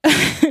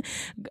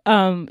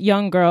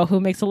young girl who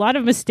makes a lot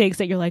of mistakes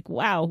that you're like,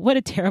 wow, what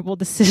a terrible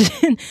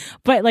decision,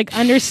 but like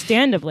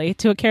understandably,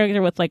 to a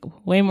character with like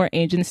way more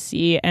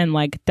agency and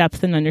like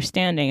depth and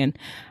understanding. And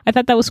I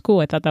thought that was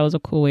cool. I thought that was a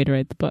cool way to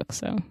write the book.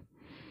 So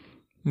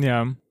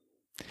yeah.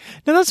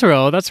 No, that's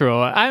real. That's real.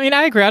 I mean,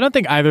 I agree. I don't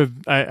think either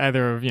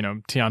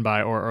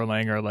Tianbai or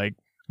Erlang are like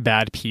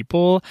bad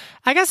people.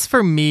 I guess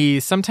for me,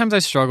 sometimes I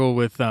struggle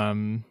with sort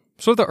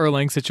of the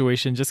Erlang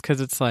situation just because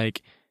it's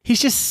like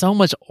he's just so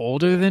much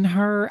older than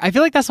her. I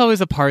feel like that's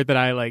always a part that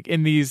I like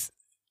in these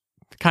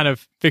kind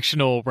of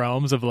fictional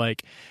realms of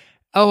like,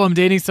 oh, I'm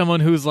dating someone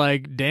who's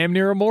like damn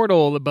near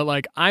immortal, but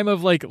like I'm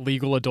of like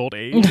legal adult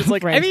age. It's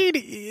like, right. I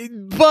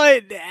mean,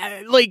 but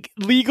like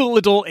legal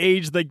adult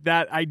age, like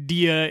that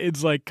idea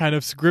is like kind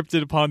of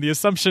scripted upon the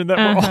assumption that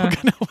we're all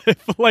gonna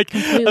live like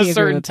completely a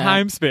certain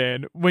time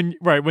span. When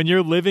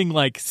you're living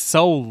like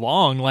so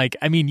long, like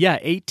I mean, yeah,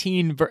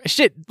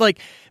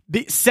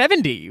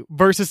 70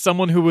 versus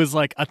someone who was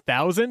like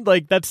 1,000.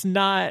 Like that's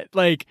not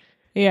like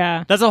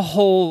that's a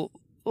whole.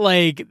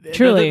 Like,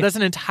 truly, that's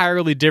an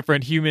entirely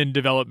different human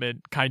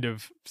development kind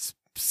of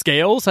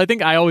scale. So I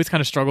think I always kind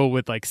of struggle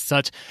with like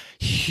such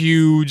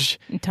huge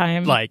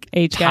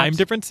age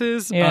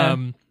differences. Yeah.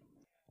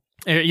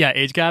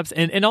 Age gaps,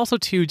 and also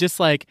too, just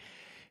like,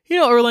 you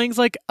know, Erlang's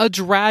like a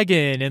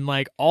dragon and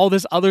like all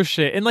this other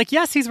shit. And like,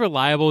 yes, he's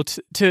reliable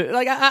to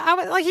like,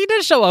 I like he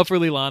did show up for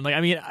Leland. Like,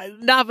 I mean,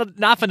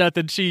 not for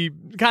nothing. She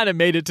kind of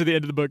made it to the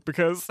end of the book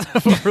because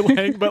of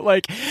Erlang, but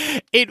like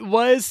it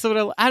was sort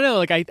of, I don't know.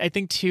 Like, I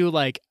think too,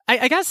 like,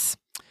 I guess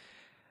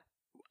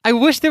I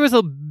wish there was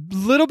a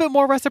little bit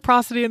more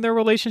reciprocity in their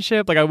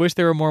relationship. Like, I wish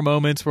there were more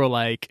moments where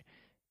like,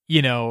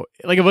 you know,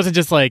 like it wasn't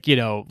just like, you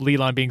know,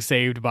 Leland being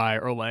saved by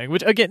Erlang,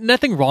 which again,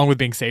 nothing wrong with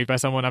being saved by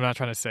someone. I'm not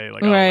trying to say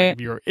like, right.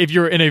 Oh, like if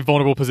you're in a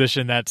vulnerable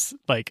position that's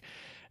like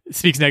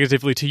speaks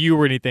negatively to you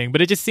or anything,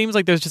 but it just seems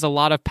like there's just a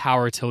lot of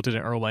power tilted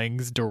in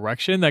Erlang's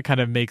direction that kind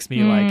of makes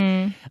me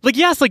like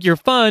yes, like you're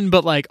fun,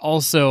 but like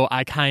also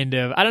I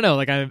don't know,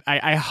 like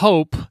I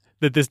hope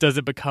that this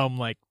doesn't become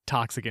like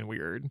toxic and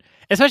weird,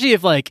 especially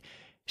if like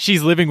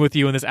she's living with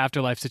you in this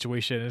afterlife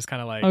situation. It's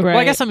kind of like, well,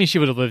 I guess I mean she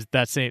would have lived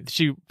that same.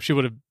 She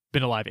would have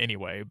been alive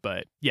anyway,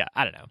 but yeah,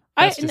 I don't know.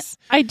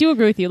 I do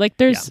agree with you. Like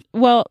there's,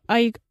 well,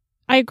 I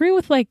agree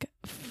with like,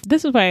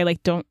 this is why I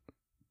like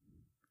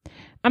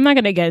I'm not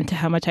going to get into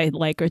how much I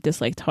like or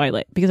dislike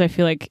Twilight because I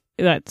feel like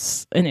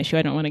that's an issue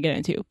I don't want to get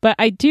into. But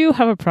I do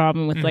have a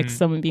problem with like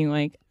someone being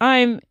like,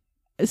 I'm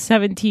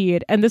 17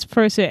 and this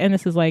person, and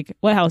this is like,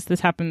 what else? This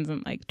happens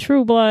in like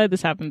True Blood.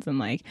 This happens in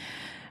like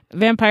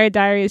Vampire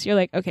Diaries. You're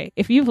like, okay,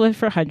 if you've lived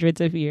for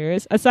hundreds of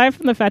years, aside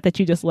from the fact that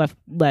you just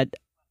led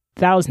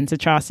thousands of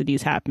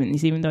atrocities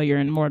happens, even though you're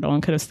immortal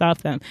and could have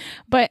stopped them.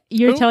 But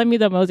you're telling me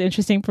the most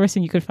interesting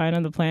person you could find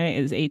on the planet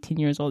is 18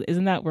 years old.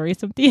 Isn't that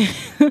worrisome to you?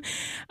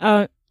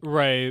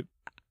 Right.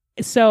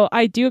 So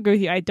I do agree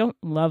with you. I don't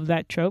love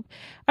that trope.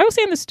 I will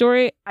say in the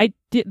story,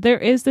 there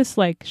is this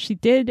like, she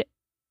did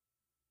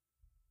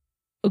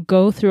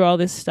go through all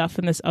this stuff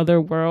in this other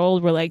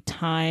world where like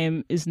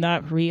time is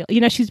not real.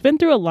 You know, she's been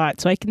through a lot,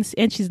 so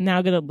and she's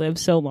now going to live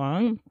so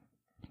long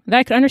that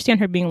I could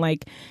understand her being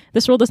like,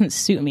 this world doesn't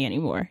suit me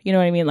anymore. You know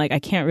what I mean? Like, I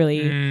can't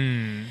really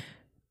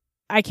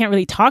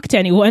talk to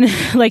anyone.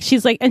 Like,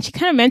 she's like, and she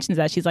kind of mentions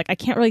that. She's like, I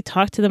can't really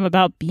talk to them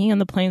about being on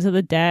the plains of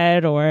the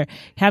dead or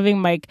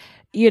having like,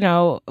 you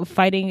know,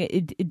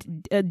 fighting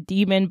a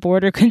demon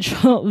border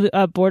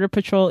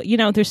patrol. You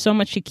know, there's so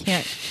much she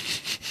can't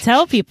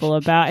tell people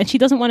about, and she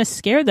doesn't want to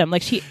scare them.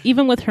 Like, she,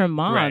 even with her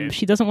mom,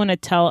 she doesn't want to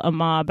tell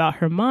Amma about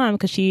her mom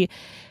because she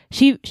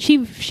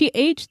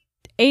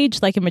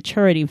aged like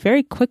immaturity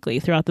very quickly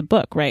throughout the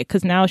book, right?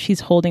 Because now she's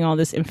holding all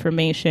this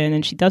information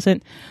and she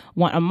doesn't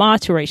want Amma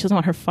to worry. She doesn't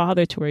want her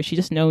father to worry. She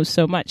just knows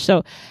so much.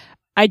 So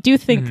I do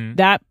think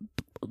that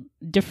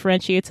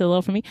differentiates it a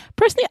little for me.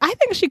 Personally, I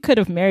think she could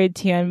have married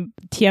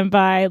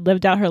Tianbai,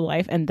 lived out her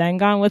life, and then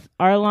gone with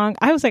Arlong.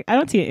 I was like, I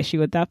don't see an issue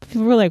with that.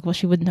 People were like, well,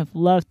 she wouldn't have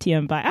loved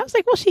Tianbai. I was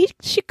like, well, she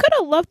could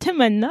have loved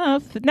him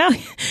enough. Now,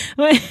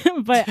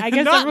 but I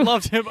guess not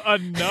loved him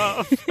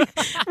enough.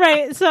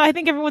 Right. So I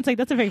think everyone's like,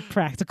 that's a very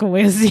practical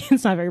way of seeing it.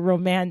 It's not very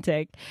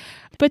romantic.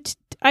 But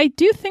I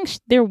do think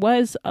there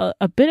was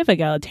a bit of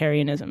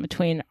egalitarianism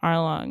between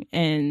Arlong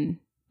and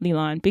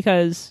Leland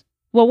because,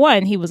 well,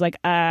 one, he was like,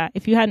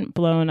 if you hadn't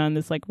blown on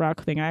this like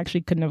rock thing, I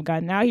actually couldn't have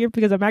gotten out here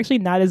because I'm actually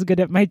not as good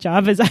at my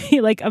job as I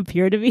like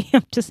appear to be.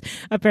 I'm just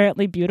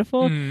apparently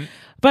beautiful.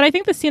 But I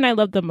think the scene I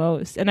love the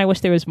most, and I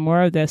wish there was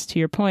more of this to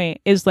your point,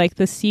 is like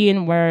the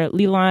scene where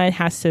Leland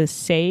has to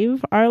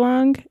save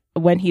Arlong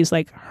when he's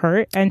like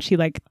hurt and she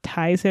like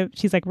ties him.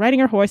 She's like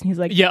riding her horse and he's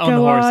like,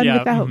 go on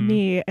without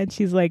me. And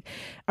she's like,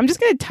 I'm just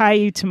going to tie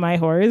you to my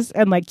horse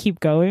and like keep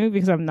going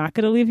because I'm not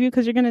going to leave you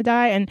because you're going to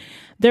die. And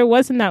there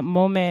was in that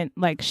moment,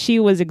 like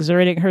she was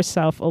exerting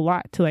herself a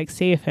lot to like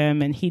save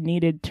him and he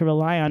needed to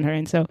rely on her.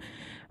 And so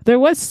There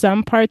was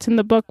some parts in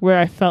the book where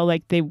I felt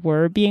like they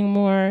were being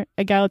more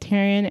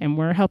egalitarian and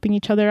were helping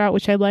each other out,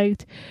 which I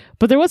liked.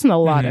 But there wasn't a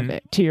lot of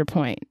it, to your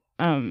point.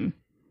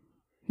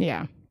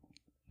 Yeah.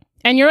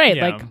 And you're right.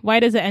 Like, why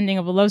does the ending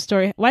of a love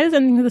story, why does the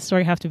ending of the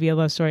story have to be a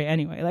love story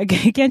anyway? Like,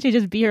 can't you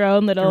just be your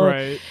own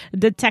little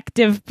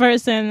detective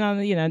person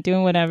on,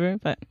 doing whatever?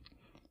 But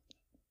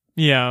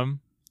yeah.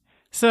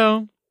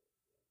 So,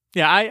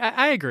 yeah,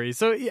 I agree.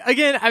 So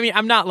again, I mean,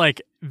 I'm not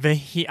like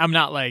I'm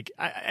not like,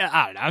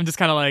 I don't know. I'm just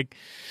kind of like,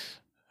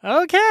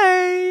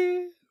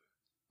 okay,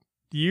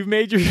 you've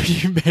made your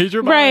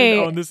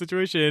mind on this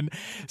situation.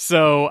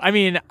 So, I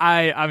mean,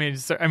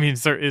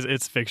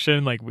 it's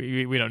fiction. Like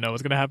we don't know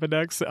what's going to happen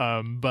next.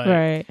 But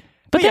then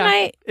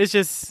yeah, it's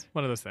just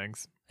one of those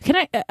things.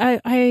 Can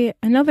I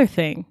another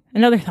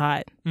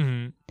thought.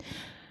 Mm-hmm.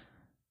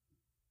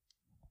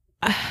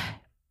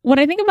 When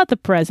I think about the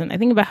present, I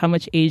think about how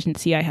much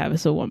agency I have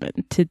as a woman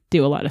to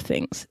do a lot of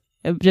things,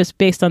 just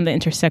based on the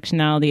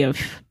intersectionality of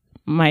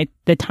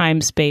the time,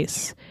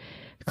 space,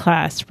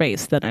 class,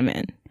 race that I'm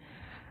in.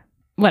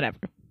 Whatever.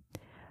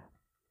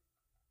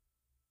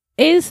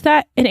 Is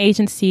that an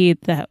agency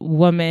that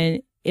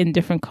women in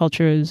different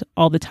cultures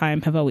all the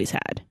time have always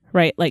had,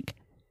 right? Like,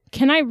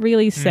 can I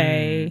really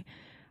say,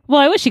 well,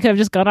 I wish she could have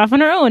just gone off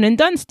on her own and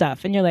done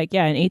stuff. And you're like,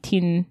 yeah, in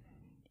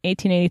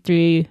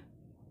 1883,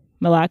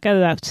 Malacca,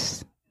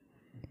 that's...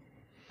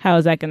 how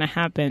is that going to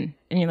happen?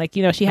 And you're like,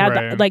 she had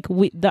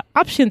the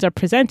options are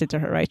presented to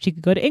her, right? She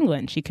could go to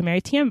England. She could marry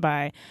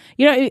Tianbai.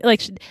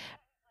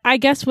 I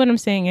guess what I'm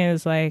saying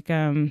is like,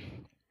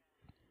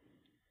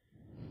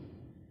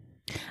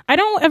 I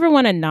don't ever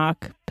want to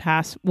knock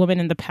past women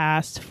in the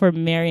past for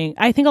marrying.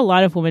 I think a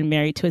lot of women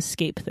marry to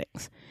escape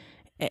things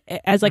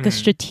as like a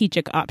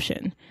strategic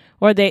option,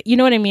 or they, you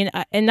know what I mean?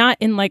 And not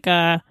in like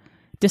a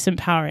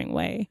disempowering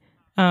way.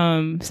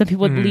 Some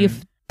people would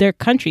leave their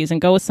countries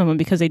and go with someone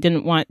because they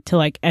didn't want to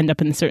like end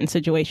up in a certain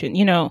situation.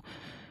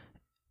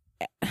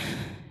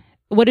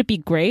 Would it be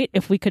great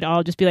if we could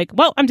all just be like,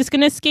 well, I'm just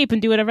going to escape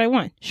and do whatever I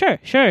want? Sure.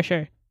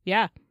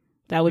 Yeah,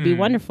 that would be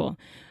wonderful.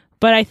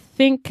 But I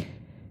think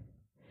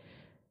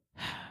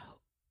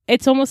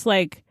it's almost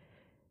like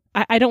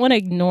I don't want to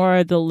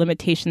ignore the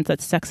limitations that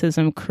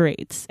sexism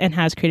creates and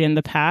has created in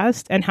the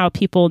past, and how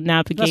people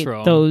navigate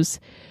those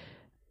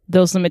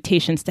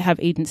limitations to have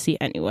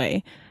agency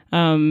anyway.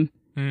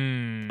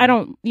 I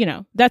don't,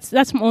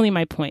 that's only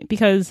my point,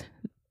 because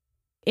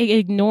it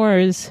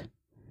ignores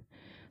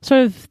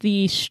sort of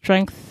the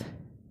strength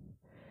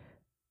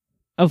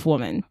of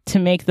women to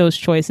make those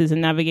choices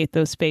and navigate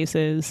those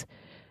spaces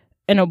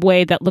in a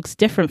way that looks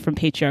different from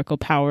patriarchal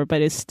power,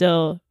 but is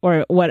still,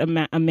 or what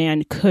a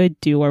man could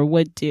do or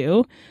would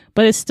do,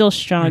 but is still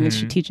strong and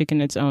strategic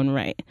in its own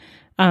right.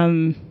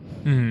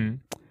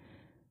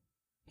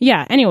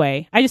 Yeah,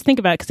 anyway, I just think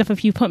about it because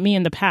if you put me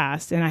in the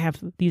past and I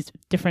have these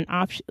different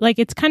options, like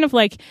it's kind of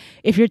like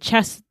if your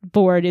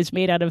chessboard is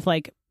made out of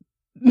like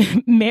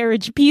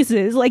marriage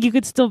pieces, like you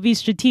could still be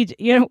strategic.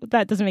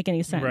 That doesn't make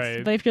any sense.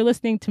 Right. But if you're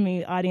listening to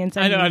me, audience,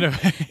 I know.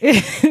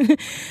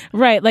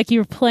 Right, like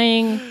you're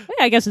playing,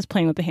 I guess it's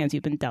playing with the hands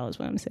you've been dealt is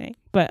what I'm saying.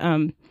 But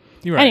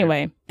you're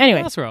right. Anyway.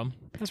 That's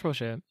real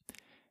shit.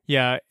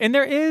 Yeah, and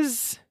there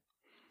is...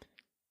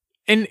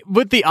 And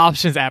with the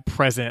options at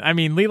present, I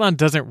mean, Leland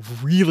doesn't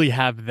really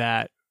have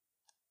that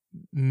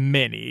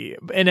many.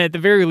 And at the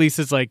very least,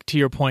 it's like, to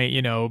your point,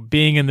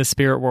 being in the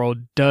spirit world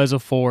does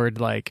afford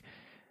like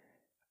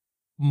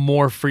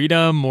more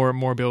freedom, more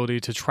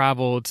ability to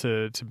travel,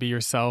 to be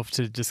yourself,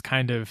 to just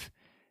kind of,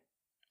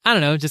 I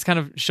don't know, just kind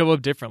of show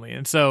up differently.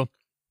 And so,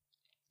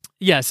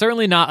 yeah,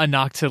 certainly not a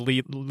knock to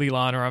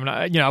Leland, or I'm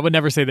not, I would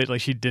never say that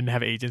like she didn't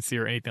have agency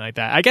or anything like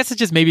that. I guess it's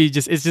just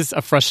it's just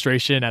a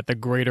frustration at the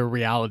greater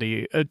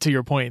reality, to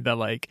your point, that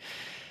like,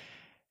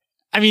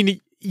 I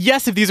mean,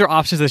 yes, if these are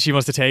options that she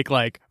wants to take,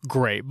 like,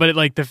 great. But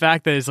like the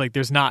fact that it's like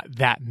there's not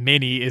that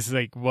many is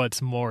like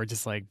what's more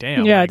just like,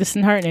 damn. Yeah, like,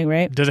 disheartening,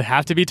 right? Does it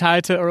have to be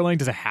tied to Erlang?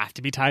 Does it have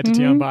to be tied to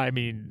Tianbai? I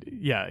mean,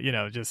 yeah,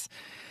 just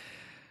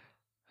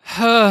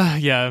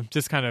yeah,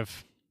 just kind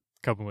of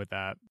coping with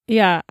that.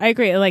 Yeah, I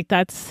agree. Like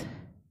that's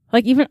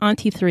like even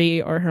Auntie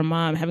 3 or her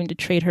mom having to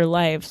trade her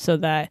life so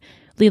that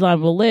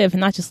Leland will live,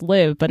 and not just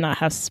live, but not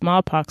have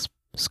smallpox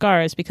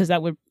scars, because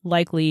that would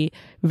likely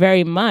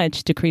very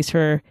much decrease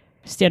her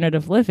standard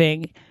of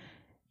living.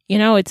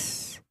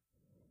 It's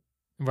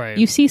right.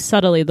 You see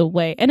subtly the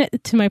way, and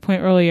to my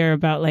point earlier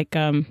about like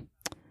the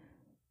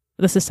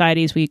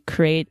societies we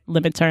create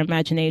limits our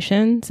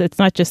imaginations. It's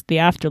not just the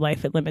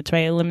afterlife it limits,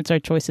 right? It limits our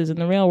choices in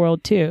the real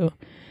world too,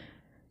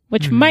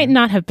 which might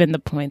not have been the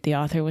point the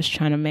author was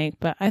trying to make,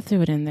 but I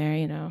threw it in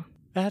there.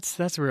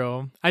 That's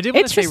real. I did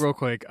want to say real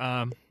quick.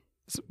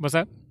 What's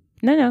that?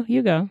 No,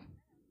 you go.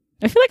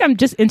 I feel like I'm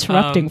just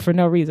interrupting for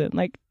no reason.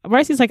 Like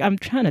Marcy's like, I'm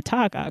trying to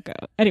talk. I'll go.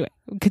 Anyway,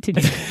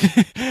 continue.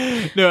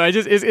 No,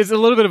 it's a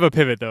little bit of a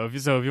pivot though.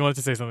 So if you wanted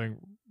to say something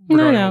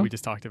regarding what we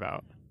just talked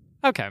about,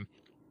 okay.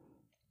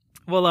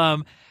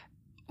 Well,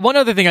 one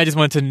other thing I just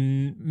wanted to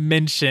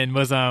mention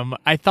was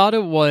I thought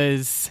it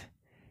was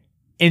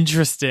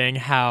interesting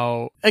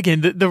how, again,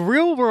 the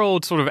real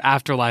world sort of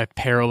afterlife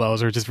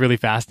parallels are just really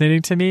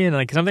fascinating to me. And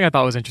like something I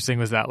thought was interesting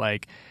was that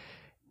like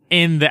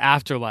in the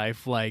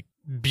afterlife, like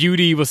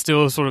beauty was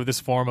still sort of this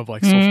form of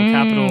like social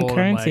capital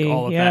currency, and like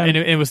all of that. And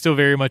it was still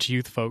very much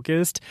youth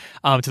focused,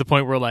 to the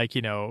point where like,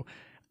 you know,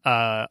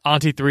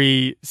 Auntie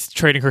 3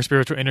 trading her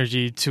spiritual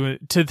energy to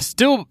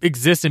still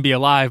exist and be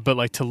alive, but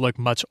like to look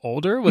much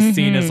older was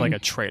seen as like a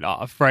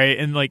trade-off, right?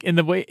 And like in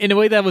a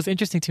way that was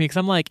interesting to me, because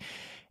I'm like,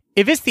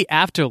 if it's the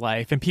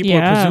afterlife and people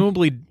are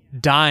presumably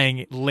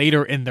dying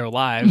later in their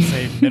lives,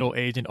 say middle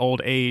age and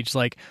old age,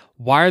 like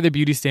why are the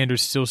beauty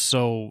standards still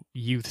so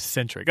youth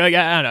centric? Like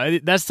I don't know,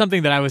 that's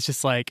something that I was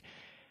just like.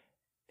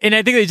 And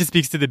I think it just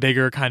speaks to the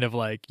bigger kind of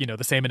like, you know,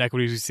 the same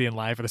inequities we see in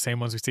life are the same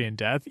ones we see in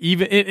death.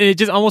 Even it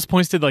just almost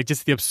points to like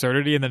just the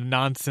absurdity and the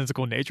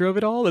nonsensical nature of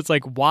it all. It's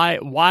like,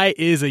 why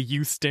is a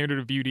youth standard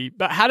of beauty?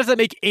 But how does that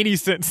make any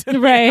sense?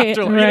 Right.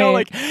 You know,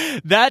 like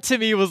that to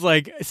me was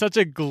like such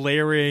a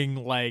glaring,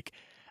 like,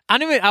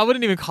 I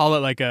wouldn't even call it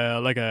like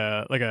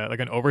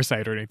an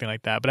oversight or anything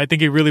like that. But I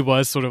think it really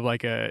was sort of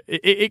like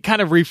it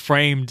kind of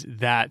reframed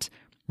that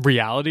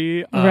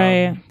reality.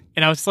 Right.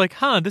 And I was like,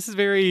 this is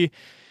really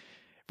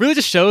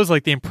just shows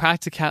like the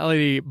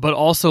impracticality, but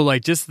also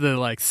like just the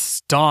like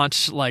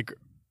staunch like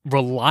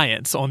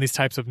reliance on these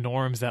types of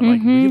norms that like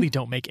really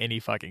don't make any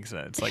fucking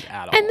sense like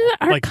at all.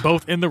 And like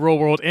both in the real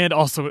world and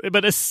also,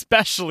 but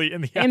especially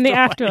in the afterlife. In the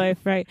afterlife,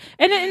 right?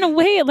 And in a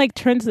way, it like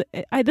turns.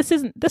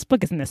 This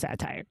book isn't a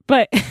satire,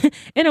 but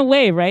in a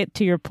way, right?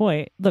 To your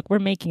point, look, we're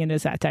making it a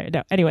satire.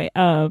 No, anyway,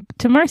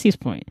 to Marcy's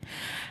point,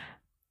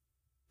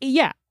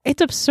 yeah. It's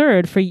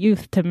absurd for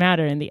youth to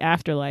matter in the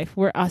afterlife,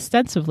 where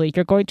ostensibly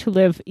you're going to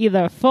live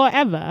either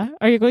forever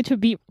or you're going to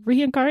be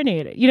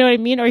reincarnated. You know what I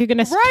mean? Or you're going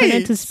to turn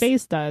into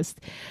space dust.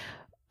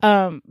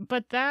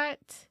 But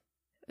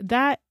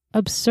that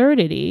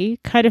absurdity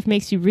kind of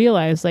makes you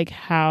realize like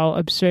how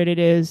absurd it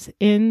is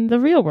in the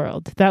real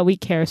world that we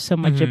care so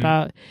much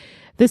about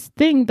this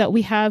thing that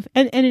we have,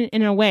 and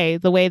in a way,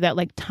 the way that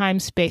like time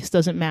space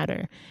doesn't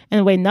matter, and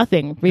the way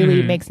nothing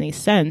really makes any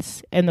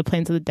sense in the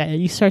planes of the dead.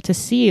 You start to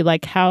see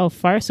like how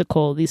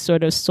farcical these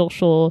sort of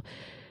social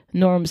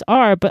norms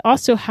are, but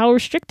also how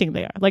restricting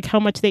they are, like how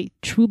much they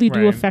truly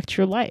do affect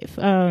your life.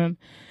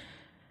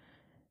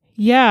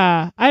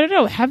 Yeah, I don't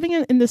know. Having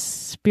it in the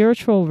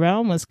spiritual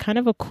realm was kind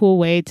of a cool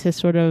way to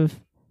sort of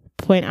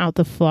point out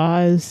the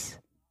flaws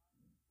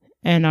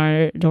in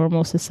our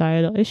normal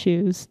societal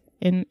issues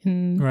in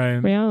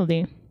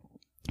reality.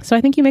 So I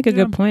think you make a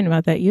good point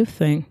about that youth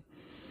thing.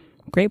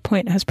 Great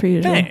point, as per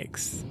usual.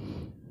 Thanks.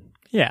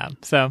 Yeah,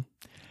 so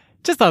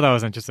just thought that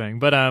was interesting.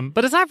 But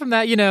aside from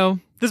that, you know,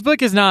 this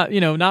book is not, you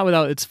know, not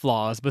without its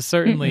flaws, but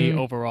certainly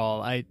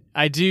overall, I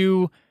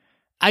did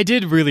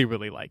really,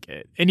 really like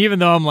it. And even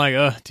though I'm like,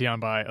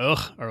 Tianbai,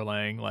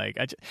 Erlang, like,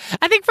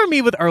 I think for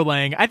me with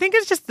Erlang, I think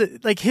it's just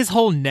like his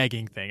whole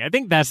negging thing. I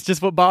think that's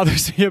just what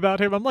bothers me about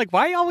him. I'm like,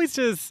 why always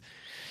just,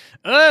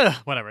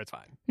 whatever, it's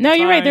fine. No,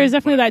 you're right. There's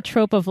definitely that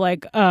trope of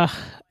like,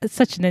 it's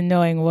such an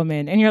annoying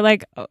woman. And you're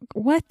like,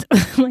 what?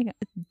 Like,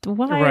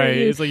 why? Right.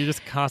 It's like you're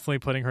just constantly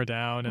putting her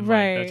down. And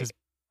like, that just,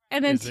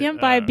 and then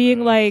Tianbai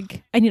being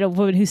like, I need a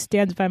woman who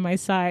stands by my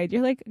side.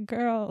 You're like,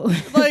 girl,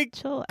 like,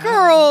 chill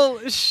girl,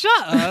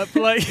 shut up.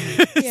 Like,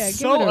 it's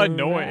so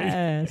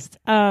annoying.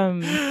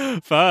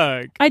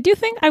 Fuck. I do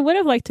think I would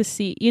have liked to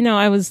see, you know,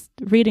 I was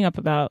reading up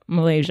about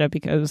Malaysia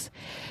because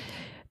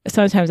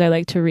sometimes I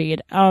like to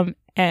read.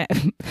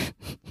 And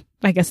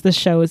I guess the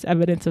show is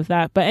evidence of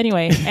that. But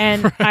anyway,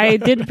 and I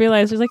did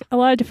realize there's like a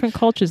lot of different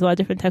cultures, a lot of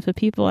different types of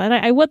people. And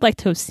I would like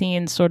to have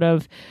seen sort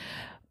of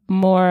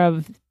more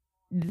of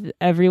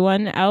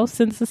everyone else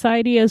in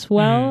society as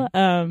well.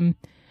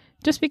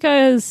 Just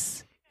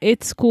because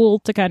it's cool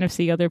to kind of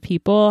see other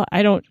people.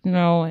 I don't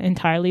know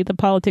entirely the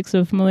politics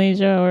of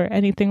Malaysia or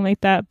anything like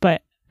that,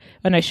 but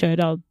when I should,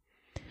 I'll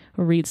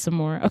read some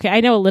more. Okay,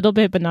 I know a little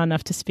bit, but not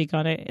enough to speak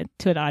on it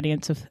to an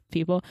audience of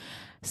people.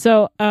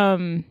 So,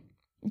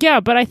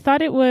 yeah, but I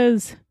thought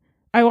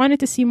I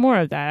wanted to see more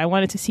of that. I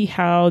wanted to see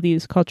how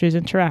these cultures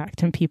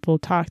interact and people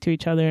talk to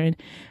each other. And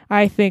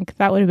I think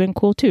that would have been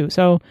cool too.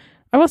 So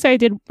I will say I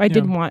did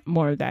want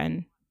more of that,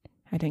 and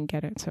I didn't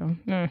get it. So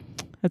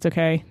that's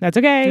okay. That's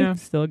okay. Yeah.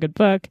 Still a good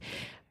book.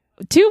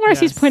 To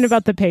Marcy's point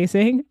about the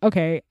pacing,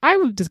 okay,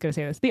 I'm just going to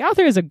say this. The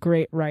author is a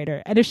great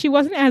writer. And if she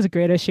wasn't as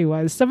great as she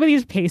was, some of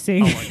these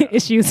pacing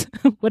issues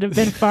would have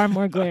been far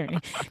more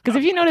glaring. Because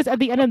if you notice at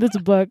the end of this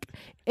book,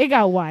 it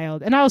got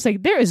wild. And I was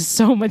like, there is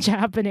so much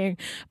happening.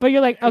 But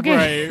you're like,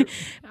 okay. Right.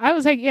 I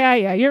was like,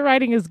 yeah, your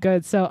writing is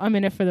good. So I'm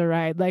in it for the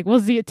ride. Like,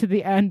 we'll see it to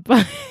the end.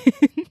 But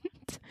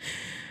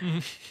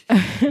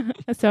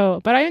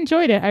but I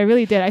enjoyed it. I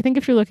really did. I think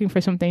if you're looking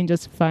for something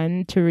just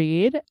fun to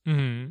read,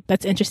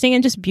 that's interesting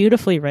and just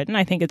beautifully written,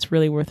 I think it's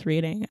really worth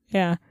reading.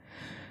 Yeah.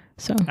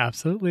 So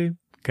absolutely.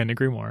 Couldn't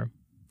agree more.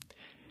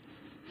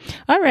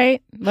 All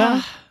right.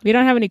 Well, we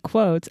don't have any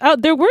quotes. Oh,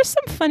 there were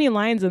some funny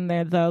lines in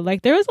there, though.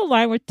 Like, there was a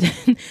line where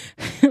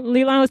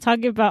Leland was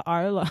talking about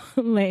Arlo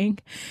Lang,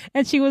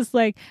 and she was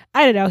like,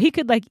 I don't know, he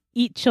could, like,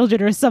 eat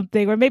children or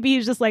something, or maybe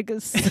he's just, like,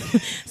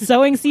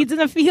 sowing seeds in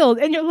a field.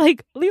 And you're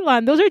like,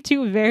 Leland, those are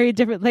two very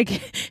different, like,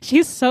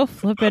 she's so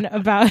flippant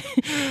about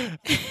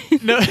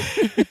No,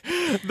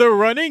 the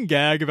running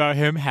gag about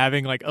him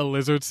having, like, a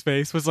lizard's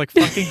face was, like,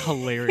 fucking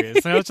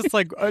hilarious. And I was just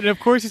like, and of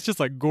course he's just,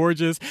 like,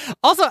 gorgeous.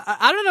 Also,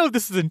 I don't know if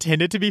this is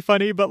intended to be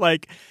funny, but,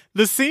 like,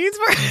 the scenes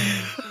where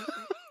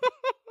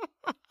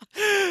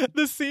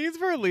the scenes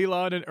where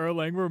Leland and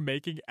Erlang were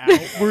making out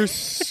were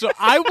so,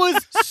 I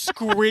was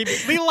screaming.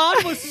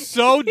 Leland was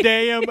so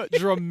damn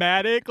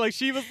dramatic. Like,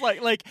 she was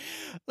like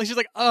she's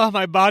like, oh,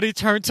 my body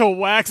turned to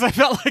wax. I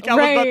felt like I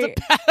was about to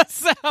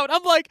pass out.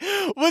 I'm like,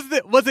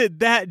 was it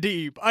that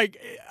deep? Like,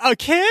 a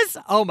kiss?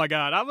 Oh my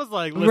God. I was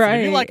like, listen,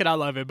 if you like it, I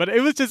love it. But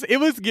it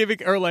was giving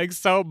Erlang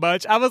so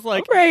much. I was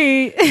like,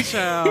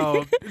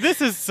 child,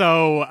 this is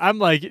so, I'm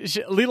like,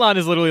 Leland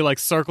is literally like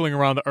circling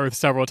around the earth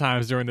several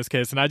times during this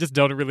kiss, and I just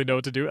don't really know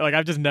what to do. Like,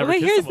 I've just never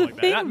kissed someone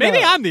like that. Maybe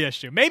I'm the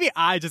issue. Maybe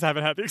I just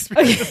haven't had the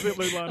experience that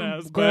Leland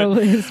has. But I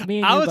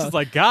was just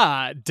like,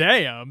 God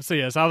damn. So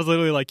yes, I was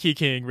literally like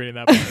kikiing reading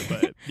that part.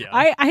 But yeah,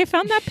 I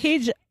found that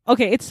page.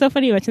 Okay, it's so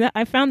funny you mentioned that.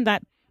 I found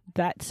that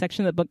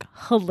section of the book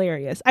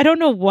hilarious. I don't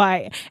know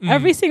why.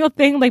 Every single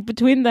thing, like,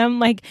 between them,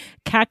 like,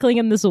 cackling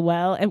in this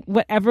well and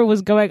whatever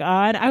was going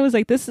on, I was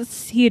like, this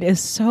scene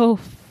is so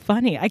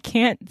funny. I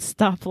can't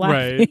stop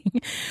laughing.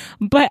 Right.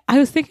 But I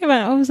was thinking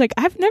about it, I was like,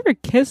 I've never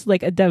kissed,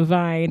 like, a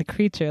divine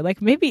creature.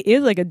 Like, maybe it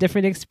is, like, a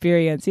different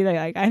experience. You know,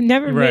 like, I've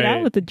never made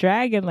out with a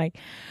dragon. Like,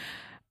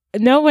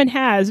 no one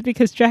has,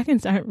 because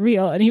dragons aren't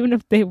real, and even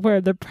if they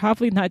were, they're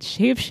probably not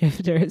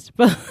shapeshifters.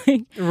 But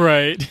like,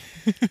 right.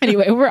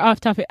 Anyway, we're off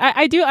topic.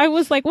 I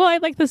was like, well, I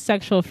like the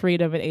sexual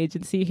freedom and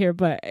agency here,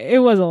 but it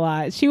was a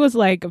lot. She was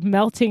like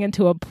melting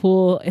into a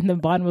pool in the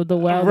bottom of the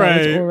well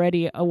that was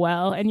already a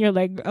well, and you're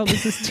like, oh,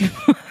 this is too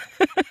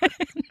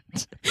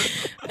much.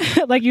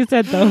 Like you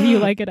said, though, you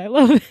like it, I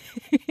love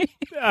it.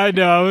 I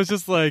know. I was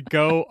just like,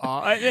 go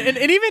on,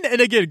 and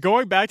again,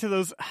 going back to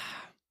those.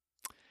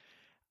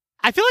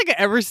 I feel like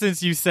ever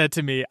since you said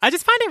to me, I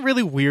just find it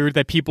really weird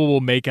that people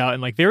will make out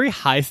in like very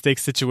high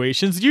stakes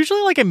situations,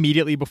 usually like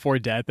immediately before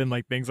death and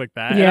like things like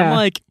that. Yeah. And I'm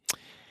like,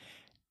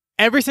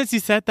 ever since you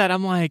said that,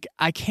 I'm like,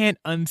 I can't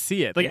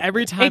unsee it. Like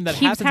every time that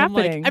happens,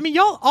 happening. I'm like, I mean,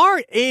 y'all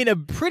are in a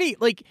pretty,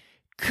 like,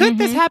 could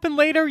this happen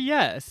later?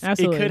 Yes.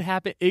 Absolutely. It could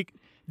happen. It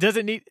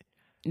doesn't need...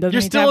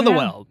 You're still in the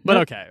well, but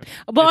okay.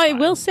 But I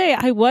will say,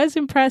 I was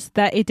impressed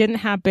that it didn't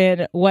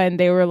happen when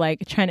they were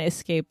like trying to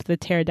escape the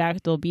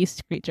pterodactyl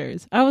beast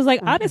creatures. I was like,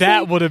 honestly,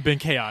 that would have been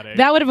chaotic.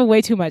 That would have been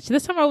way too much.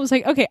 This time I was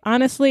like, okay,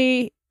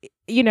 honestly,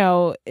 you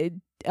know,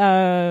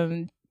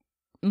 Lim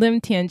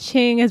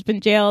Tianqing has been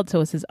jailed,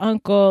 so is his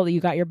uncle.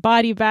 You got your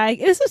body back.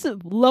 This is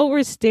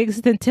lower stakes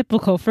than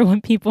typical for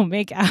when people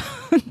make out,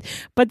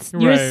 but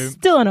you're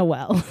still in a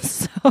well,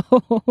 so.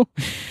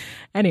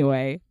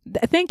 Anyway,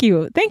 thank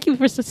you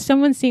for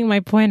someone seeing my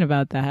point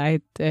about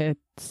that.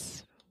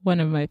 It's one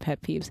of my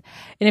pet peeves.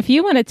 And if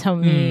you want to tell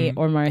me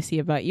or Marcy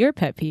about your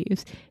pet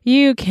peeves,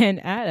 you can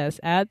add us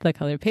at The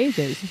Color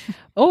Pages,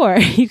 or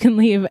you can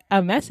leave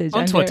a message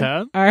on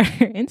Twitter, our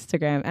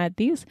Instagram at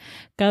These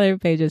Color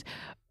Pages.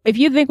 If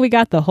you think we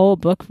got the whole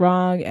book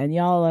wrong and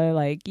y'all are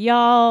like,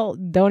 y'all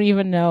don't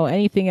even know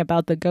anything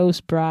about the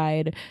Ghost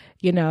Bride,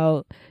 you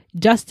know,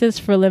 justice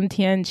for Lim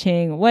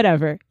Tianqing,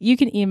 whatever, you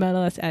can email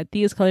us at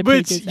thesecolorpages.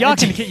 Which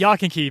y'all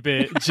can keep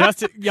it.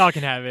 Just y'all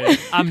can have it.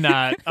 I'm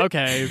not.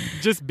 Okay,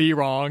 just be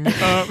wrong.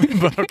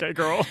 But okay,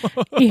 girl.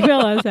 Email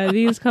us at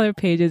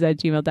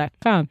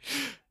thesecolorpages@gmail.com.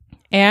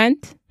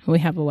 And we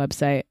have a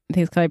website,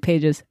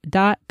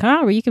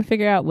 thesecolorpages.com, where you can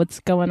figure out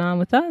what's going on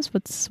with us.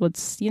 What's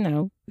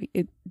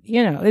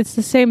it's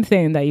the same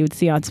thing that you would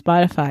see on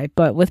Spotify,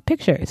 but with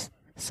pictures.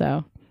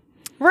 So,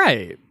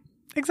 right.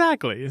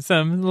 Exactly.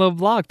 Some little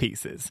blog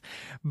pieces.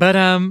 But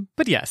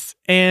yes.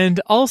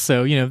 And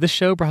also, you know, the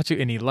show brought you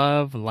any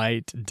love,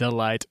 light,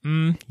 delight.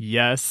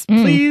 Yes.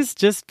 Please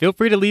just feel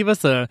free to leave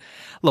us a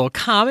little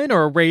comment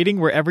or a rating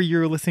wherever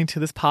you're listening to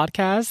this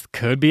podcast.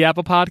 Could be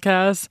Apple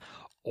Podcasts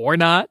or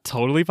not.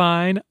 Totally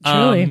fine.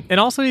 Truly. And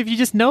also, if you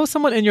just know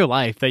someone in your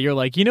life that you're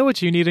like, you know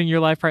what you need in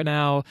your life right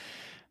now?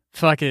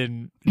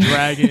 Fucking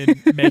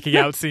dragon making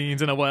out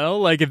scenes in a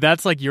well. Like, if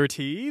that's like your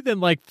tea, then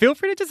like feel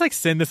free to just like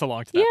send this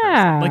along to that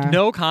person. Like,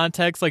 no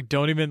context, like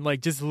don't even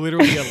like, just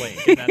literally a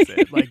link and that's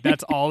it. Like,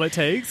 that's all it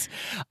takes.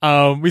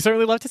 We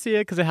certainly love to see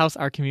it because it helps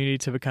our community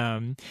to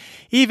become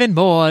even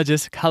more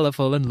just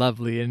colorful and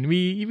lovely, and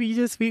we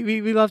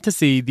love to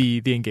see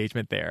the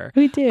engagement there.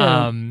 We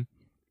do.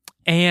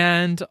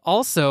 And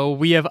also,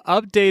 we have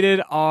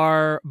updated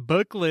our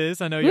book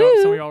list. I know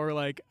some of y'all were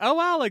like, oh,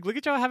 wow, like, look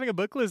at y'all having a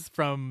book list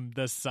from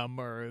the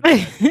summer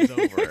that is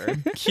over.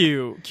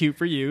 Cute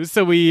for you.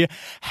 So we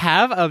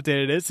have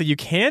updated it. So you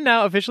can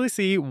now officially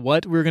see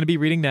what we're going to be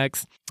reading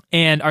next.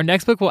 And our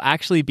next book will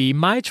actually be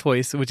my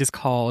choice, which is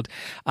called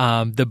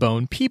The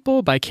Bone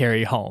People by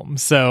Carrie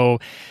Holmes. So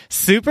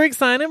super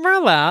excited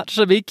for that.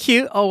 Should be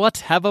cute or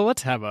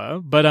whatever.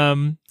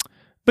 But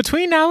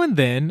between now and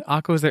then,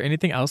 Akko, is there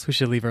anything else we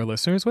should leave our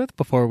listeners with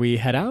before we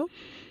head out?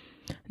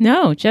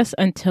 No, just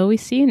until we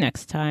see you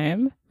next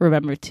time,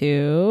 remember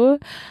to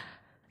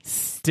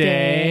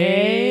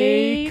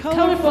stay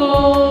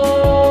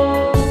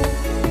colorful.